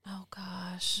watching. Oh,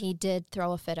 gosh. He did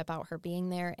throw a fit about her being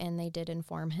there, and they did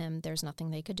inform him there's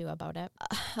nothing they could do about it.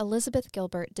 Elizabeth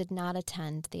Gilbert did not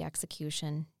attend the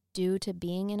execution due to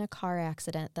being in a car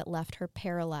accident that left her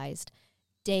paralyzed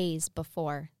days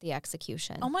before the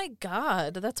execution. Oh, my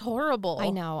God. That's horrible.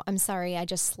 I know. I'm sorry. I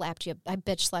just slapped you. I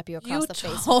bitch slapped you across the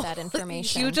face with that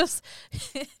information. You just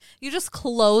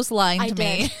clotheslined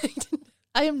me.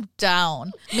 I am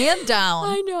down. Man down.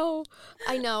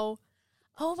 I know.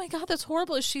 Oh, my God. That's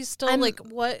horrible. Is she still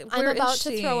what? I'm about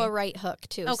to throw a right hook,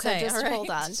 too. Okay. So just right. hold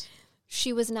on.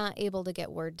 She was not able to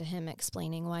get word to him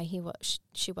explaining why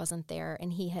she wasn't there,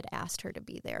 and he had asked her to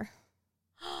be there.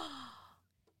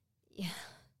 Yeah.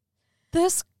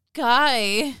 This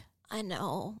guy, I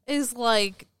know, is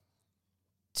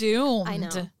doomed. I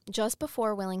know. Just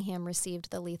before Willingham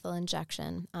received the lethal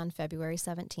injection on February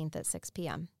 17th at 6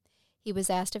 p.m., he was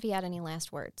asked if he had any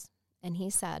last words, and he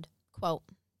said, quote,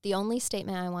 "The only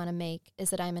statement I want to make is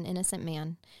that I'm an innocent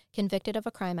man, convicted of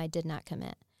a crime I did not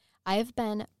commit. I have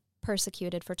been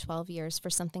persecuted for 12 years for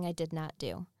something I did not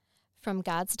do. From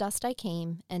God's dust I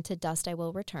came, and to dust I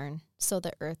will return, so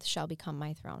the earth shall become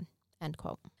my throne." End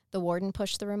quote. The warden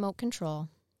pushed the remote control.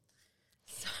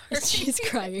 Sorry. She's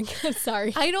crying. I'm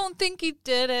sorry. I don't think he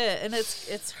did it, and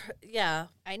it's yeah.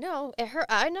 I know. It hurt.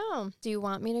 I know. Do you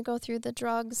want me to go through the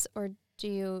drugs, or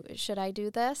should I do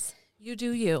this? You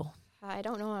do you. I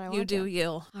don't know what I want to. You do you.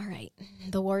 All right.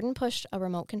 The warden pushed a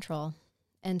remote control,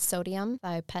 and sodium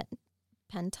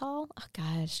pental. Oh,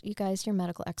 gosh. You guys, your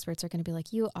medical experts are going to be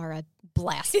like, you are a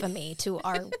blasphemy to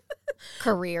our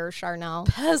career, Charnel.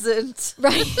 Peasant.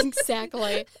 Right,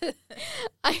 exactly.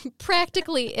 I'm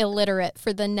practically illiterate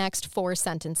for the next 4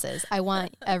 sentences. I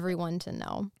want everyone to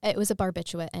know. It was a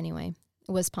barbiturate anyway.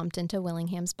 It was pumped into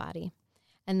Willingham's body.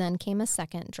 And then came a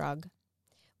second drug,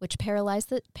 which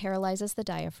paralyzes the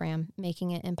diaphragm,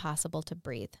 making it impossible to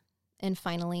breathe. And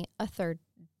finally, a third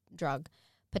drug,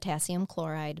 potassium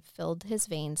chloride, filled his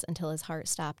veins until his heart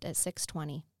stopped at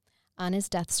 6:20. On his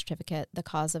death certificate, the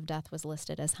cause of death was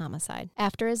listed as homicide.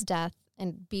 After his death,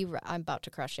 I'm about to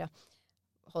crush you.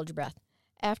 Hold your breath.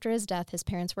 After his death, his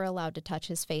parents were allowed to touch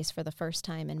his face for the first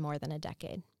time in more than a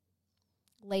decade.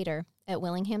 Later, at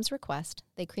Willingham's request,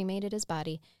 they cremated his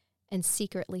body and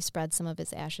secretly spread some of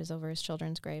his ashes over his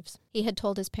children's graves. He had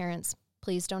told his parents,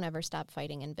 "Please don't ever stop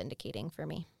fighting and vindicating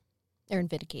me."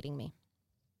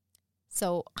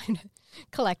 So,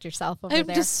 collect yourself over there. I'm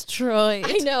destroyed.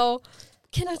 I know.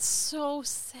 That's so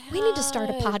sad. We need to start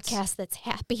a podcast that's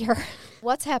happier.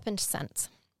 What's happened since?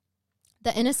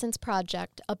 The Innocence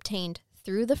Project obtained,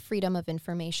 through the Freedom of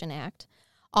Information Act,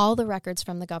 all the records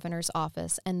from the governor's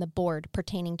office and the board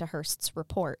pertaining to Hearst's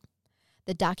report.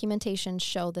 The documentation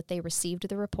showed that they received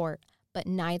the report, but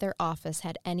neither office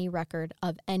had any record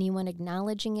of anyone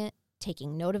acknowledging it,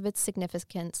 taking note of its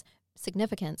significance,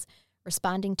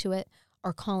 responding to it,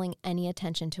 or calling any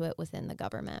attention to it within the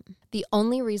government. The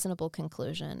only reasonable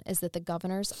conclusion is that the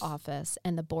governor's office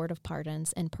and the Board of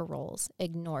Pardons and Paroles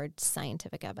ignored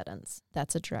scientific evidence.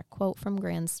 That's a direct quote from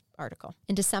Grand's article.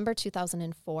 In December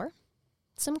 2004,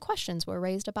 some questions were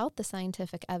raised about the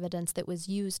scientific evidence that was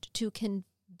used to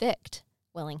convict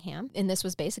Willingham. And this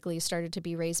was basically started to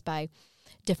be raised by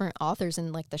different authors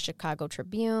in the Chicago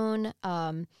Tribune.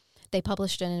 They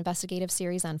published an investigative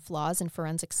series on flaws in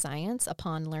forensic science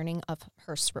upon learning of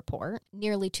Hearst's report.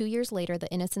 Nearly 2 years later,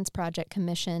 the Innocence Project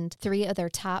commissioned 3 of their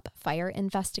top fire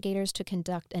investigators to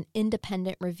conduct an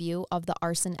independent review of the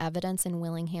arson evidence in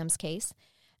Willingham's case.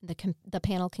 The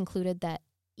panel concluded that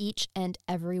each and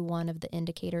every one of the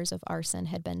indicators of arson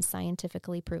had been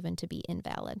scientifically proven to be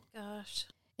invalid. Gosh.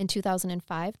 In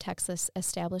 2005, Texas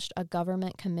established a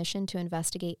government commission to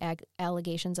investigate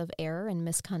allegations of error and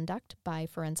misconduct by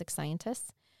forensic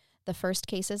scientists. The first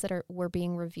cases that were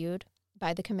being reviewed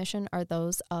by the commission are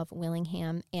those of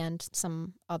Willingham and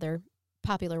some other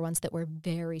popular ones that were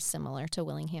very similar to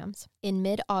Willingham's. In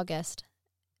mid-August,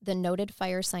 the noted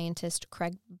fire scientist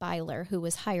Craig Byler, who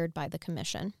was hired by the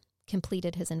commission,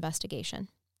 completed his investigation.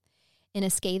 In a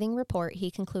scathing report,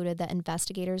 he concluded that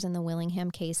investigators in the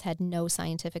Willingham case had no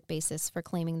scientific basis for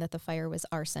claiming that the fire was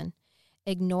arson,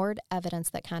 ignored evidence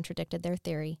that contradicted their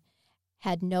theory,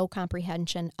 had no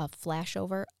comprehension of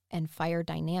flashover and fire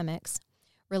dynamics,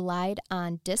 relied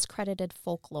on discredited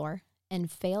folklore,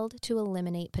 and failed to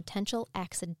eliminate potential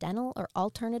accidental or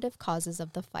alternative causes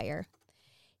of the fire.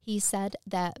 He said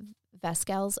that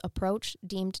Veskel's approach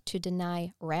deemed to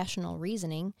deny rational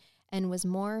reasoning and was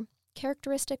more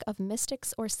characteristic of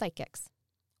mystics or psychics.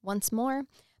 Once more,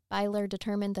 Byler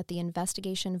determined that the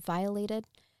investigation violated,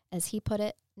 as he put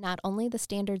it, not only the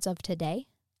standards of today,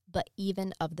 but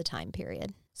even of the time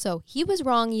period. So he was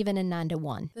wrong even in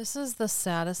 9-1. This is the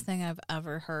saddest thing I've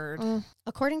ever heard.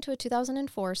 According to a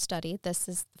 2004 study, this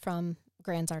is from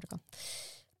Grant's article,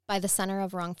 by the Center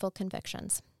of Wrongful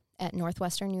Convictions at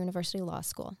Northwestern University Law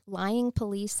School, lying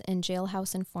police and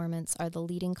jailhouse informants are the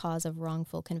leading cause of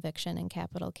wrongful conviction in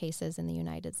capital cases in the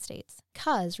United States.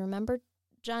 Because, remember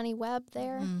Johnny Webb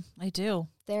there? I do.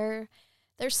 There's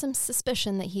some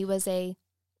suspicion that he was a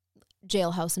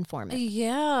jailhouse informant.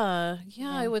 Yeah.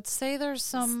 I would say there's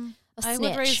some... I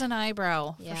would raise an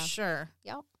eyebrow, for sure.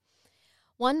 Yep.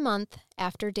 1 month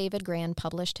after David Gran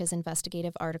published his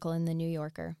investigative article in The New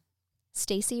Yorker,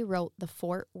 Stacy wrote the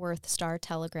Fort Worth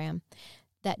Star-Telegram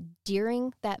that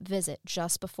during that visit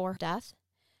just before death,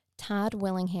 Todd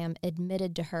Willingham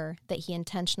admitted to her that he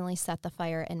intentionally set the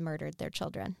fire and murdered their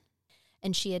children.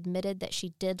 And she admitted that she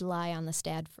did lie on the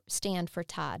stand for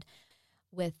Todd.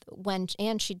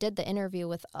 And she did the interview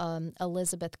with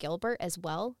Elizabeth Gilbert as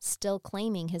well, still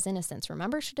claiming his innocence.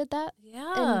 Remember she did that?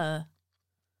 Yeah. In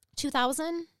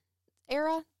 2000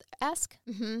 era-esque?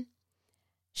 Mm-hmm.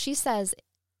 She says,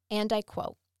 and I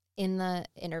quote in the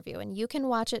interview, and you can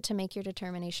watch it to make your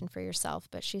determination for yourself,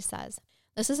 but she says,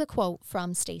 this is a quote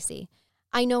from Stacy.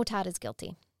 I know Todd is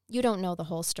guilty. You don't know the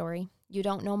whole story. You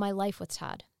don't know my life with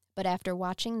Todd. But after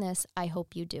watching this, I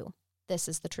hope you do. This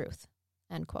is the truth.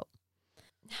 End quote.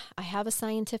 I have a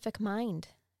scientific mind.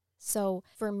 So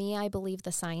for me, I believe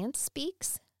the science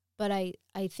speaks, but I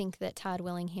think that Todd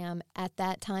Willingham at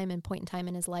that time and point in time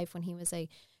in his life when he was a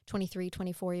 23,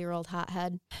 24-year-old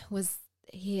hothead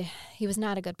he was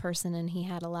not a good person and he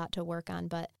had a lot to work on.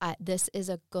 But this is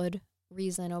a good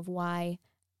reason of why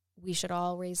we should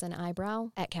all raise an eyebrow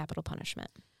at capital punishment.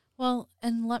 Well,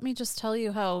 and let me just tell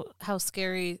you how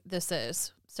scary this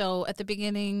is. So at the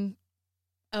beginning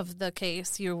of the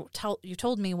case, you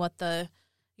told me what the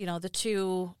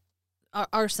two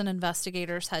arson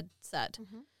investigators had said.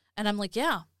 Mm-hmm. And I'm like,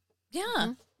 yeah.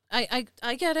 Mm-hmm.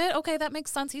 I get it. Okay, that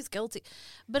makes sense. He's guilty.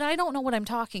 But I don't know what I'm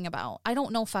talking about. I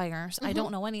don't know fires. Mm-hmm. I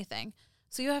don't know anything.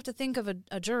 So you have to think of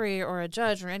a jury or a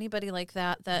judge or anybody like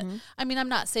that. Mm-hmm. I mean, I'm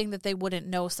not saying that they wouldn't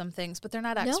know some things, but they're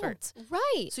not experts. No,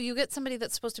 right. So you get somebody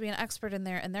that's supposed to be an expert in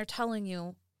there, and they're telling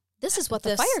you, this is what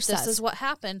the fire says. This is what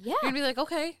happened. Yeah. You're going to be like,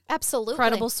 okay. Absolutely.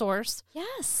 Credible source.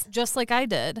 Yes. Just like I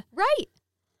did. Right.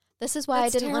 This is why I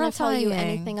didn't want to tell you terrifying.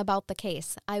 anything about the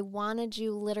case. I wanted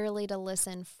you literally to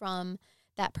listen from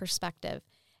that perspective.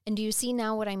 And do you see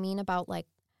now what I mean about like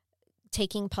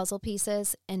taking puzzle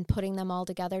pieces and putting them all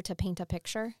together to paint a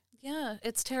picture? Yeah,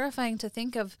 it's terrifying to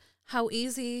think of how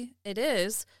easy it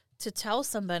is to tell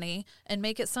somebody and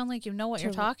make it sound like you know what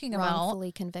you're talking about.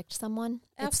 Wrongfully convict someone.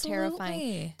 Absolutely. It's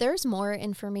terrifying. There's more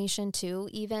information too.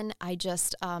 Even I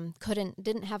just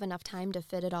didn't have enough time to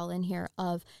fit it all in here.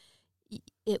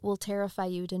 It will terrify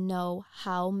you to know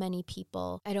how many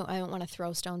people. I don't want to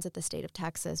throw stones at the state of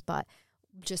Texas, but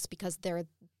just because they're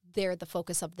the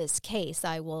focus of this case,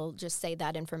 I will just say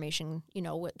that information,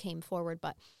 what came forward,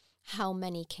 but how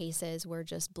many cases were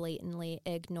just blatantly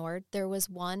ignored. There was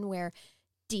one where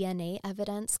DNA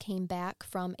evidence came back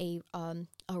from a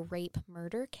rape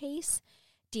murder case.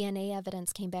 DNA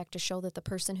evidence came back to show that the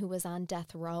person who was on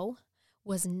death row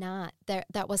was not there.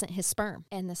 That wasn't his sperm.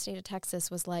 And the state of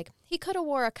Texas was like, he could have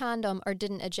wore a condom or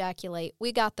didn't ejaculate.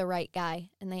 We got the right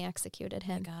guy. And they executed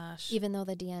him. Oh my gosh. Even though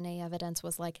the DNA evidence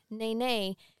was like,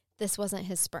 nay, this wasn't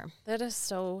his sperm. That is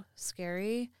so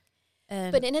scary.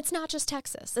 And it's not just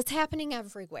Texas. It's happening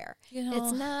everywhere.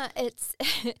 It's not,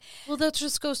 well, that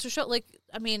just goes to show,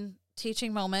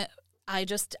 teaching moment. I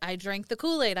drank the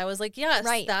Kool-Aid. I was like, yes,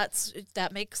 right.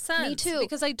 That makes sense. Me too.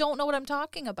 Because I don't know what I'm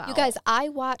talking about. You guys, I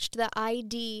watched the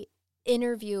ID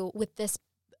interview with this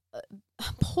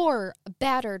poor,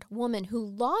 battered woman who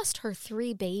lost her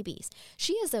 3 babies.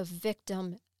 She is a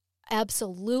victim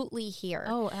absolutely here.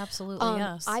 Oh, absolutely,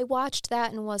 yes. I watched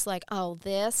that and was like, oh,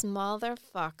 this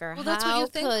motherfucker. Well, that's what you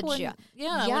think when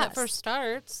it first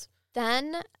starts.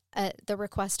 Then, at the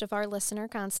request of our listener,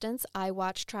 Constance, I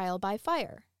watched Trial by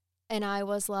Fire. And I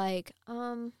was like,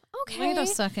 okay. Wait a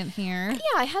second here.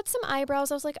 Yeah, I had some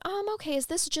eyebrows. I was like, okay, is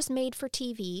this just made for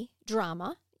TV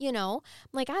drama? You know, I'm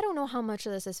like, I don't know how much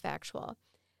of this is factual.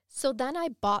 So then I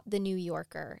bought The New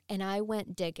Yorker and I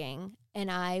went digging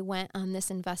and I went on this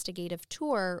investigative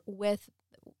tour with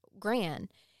Gran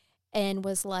and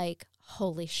was like,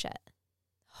 holy shit,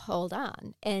 hold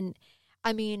on. And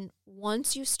I mean,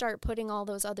 once you start putting all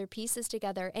those other pieces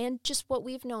together and just what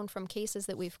we've known from cases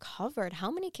that we've covered, how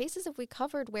many cases have we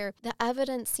covered where the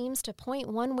evidence seems to point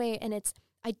one way and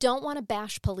I don't want to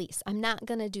bash police. I'm not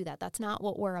going to do that. That's not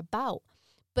what we're about.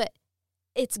 But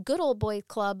it's good old boy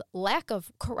club lack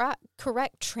of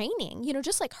correct training. You know,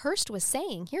 just like Hearst was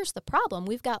saying, here's the problem.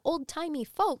 We've got old-timey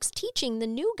folks teaching the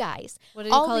new guys. What do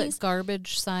you call it?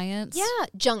 Garbage science? Yeah,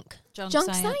 junk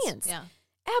science. Yeah.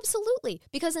 Absolutely.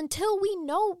 Because until we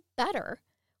know better,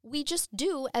 we just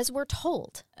do as we're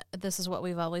told. This is what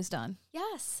we've always done.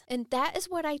 Yes. And that is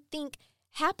what I think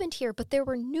happened here. But there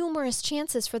were numerous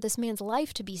chances for this man's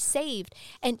life to be saved.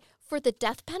 And for the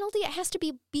death penalty, it has to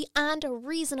be beyond a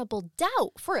reasonable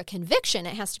doubt. For a conviction,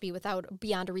 it has to be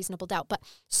beyond a reasonable doubt. But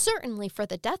certainly for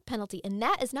the death penalty, and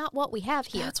that is not what we have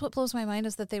here. That's what blows my mind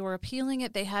is that they were appealing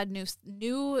it. They had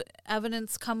new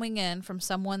evidence coming in from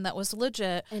someone that was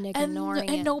legit. And ignoring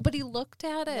it. And nobody looked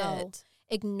at it. No,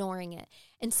 ignoring it.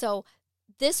 And so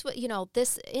this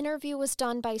interview was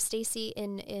done by Stacey,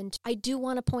 and I do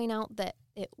want to point out that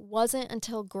it wasn't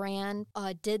until Gran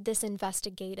did this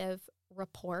investigative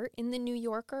report in the New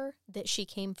Yorker that she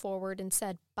came forward and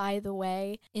said, by the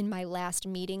way, in my last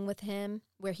meeting with him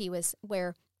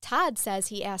where Todd says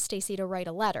he asked Stacey to write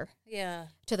a letter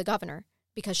to the governor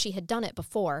because she had done it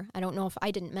before. I don't know if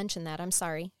I didn't mention that. I'm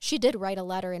sorry. She did write a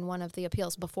letter in one of the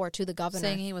appeals before to the governor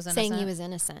saying he was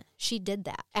innocent. She did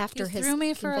that after his threw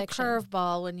me conviction. For a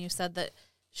curveball when you said that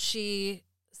she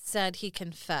said he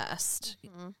confessed.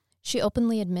 Mm-hmm. She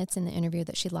openly admits in the interview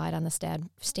that she lied on the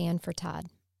stand for Todd,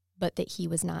 but that he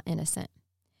was not innocent.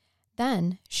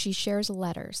 Then she shares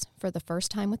letters for the first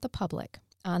time with the public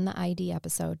on the ID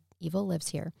episode, Evil Lives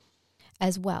Here,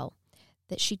 as well,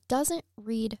 that she doesn't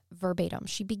read verbatim.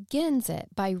 She begins it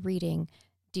by reading,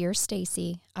 Dear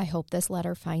Stacey, I hope this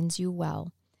letter finds you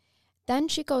well. Then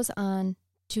she goes on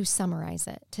to summarize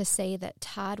it, to say that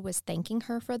Todd was thanking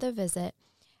her for the visit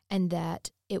and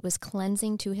that it was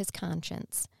cleansing to his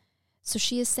conscience. So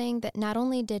she is saying that not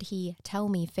only did he tell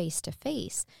me face to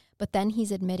face, but then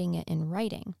he's admitting it in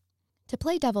writing. To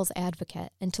play devil's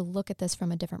advocate and to look at this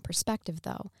from a different perspective,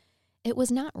 though, it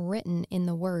was not written in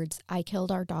the words, I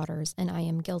killed our daughters and I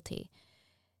am guilty.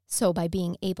 So by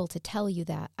being able to tell you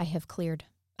that, I have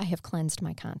cleansed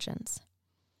my conscience.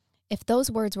 If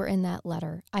those words were in that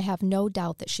letter, I have no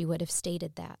doubt that she would have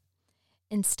stated that.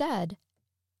 Instead,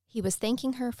 he was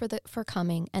thanking her for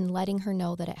coming and letting her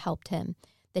know that it helped him,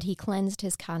 that he cleansed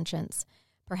his conscience,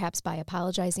 perhaps by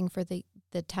apologizing for the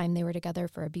time they were together,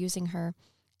 for abusing her,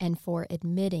 and for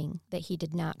admitting that he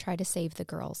did not try to save the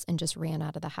girls and just ran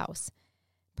out of the house.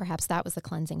 Perhaps that was the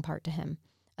cleansing part to him,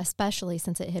 especially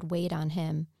since it had weighed on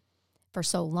him for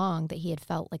so long that he had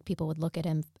felt like people would look at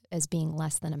him as being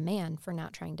less than a man for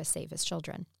not trying to save his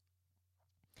children.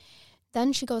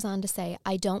 Then she goes on to say,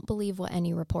 I don't believe what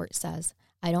any report says.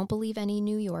 I don't believe any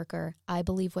New Yorker. I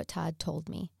believe what Todd told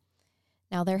me.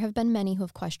 Now, there have been many who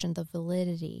have questioned the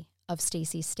validity of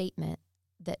Stacey's statement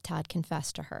that Todd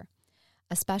confessed to her,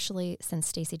 especially since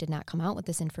Stacey did not come out with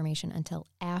this information until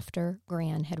after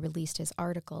Gran had released his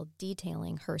article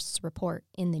detailing Hearst's report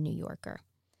in the New Yorker.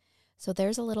 So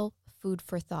there's a little food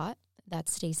for thought.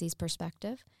 That's Stacey's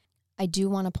perspective. I do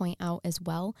want to point out as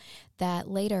well that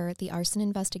later the arson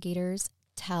investigators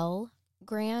tell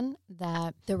Gran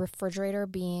that the refrigerator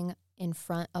being in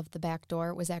front of the back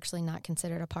door was actually not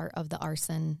considered a part of the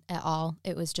arson at all.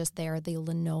 It was just there. The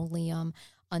linoleum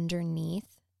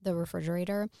underneath the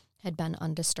refrigerator had been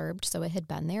undisturbed, so it had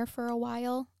been there for a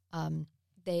while.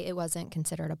 It wasn't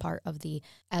considered a part of the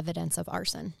evidence of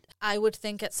arson. I would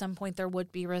think at some point there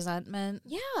would be resentment.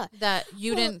 Yeah. That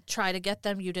you didn't try to get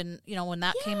them. You didn't, when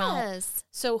that came out.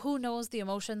 So who knows the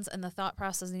emotions and the thought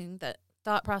processing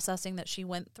that she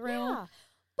went through. Yeah.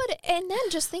 And then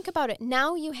just think about it.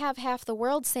 Now you have half the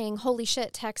world saying, holy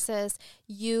shit, Texas,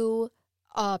 you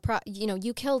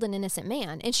killed an innocent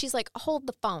man. And she's like, hold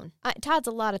the phone. Todd's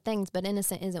a lot of things, but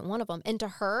innocent isn't one of them. And to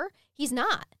her, he's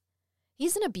not.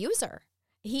 He's an abuser.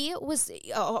 He was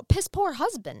a piss poor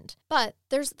husband. But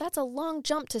that's a long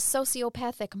jump to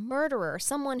sociopathic murderer,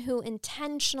 someone who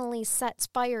intentionally sets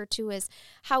fire to his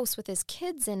house with his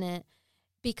kids in it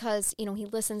because, he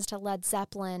listens to Led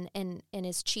Zeppelin and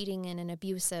is cheating and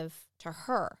abusive to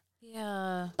her.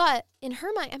 Yeah. But in her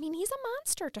mind, he's a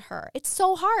monster to her. It's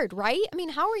so hard, right?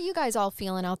 How are you guys all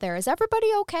feeling out there? Is everybody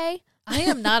okay? I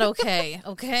am not okay,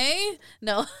 okay?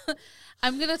 No.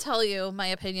 I'm going to tell you my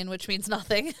opinion, which means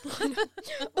nothing.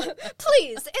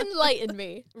 Please enlighten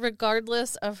me.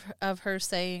 Regardless of her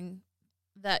saying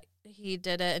that he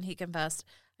did it and he confessed,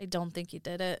 I don't think he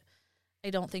did it. I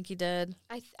don't think he did.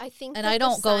 I think, and I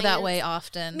don't go that way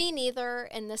often. Me neither.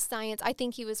 In the science, I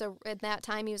think at that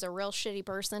time he was a real shitty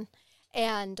person.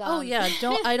 And I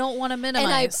don't want to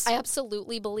minimize. And I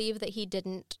absolutely believe that he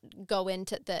didn't go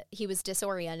into that. He was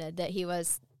disoriented. That he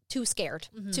was too scared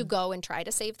to go and try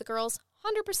to save the girls.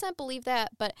 100% believe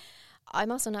that. But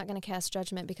I'm also not going to cast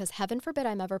judgment because heaven forbid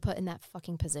I'm ever put in that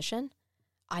fucking position.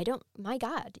 My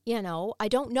God, I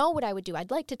don't know what I would do.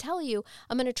 I'd like to tell you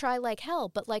I'm going to try like hell.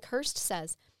 But like Hearst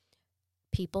says,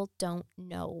 people don't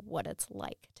know what it's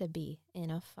like to be in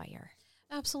a fire.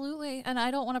 Absolutely. And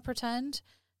I don't want to pretend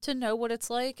to know what it's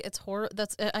like. It's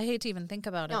I hate to even think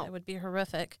about it. It would be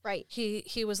horrific. Right.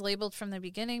 He was labeled from the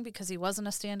beginning because he wasn't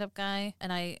a stand-up guy.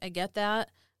 And I get that.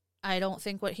 I don't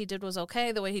think what he did was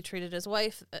okay. The way he treated his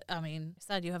wife. He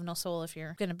said you have no soul if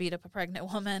you're going to beat up a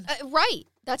pregnant woman. Right.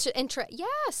 That's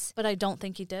yes. But I don't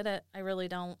think he did it. I really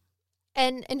don't.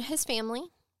 And his family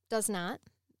does not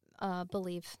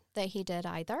believe that he did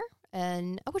either.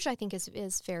 And which I think is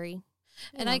very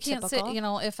I can't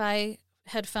typical. say, if I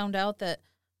had found out that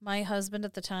my husband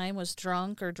at the time was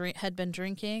drunk or had been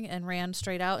drinking and ran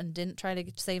straight out and didn't try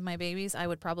to save my babies, I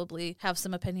would probably have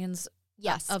some opinions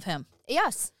of him.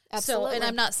 Yes. Absolutely. So, and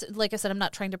I'm not, like I said, I'm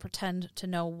not trying to pretend to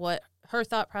know what her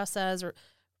thought process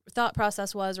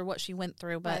was or what she went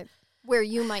through, but where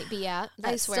you might be at.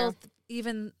 Still,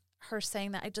 even her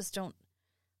saying that, I just don't.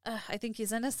 I think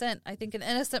he's innocent. I think an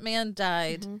innocent man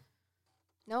died. Mm-hmm.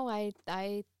 No,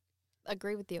 I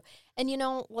agree with you. And you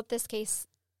know what this case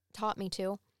taught me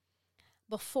too?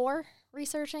 Before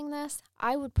researching this,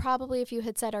 I would probably, if you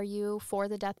had said, "Are you for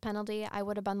the death penalty?" I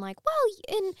would have been like,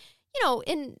 "Well,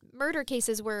 in murder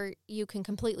cases where you can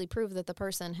completely prove that the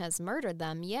person has murdered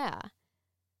them, yeah."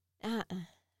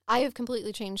 I have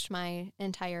completely changed my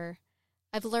entire.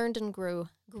 I've learned and grew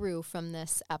from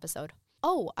this episode.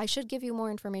 Oh, I should give you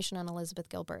more information on Elizabeth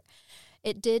Gilbert.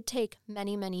 It did take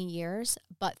many, many years,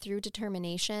 but through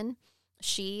determination,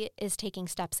 she is taking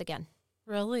steps again.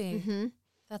 Really? Mm-hmm.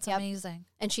 That's amazing.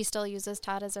 And she still uses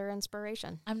Todd as her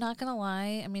inspiration. I'm not going to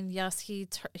lie. Yes,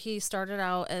 he started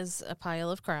out as a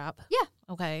pile of crap. Yeah.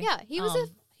 Okay. Yeah, he was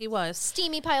a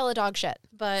steamy pile of dog shit.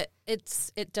 But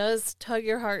it does tug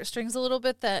your heartstrings a little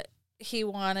bit that he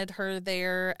wanted her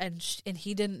there and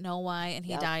he didn't know why and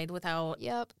he died without.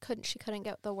 Yep. She couldn't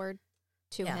get the word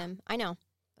to him. I know.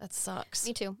 That sucks.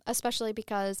 Me too. Especially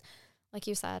because, like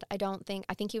you said, I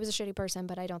think he was a shitty person,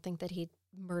 but I don't think that he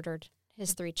murdered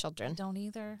his 3 children. I don't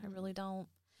either. I really don't.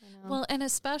 Well, and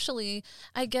especially,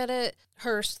 I get it,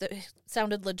 Hearst, that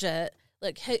sounded legit.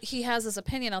 Like, he has his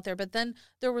opinion out there, but then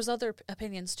there was other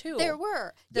opinions, too. There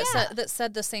were. That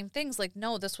said the same things, like,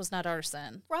 no, this was not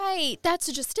arson. Right.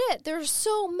 That's just it. There's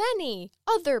so many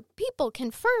other people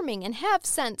confirming and have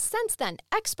since then.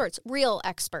 Experts, real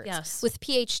experts. Yes. With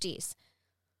PhDs.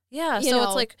 Yeah, it's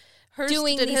like, Hearst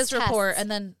did his report, and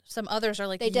then some others are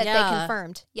like, they did. Yeah. They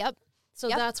confirmed. Yep. So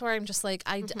that's where I'm just like,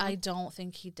 I don't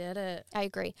think he did it. I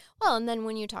agree. Well, and then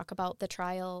when you talk about the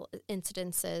trial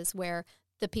incidences where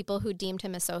the people who deemed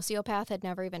him a sociopath had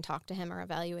never even talked to him or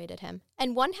evaluated him.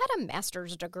 And one had a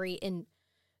master's degree in,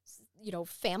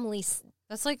 family.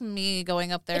 That's like me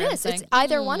going up there it and is. saying, it's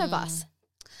either one of us.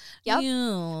 Yep.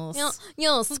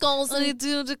 Yes. Skulls. I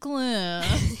do declare.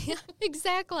 Yeah,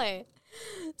 exactly.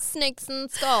 Snakes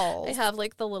and skulls. I have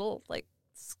like the little,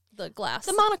 the glass.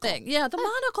 The monocle. Thing. Yeah, the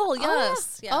monocle.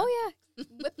 Yes. Oh, yeah.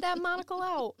 Whip that monocle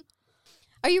out.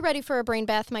 Are you ready for a brain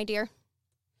bath, my dear?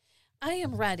 I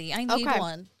am ready. I need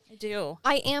one. I do.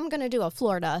 I am going to do a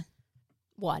Florida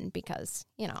one because,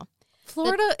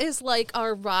 Florida is like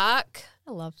our rock.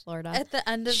 I love Florida. At the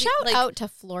end of Shout out to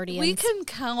Floridians. We can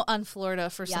count on Florida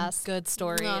for some good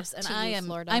stories. And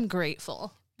I'm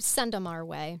grateful. Send them our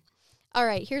way. All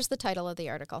right, here's the title of the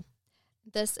article.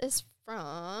 This is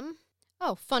from,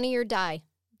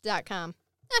 funnyordie.com.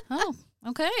 Oh,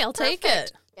 okay. I'll take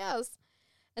it. Yes.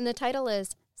 And the title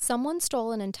is, Someone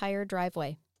Stole an Entire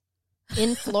Driveway.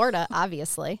 In Florida,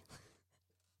 obviously.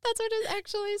 That's what it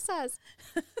actually says.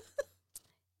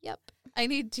 Yep. I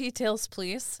need details,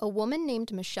 please. A woman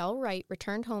named Michelle Wright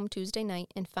returned home Tuesday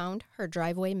night and found her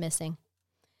driveway missing.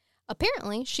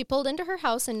 Apparently, she pulled into her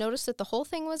house and noticed that the whole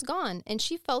thing was gone, and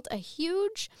she felt a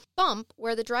huge bump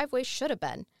where the driveway should have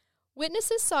been.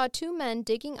 Witnesses saw 2 men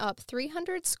digging up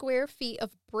 300 square feet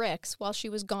of bricks while she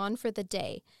was gone for the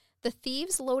day. The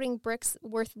thieves loading bricks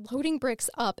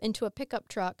up into a pickup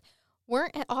truck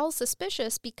weren't at all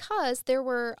suspicious because there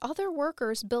were other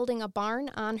workers building a barn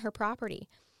on her property.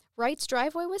 Wright's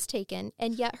driveway was taken,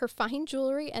 and yet her fine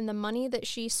jewelry and the money that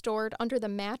she stored under the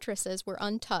mattresses were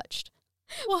untouched.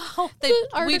 Wow.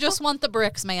 We just want the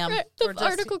bricks, ma'am. The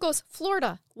article goes,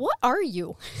 Florida, what are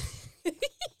you?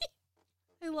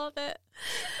 I love it.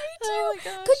 Me too. Oh my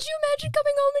gosh. Could you imagine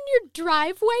coming home and your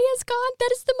driveway is gone? That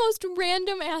is the most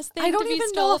random ass thing. I don't to be even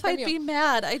stolen know if from I'd you. be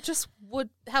mad. I just would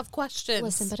have questions.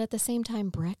 Listen, but at the same time,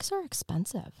 bricks are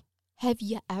expensive. Have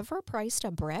you ever priced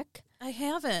a brick? I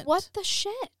haven't. What the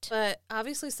shit? But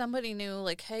obviously somebody knew,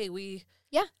 like, hey, we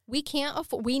can't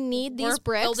afford. We need these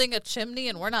bricks. We're building a chimney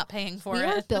and we're not paying for it. We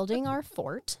are building our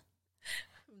fort.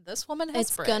 This woman has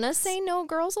It's bricks. gonna say no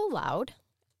girls allowed.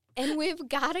 And we've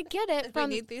got to get it from...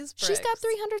 We need these bricks. She's got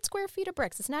 300 square feet of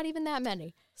bricks. It's not even that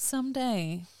many.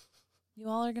 Someday, you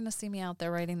all are going to see me out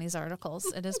there writing these articles.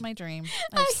 It is my dream.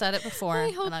 I've said it before,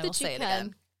 I hope and I that will say you it can.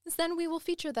 again. Then we will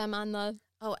feature them on the...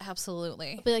 Oh,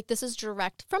 absolutely. I'll be like, this is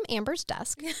direct from Amber's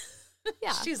desk.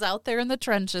 Yeah. She's out there in the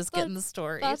trenches getting the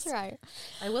stories. That's right.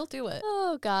 I will do it.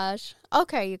 Oh, gosh.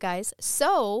 Okay, you guys.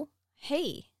 So,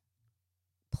 hey,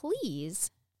 please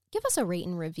give us a rate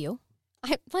and review.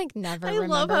 I never I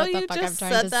remember love how what the you fuck just I'm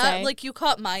trying said to that. say. Like, you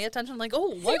caught my attention. Like,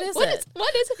 oh, what is What it?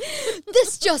 What is it?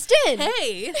 This just in.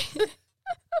 Hey.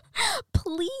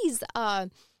 Please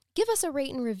give us a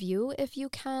rate and review if you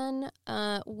can.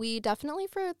 We definitely,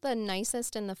 for the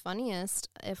nicest and the funniest,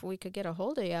 if we could get a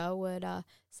hold of you, would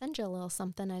send you a little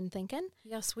something, I'm thinking.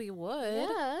 Yes, we would.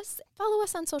 Yes. Follow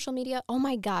us on social media. Oh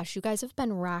my gosh, you guys have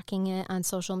been rocking it on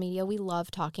social media. We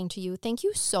love talking to you. Thank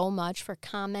you so much for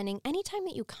commenting. Anytime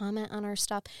that you comment on our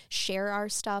stuff, share our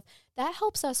stuff, that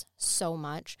helps us so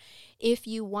much. If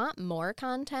you want more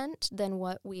content than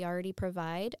what we already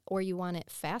provide, or you want it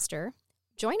faster,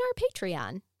 join our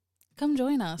Patreon. Come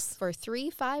join us. For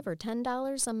 $3, $5, or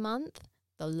 $10 a month,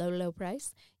 the low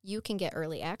price, you can get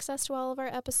early access to all of our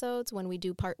episodes. When we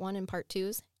do part 1 and part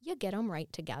 2s, you get them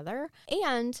right together.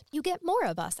 And you get more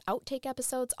of us, outtake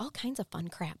episodes, all kinds of fun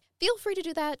crap. Feel free to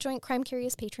do that. Join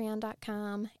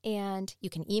crimecuriouspatreon.com. And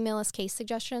you can email us case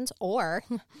suggestions or...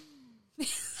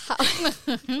 I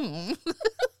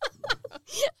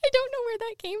don't know where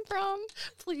that came from.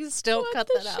 Please don't cut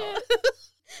that out.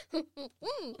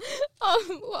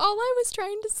 All I was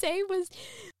trying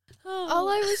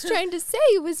to say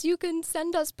was you can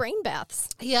send us brain baths.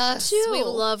 Yes, too.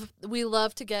 we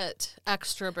love to get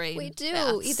extra brain. We do,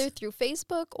 baths. either through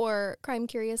Facebook or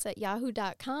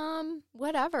crimecurious@yahoo.com,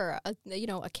 whatever. A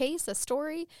case, a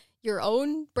story, your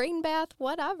own brain bath,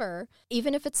 whatever.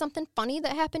 Even if it's something funny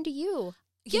that happened to you,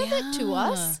 give it to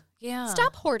us. Yeah.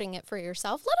 Stop hoarding it for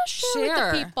yourself. Let us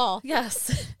share with the people.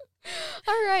 Yes.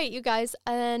 All right, you guys.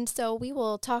 And so we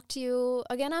will talk to you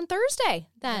again on Thursday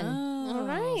then. Yes. All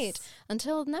right.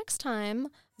 Until next time,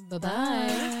 bye-bye.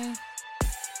 Bye.